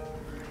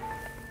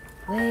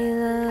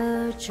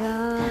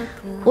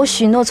我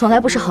许诺从来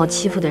不是好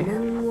欺负的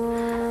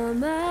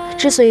人，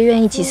之所以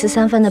愿意几次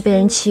三番的被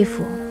人欺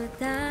负，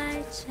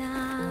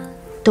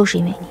都是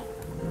因为你。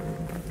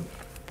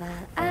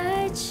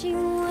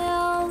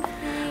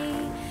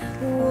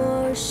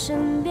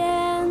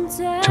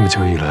这么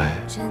久以来，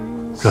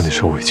让你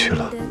受委屈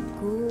了。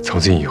从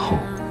今以后，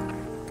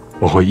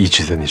我会一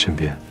直在你身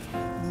边，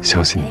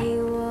相信你，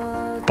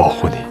保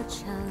护你。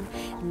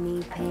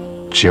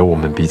只要我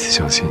们彼此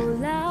相信，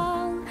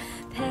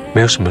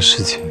没有什么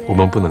事情我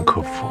们不能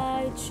克服。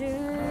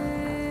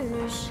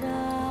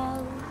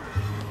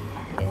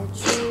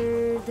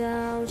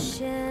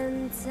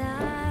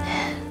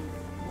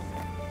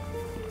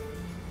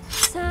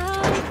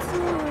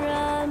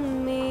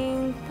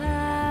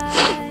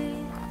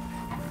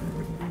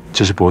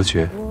这是伯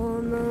爵，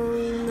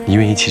你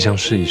愿意骑上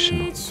试一试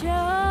吗？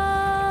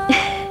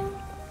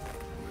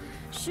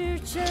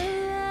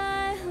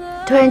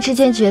突然之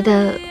间觉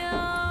得，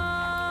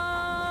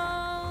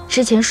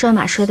之前摔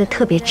马摔得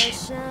特别值。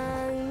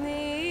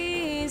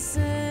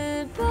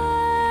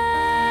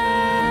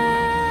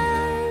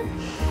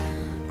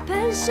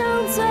上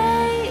最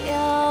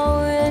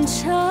遥远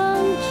城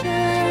镇，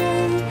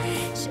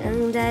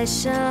想带带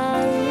上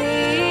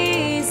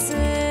你私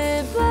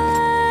奔，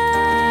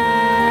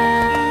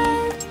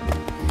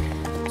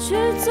去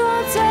做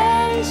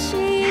最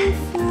幸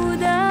福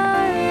的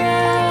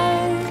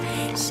人，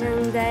想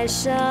带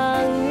上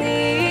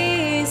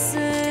你私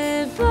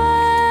奔，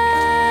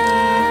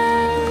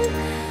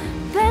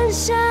奔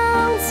向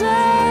最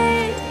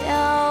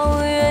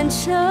遥远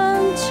城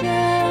镇。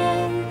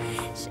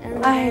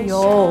哎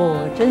呦，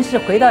真是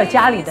回到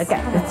家里的感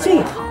觉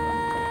最好。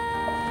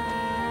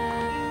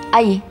阿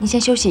姨，你先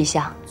休息一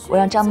下，我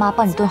让张妈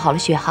帮你炖好了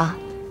雪蛤，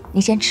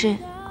你先吃，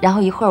然后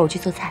一会儿我去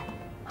做菜。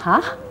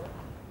啊？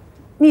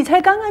你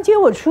才刚刚接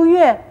我出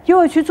院，又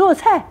要去做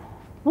菜？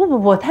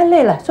不，太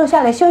累了，坐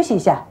下来休息一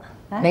下。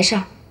没事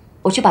儿，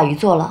我去把鱼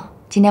做了。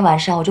今天晚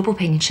上我就不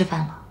陪你吃饭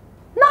了。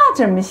那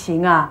怎么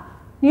行啊？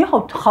你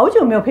好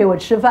久没有陪我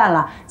吃饭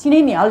了，今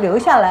天你要留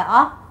下来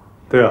啊。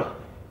对啊，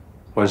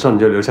晚上你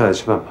就留下来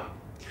吃饭吧。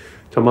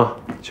张妈，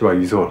去把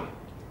鱼做了。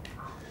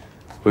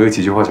我有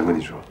几句话想跟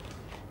你说。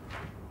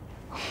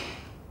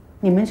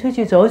你们出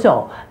去走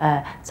走，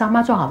张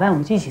妈做好饭，我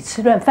们就一起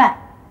吃顿饭。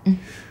嗯。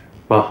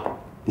妈，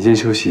你先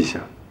休息一下。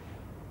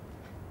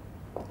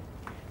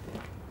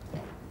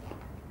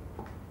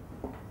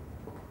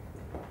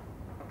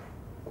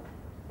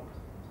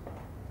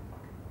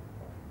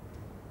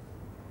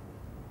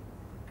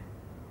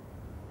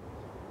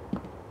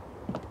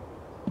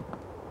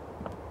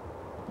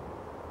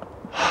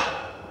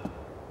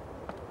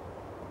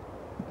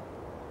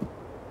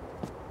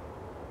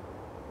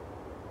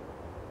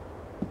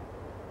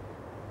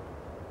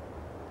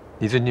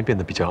你最近变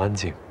得比较安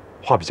静，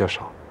话比较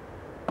少。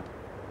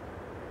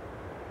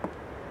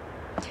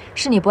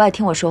是你不爱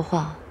听我说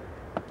话，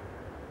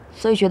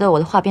所以觉得我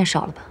的话变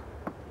少了吧？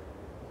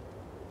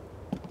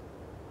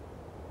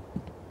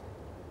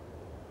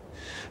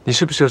你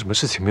是不是有什么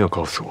事情没有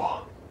告诉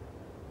我？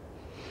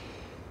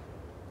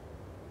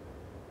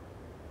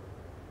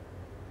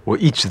我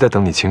一直在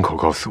等你亲口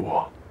告诉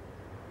我，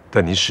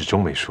但你始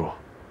终没说。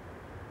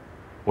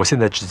我现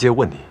在直接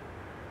问你。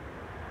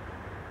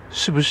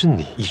是不是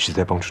你一直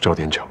在帮助赵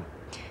天成？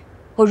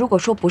我如果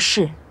说不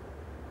是，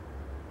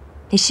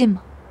你信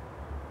吗？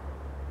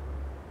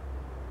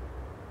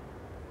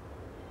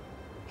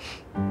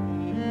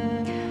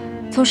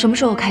从什么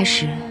时候开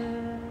始，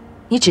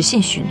你只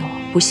信许诺，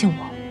不信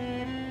我？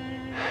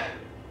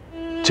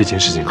这件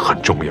事情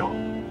很重要，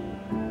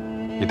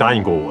你答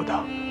应过我的，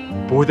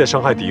不会再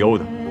伤害迪欧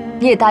的。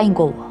你也答应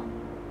过我，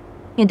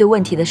面对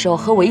问题的时候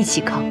和我一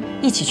起扛，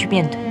一起去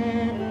面对。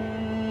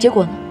结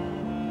果呢？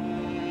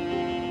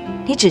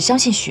你只相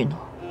信许诺，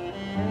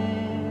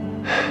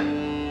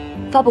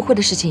发布会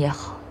的事情也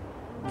好，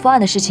方案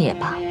的事情也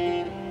罢，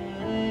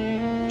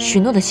许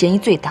诺的嫌疑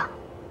最大，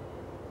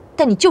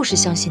但你就是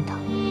相信他。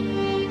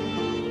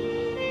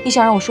你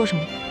想让我说什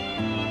么？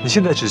你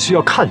现在只需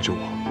要看着我，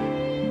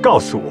告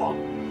诉我，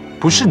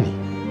不是你，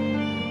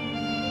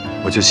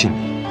我就信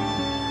你。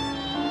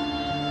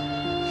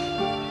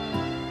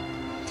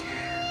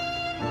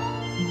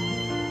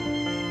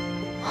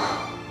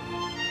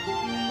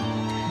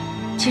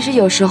其实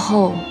有时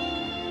候，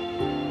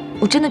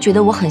我真的觉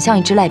得我很像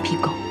一只赖皮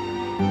狗，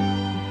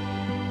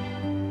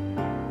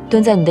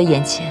蹲在你的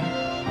眼前，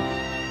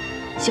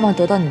希望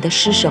得到你的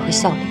施舍和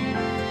笑脸，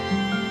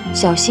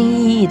小心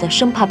翼翼的，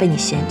生怕被你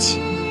嫌弃。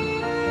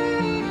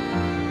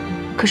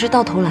可是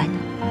到头来呢？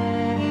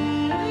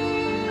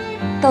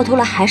到头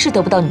来还是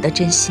得不到你的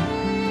真心。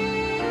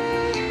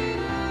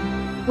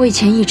我以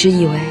前一直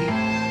以为，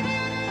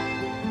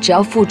只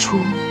要付出，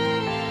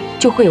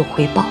就会有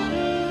回报。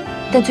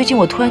但最近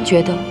我突然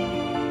觉得，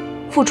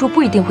付出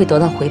不一定会得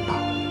到回报。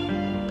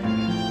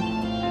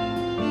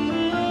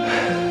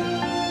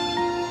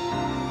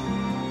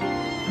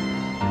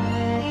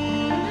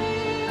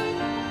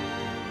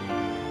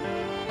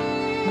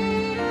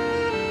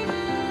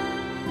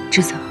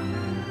志泽，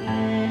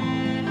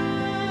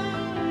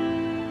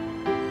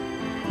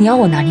你要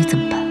我拿你怎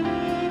么办？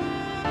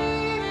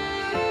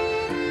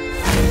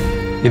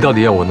你到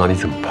底要我拿你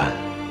怎么办？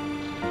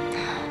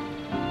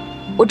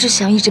我只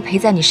想一直陪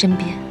在你身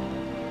边。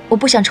我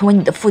不想成为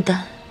你的负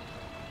担。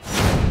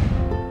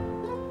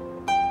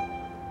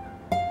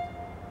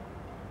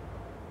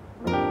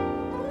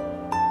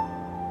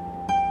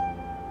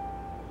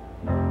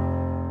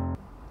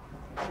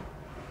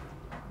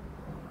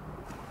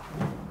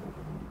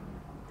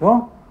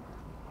哟，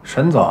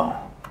沈总，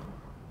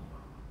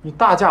你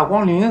大驾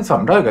光临，怎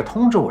么着也该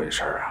通知我一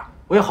声啊，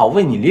我也好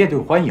为你列队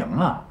欢迎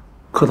啊。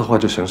客套话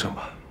就省省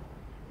吧。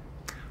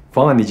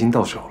方案你已经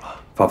到手了，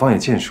法方也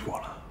见识过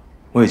了，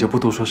我也就不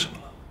多说什么了。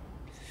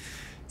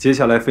接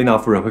下来菲娜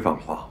夫人会访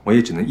华，我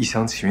也只能一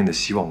厢情愿的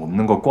希望我们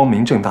能够光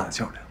明正大的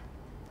较量。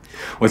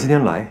我今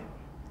天来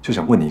就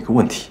想问你一个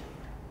问题：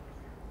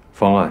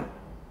方案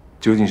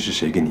究竟是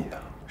谁给你的？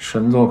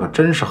沈总可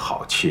真是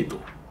好气度，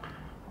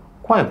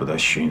怪不得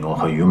许诺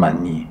和于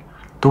曼妮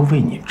都为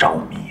你着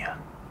迷呀。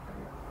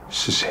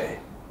是谁？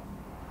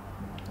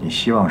你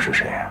希望是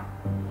谁啊？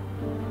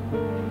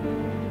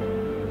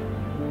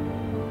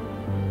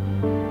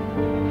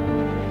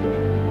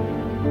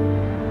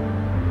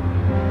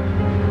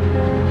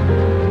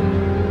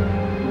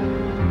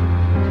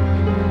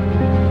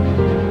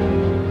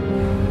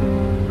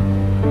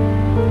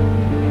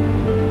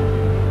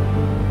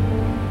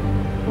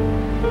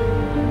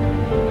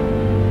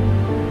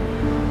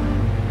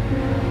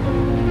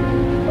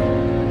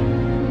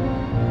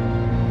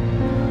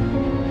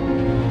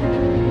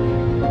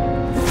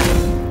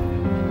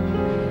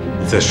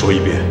再说一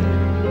遍。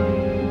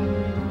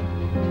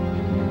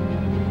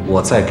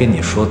我再跟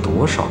你说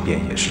多少遍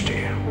也是这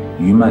样。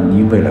于曼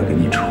妮为了给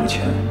你筹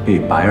钱，被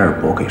白尔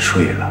博给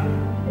睡了。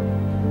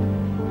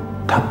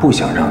他不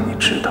想让你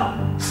知道，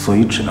所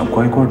以只能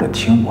乖乖的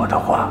听我的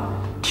话，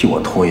替我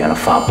拖延了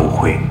发布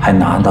会，还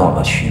拿到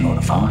了许诺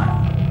的方案。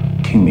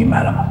听明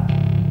白了吗？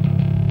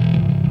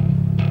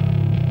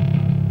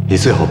你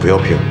最好不要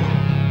骗我。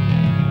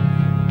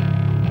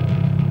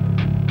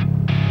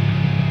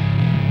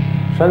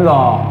山总，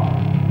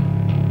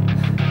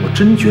我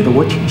真觉得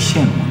我挺羡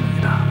慕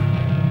你的。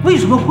为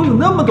什么会有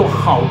那么多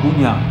好姑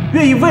娘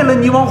愿意为了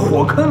你往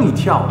火坑里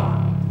跳啊？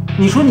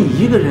你说你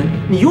一个人，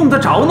你用得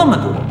着那么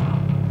多吗？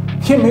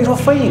也没说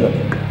分一个给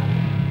你。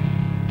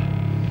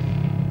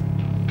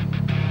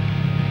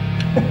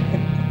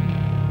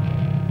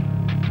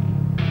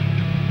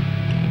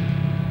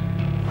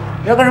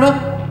你要干什么？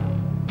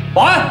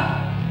保安！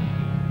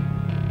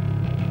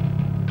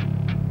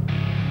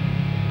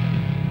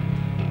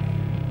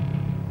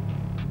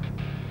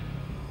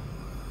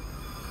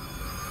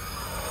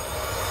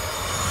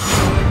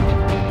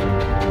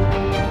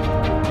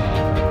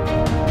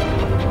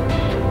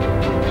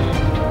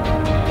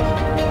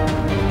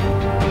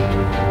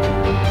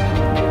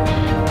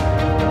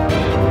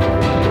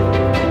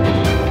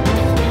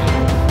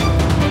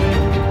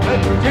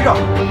先生，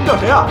你找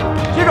谁啊？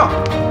先生，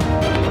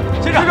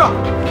先生，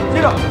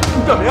先生，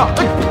你找谁啊？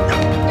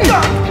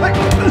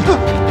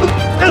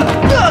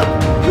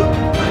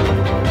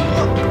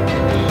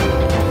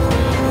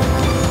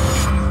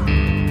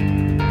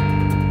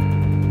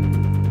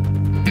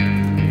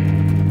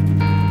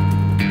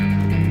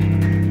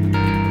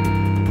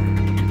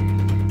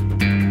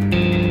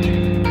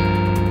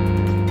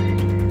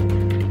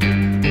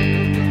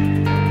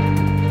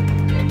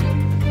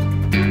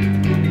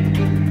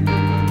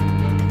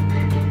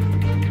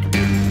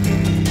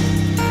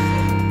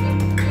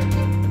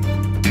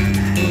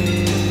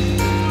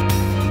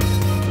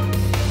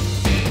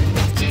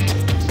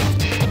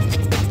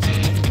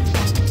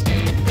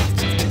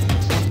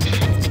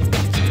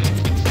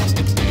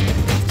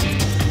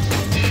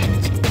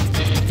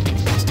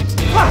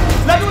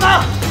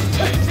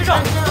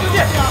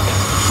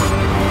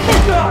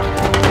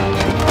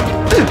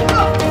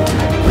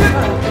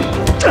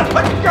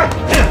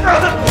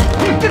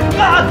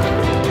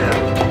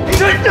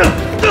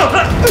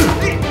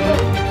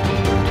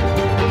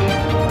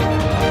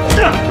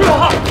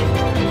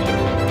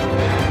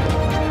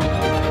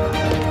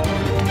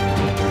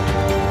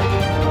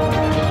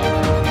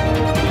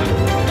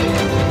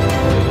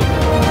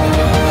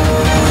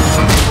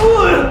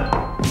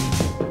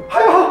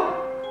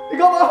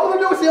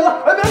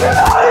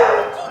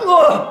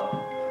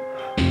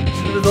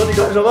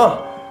什么？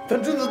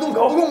咱甄子栋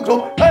搞不动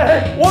手，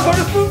哎，我可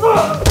是私自。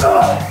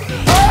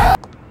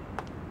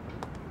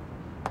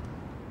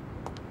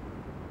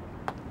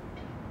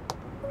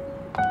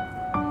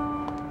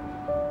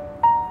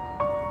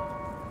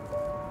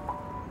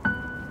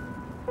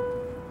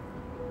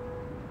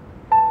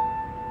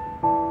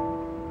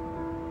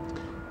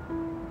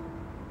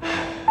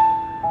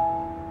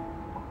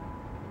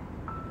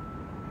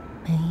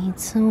每一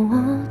次我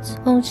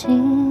走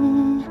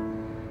近，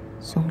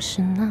总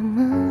是那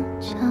么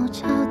悄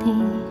悄地，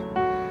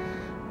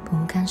不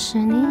敢使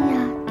你压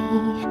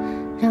抑，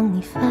让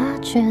你发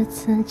觉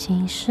自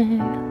己是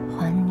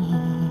幻影。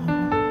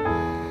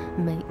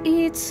每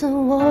一次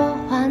我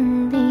还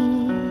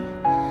你，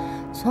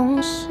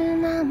总是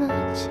那么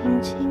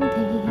轻轻地，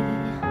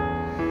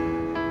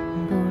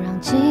不让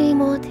寂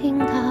寞听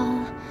到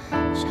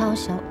嘲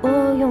笑我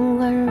用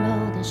温柔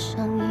的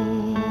声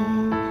音。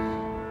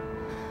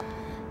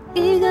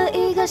一个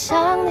一个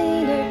想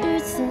你的日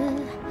子，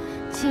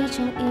砌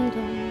成一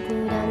栋孤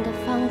单的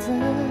房子，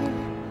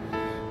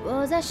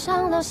我在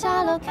上楼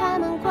下楼，开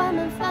门关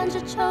门，翻着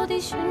抽屉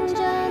寻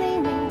着你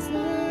名字。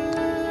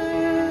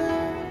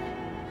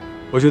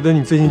我觉得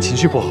你最近情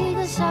绪不好，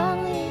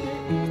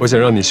我想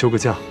让你休个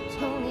假。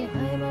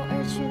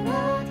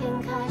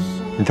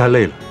你太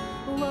累了，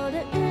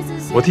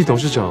我替董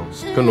事长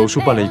跟楼叔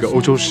办了一个欧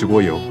洲10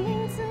国游，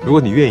如果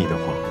你愿意的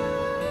话，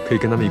可以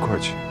跟他们一块儿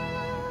去。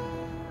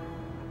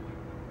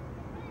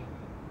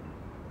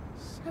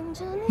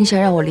你想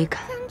让我离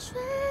开？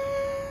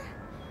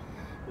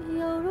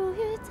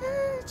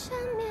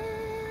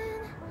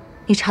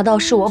你查到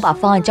是我把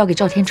方案交给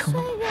赵天成了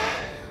吗？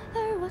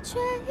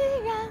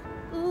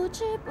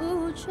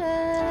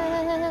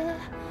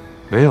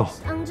没有，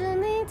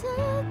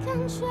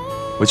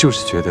我就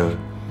是觉得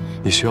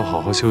你需要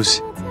好好休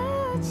息，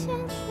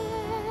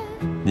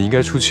你应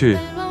该出去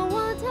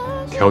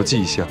调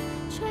剂一下。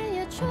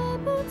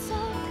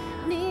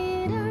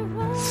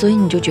所以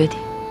你就决定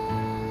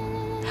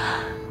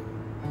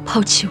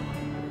抛弃我，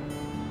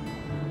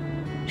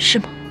是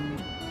吗？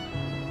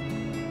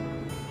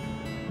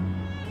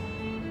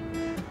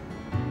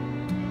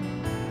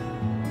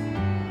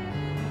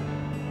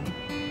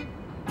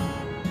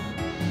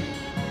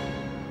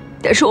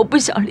但是我不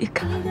想离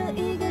开，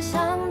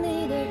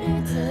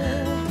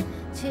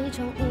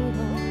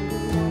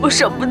我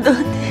舍不得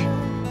你。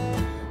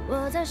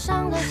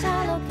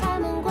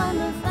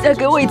再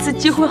给我一次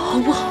机会好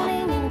不好？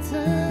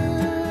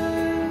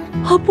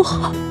好不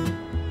好？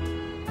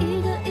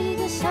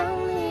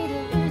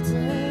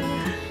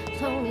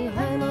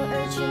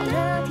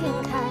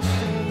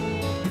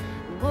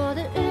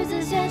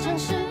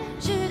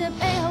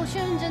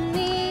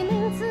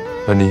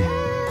安妮，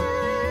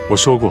我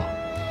说过，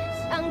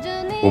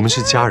我们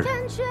是家人，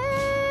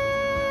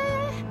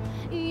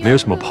没有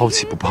什么抛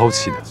弃不抛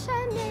弃的。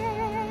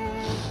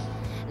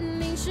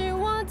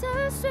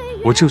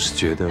我就是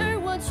觉得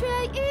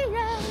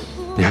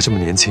你还这么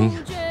年轻，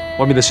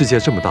外面的世界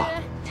这么大，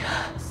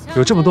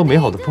有这么多美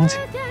好的风景，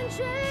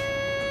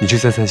你去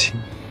散散心，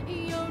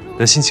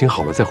等心情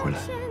好了再回来。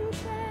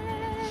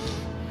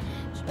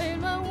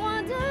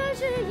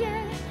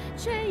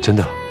真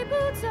的。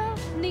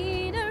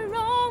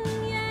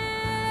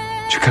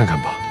 去看看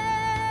吧。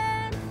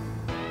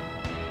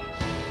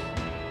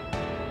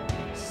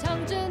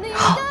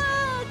好，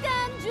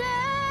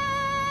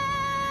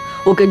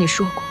我跟你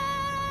说过，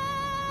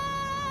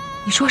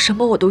你说什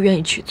么我都愿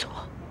意去做。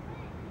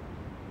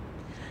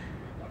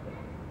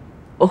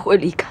我会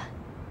离开，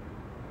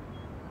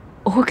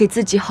我会给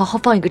自己好好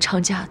放一个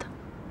长假的。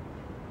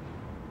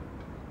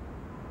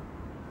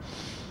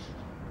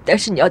但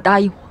是你要答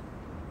应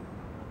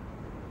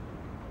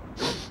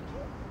我，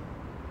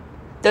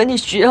等你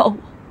需要我。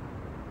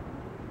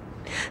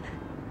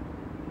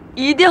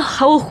 一定要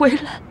喊我回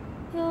来，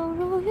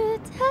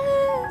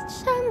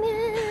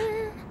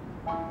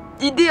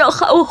一定要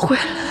喊我回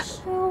来。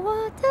是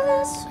我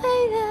的岁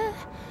月，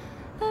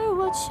而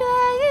我却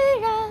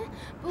依然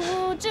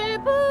不知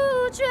不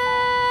觉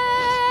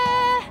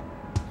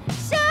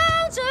想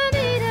着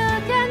你的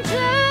感觉，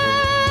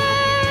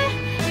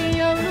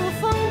犹如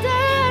风的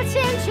缱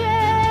绻，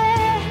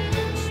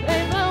吹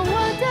乱我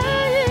的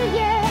日夜，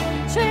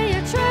吹也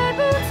吹不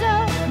走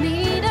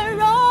你的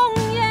容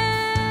颜。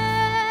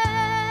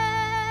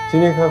 今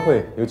天开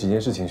会有几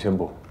件事情宣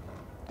布。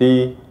第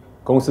一，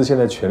公司现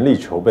在全力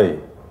筹备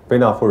贝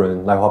纳夫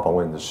人来华访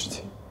问的事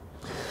情。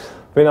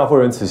贝纳夫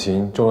人此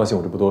行重要性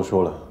我就不多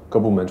说了，各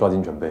部门抓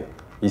紧准备，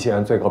一切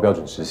按最高标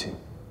准执行。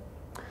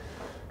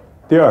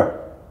第二，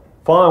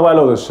方案外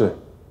漏的事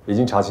已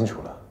经查清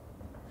楚了，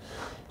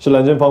是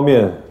蓝针方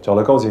面找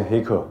了高级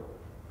黑客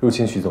入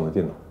侵徐总的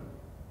电脑。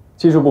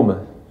技术部门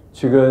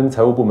去跟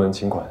财务部门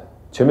请款，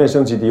全面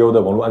升级 DO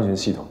的网络安全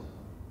系统。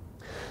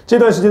这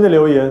段时间的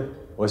留言。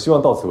 我希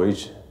望到此为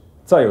止，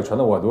再有传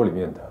到我耳朵里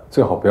面的，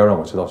最好不要让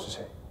我知道是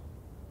谁。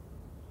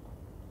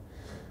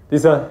第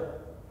三，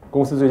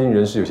公司最近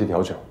人事有些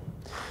调整，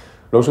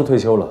罗叔退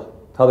休了，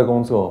他的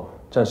工作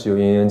暂时由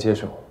妍妍接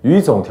手，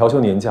于总调休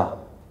年假，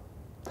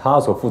他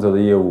所负责的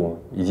业务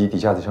以及底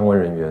下的相关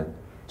人员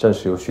暂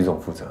时由徐总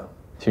负责，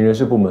请人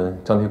事部门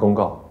张贴公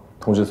告，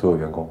通知所有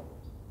员工。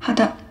好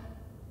的。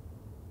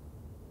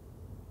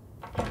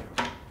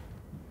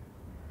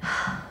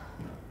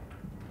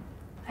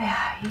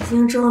 于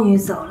晶终于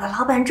走了，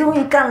老板终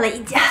于干了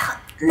一件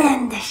很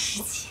man 的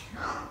事情。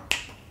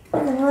你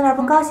怎么有点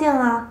不高兴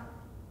啊？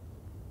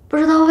不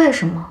知道为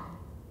什么，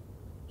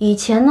以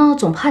前呢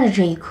总盼着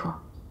这一刻，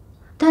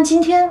但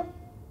今天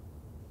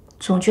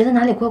总觉得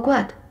哪里怪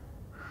怪的。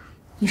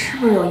你是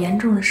不是有严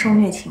重的受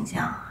虐倾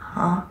向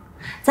啊？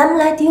咱们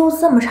来 DO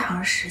这么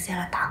长时间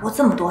了，打过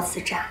这么多次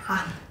战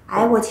啊，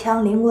挨过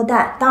枪，淋过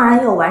弹，当然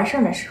也有完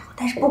胜的时候。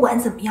但是不管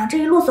怎么样，这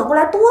一路走过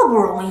来多不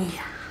容易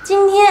呀！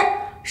今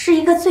天。 是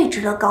一个最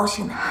值得高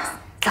兴的日子，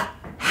走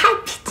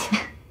 ，happy！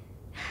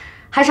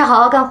 还是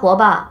好好干活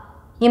吧。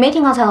你没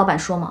听刚才老板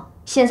说吗？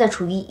现在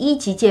处于1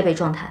级戒备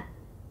状态，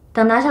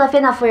等拿下了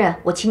菲娜夫人，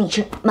我请你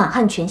吃满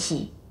汉全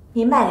席。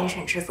你卖给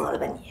沈之泽了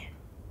吧你？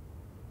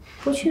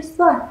不去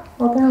算，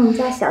我跟我们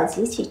家小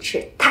吉去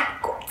吃泰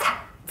国菜，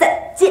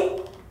再见。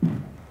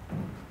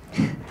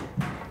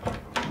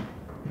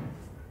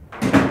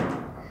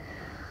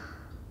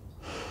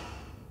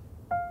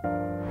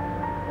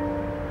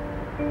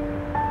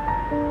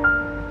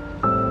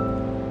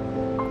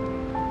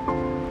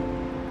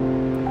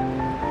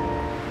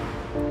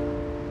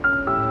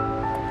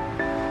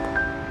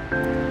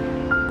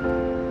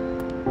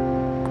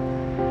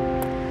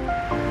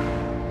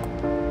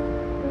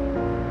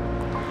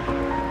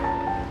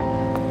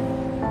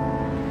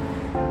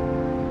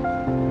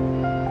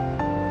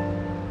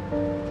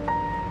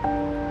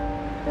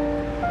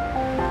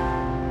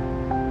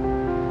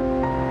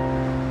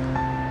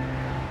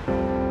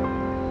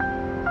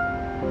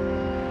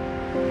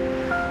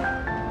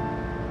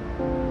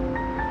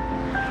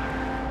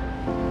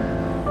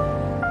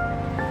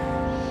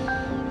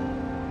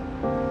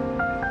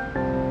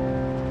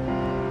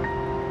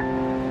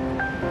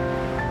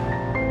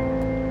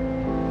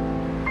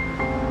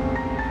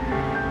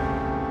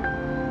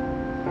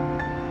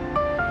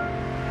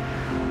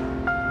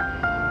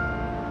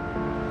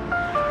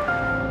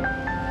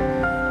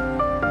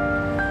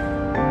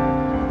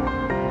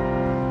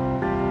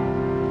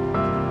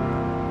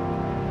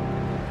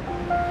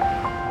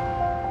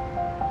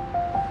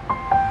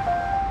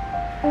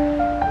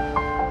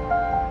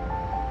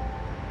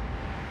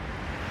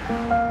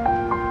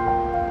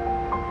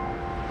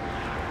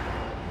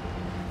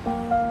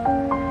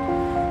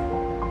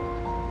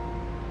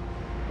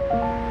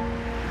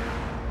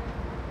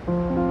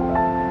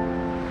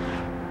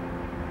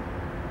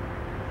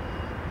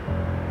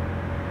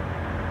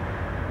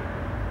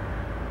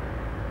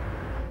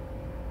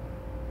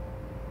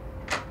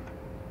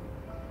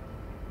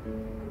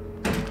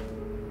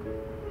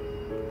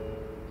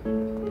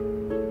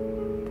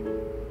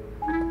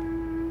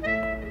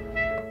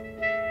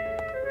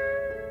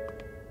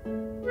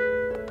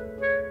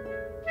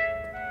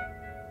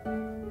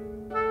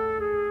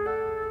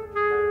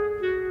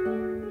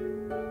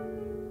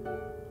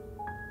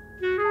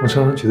我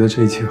常常觉得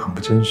这一切很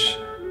不真实，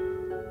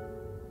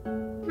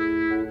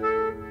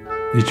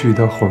以至于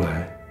到后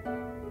来，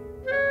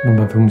慢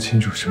慢分不清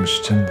楚什么是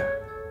真的，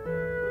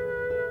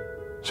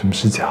什么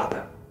是假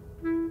的。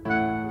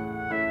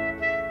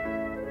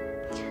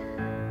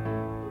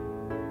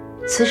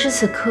此时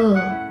此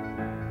刻，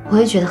我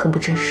也觉得很不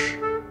真实。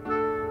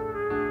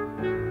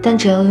但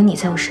只要有你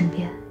在我身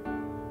边，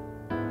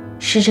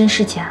是真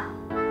是假，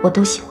我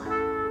都喜欢。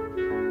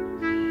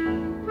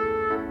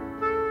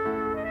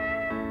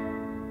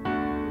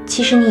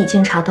其实你已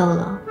经查到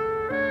了，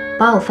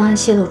把我方案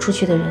泄露出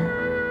去的人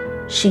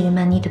是云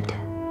曼妮，对不对？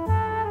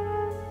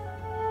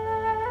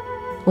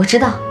我知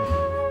道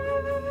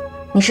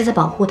你是在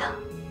保护他，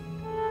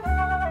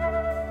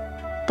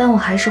但我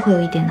还是会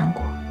有一点难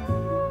过。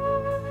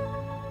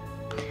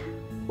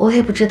我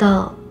也不知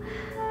道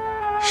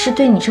是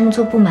对你这么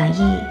做不满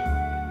意，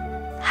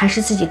还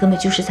是自己根本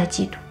就是在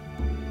嫉妒。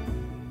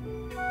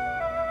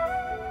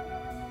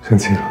生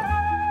气了？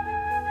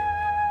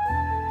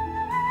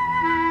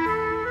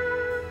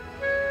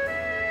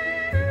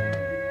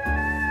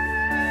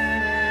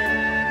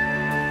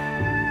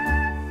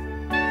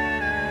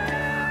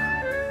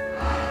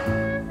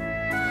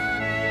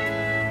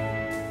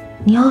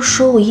你要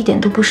说我一点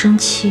都不生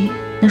气，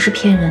那是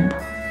骗人的。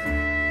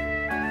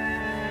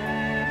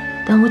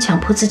但我强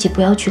迫自己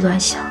不要去乱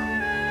想。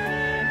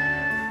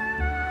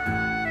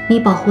你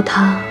保护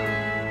他，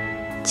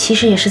其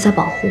实也是在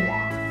保护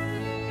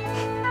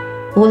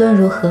我。无论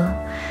如何，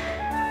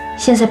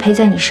现在陪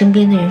在你身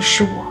边的人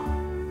是我。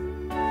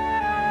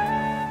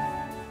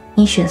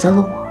你选择了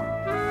我，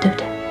对不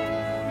对？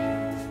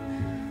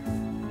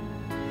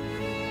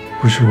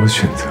不是我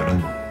选择了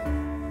你，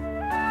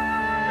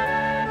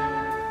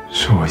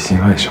是我已经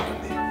爱上了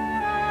你。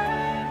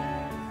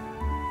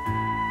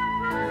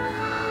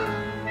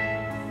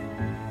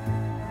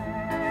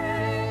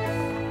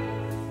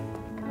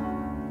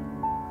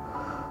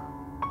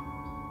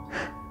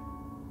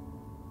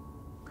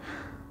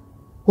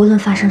无论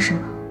发生什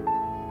么，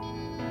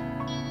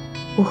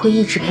我会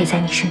一直陪在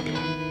你身边。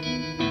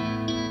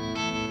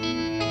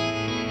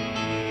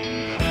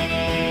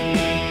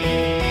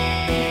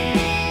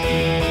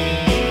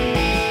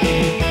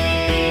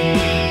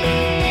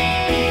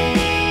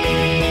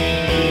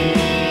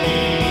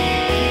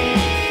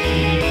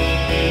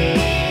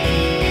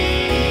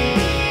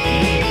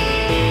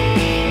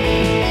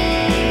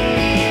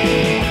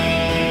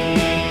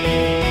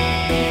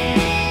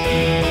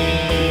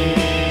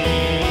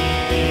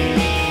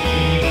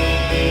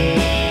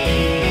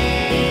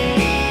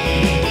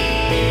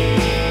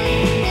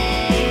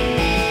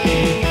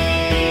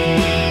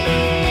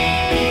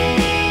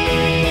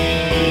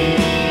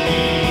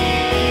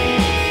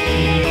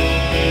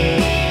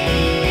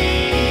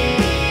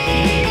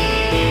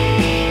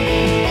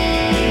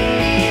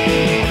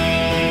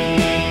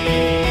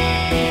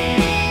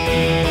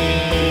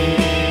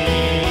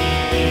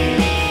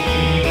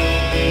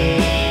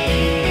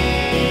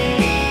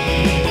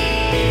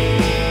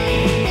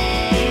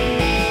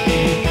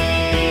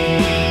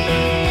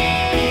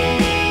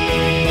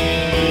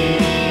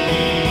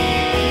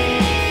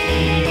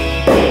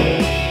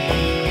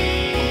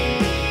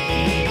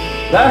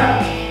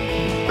来，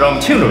让我们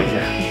庆祝一下，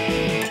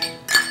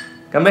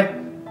干杯！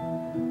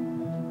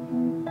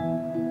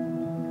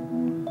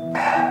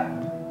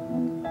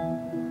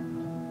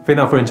菲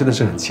娜夫人真的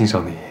是很欣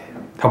赏你，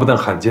她不但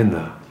罕见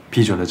的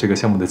批准了这个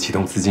项目的启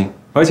动资金，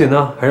而且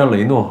呢，还让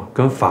雷诺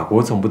跟法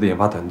国总部的研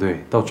发团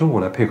队到中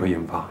国来配合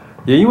研发。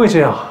也因为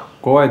这样，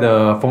国外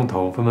的风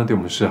投纷纷对我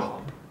们示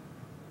好。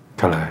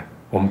看来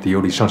我们迪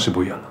欧离上市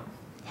不远了。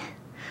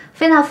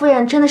菲娜夫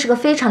人真的是个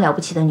非常了不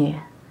起的女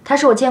人。她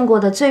是我见过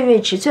的最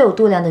睿智、最有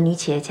度量的女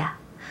企业家。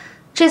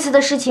这次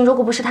的事情，如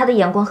果不是她的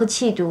眼光和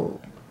气度，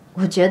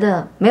我觉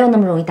得没有那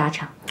么容易达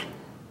成。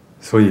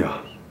所以啊，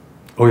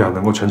欧亚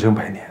能够传承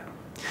100年，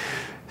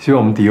希望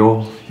我们迪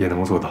欧也能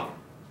够做到。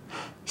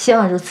希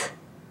望如此。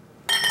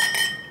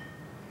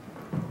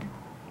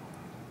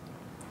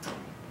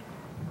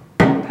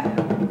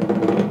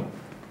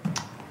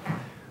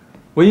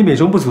唯一美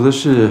中不足的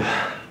是，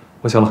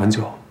我想了很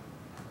久，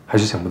还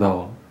是想不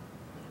到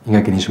应该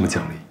给你什么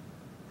奖励。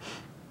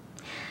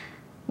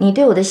你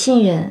对我的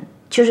信任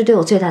就是对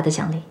我最大的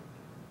奖励，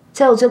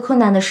在我最困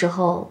难的时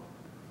候，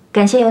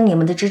感谢有你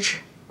们的支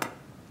持。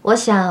我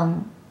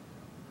想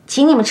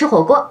请你们吃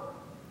火锅。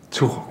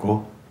吃火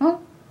锅？嗯，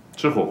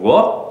吃火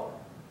锅？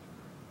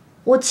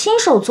我亲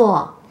手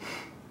做。